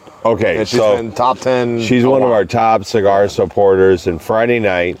 Okay, and she's been top 10. She's one of our top cigar supporters. And Friday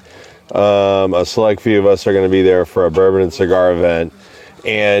night, a select few of us are going to be there for a bourbon and cigar event.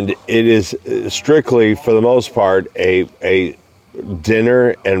 And it is strictly, for the most part, a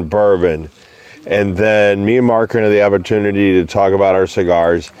dinner and bourbon. And then me and Mark are going to have the opportunity to talk about our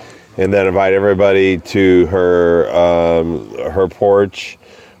cigars, and then invite everybody to her porch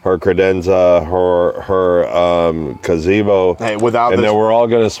her credenza, her gazebo. Hey, without and this, then we're all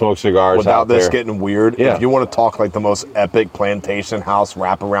going to smoke cigars without out this there. getting weird, Yeah. if you want to talk like the most epic plantation house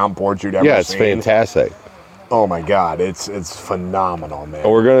wraparound porch you'd ever seen. Yeah, it's fantastic. Oh my God, it's phenomenal, man.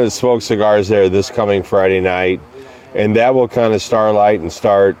 And we're going to smoke cigars there this coming Friday night, and that will kind of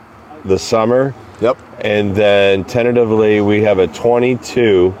start the summer. Yep. And then tentatively we have a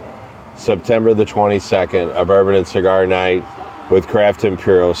 22, September the 22nd, a bourbon and cigar night with Craft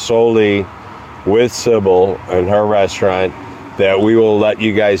Imperial, solely with Sybil and her restaurant, that we will let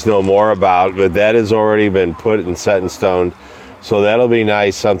you guys know more about, but that has already been put and set in stone. So that'll be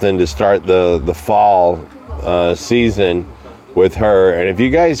nice, something to start the fall season with her. And if you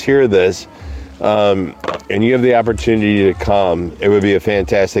guys hear this and you have the opportunity to come, it would be a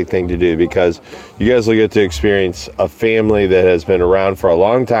fantastic thing to do, because you guys will get to experience a family that has been around for a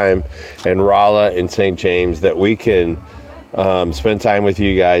long time in Rolla and St. James, that we can spend time with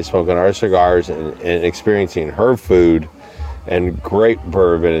you guys smoking our cigars and experiencing her food and great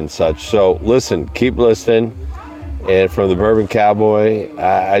bourbon and such. So listen, keep listening. And from the Bourbon Cowboy,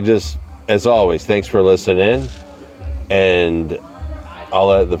 I just, as always, thanks for listening in. And I'll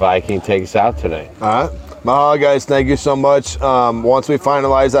let the Viking take us out today. All right. Mahalo, guys. Thank you so much. Once we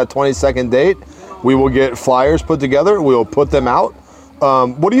finalize that 22nd date, we will get flyers put together. We'll put them out.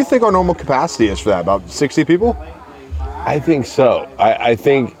 What do you think our normal capacity is for that? About 60 people? I think so. I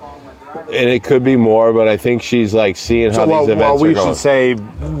think, and it could be more, but I think she's like seeing how these events are going. Should say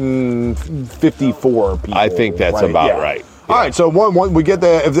 54 people. I think that's about right. Yeah. All right, so one we get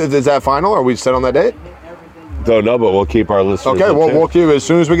the, is that final? Are we set on that date? Don't know, but we'll keep our listeners. Okay, we'll keep, as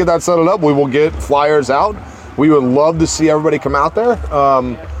soon as we get that settled up, we will get flyers out. We would love to see everybody come out there.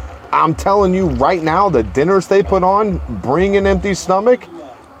 I'm telling you right now, the dinners they put on, bring an empty stomach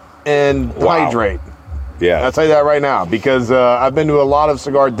and hydrate. Yeah. I'll tell you that right now, because I've been to a lot of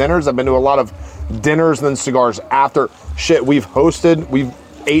cigar dinners. I've been to a lot of dinners and then cigars after. Shit, we've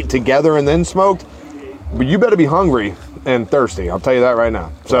ate together and then smoked. But you better be hungry and thirsty. I'll tell you that right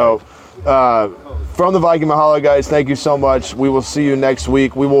now. So, from the Viking, mahalo, guys. Thank you so much. We will see you next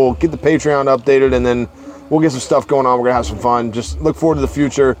week. We will get the Patreon updated, and then we'll get some stuff going on. We're going to have some fun. Just look forward to the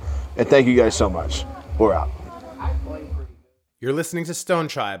future, and thank you guys so much. We're out. You're listening to Stone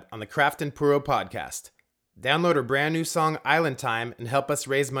Tribe on the Craft and Puro podcast. Download our brand new song, Island Time, and help us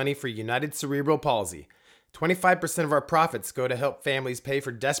raise money for United Cerebral Palsy. 25% of our profits go to help families pay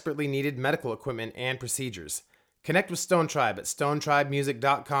for desperately needed medical equipment and procedures. Connect with Stone Tribe at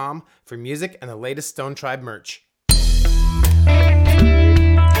stonetribemusic.com for music and the latest Stone Tribe merch.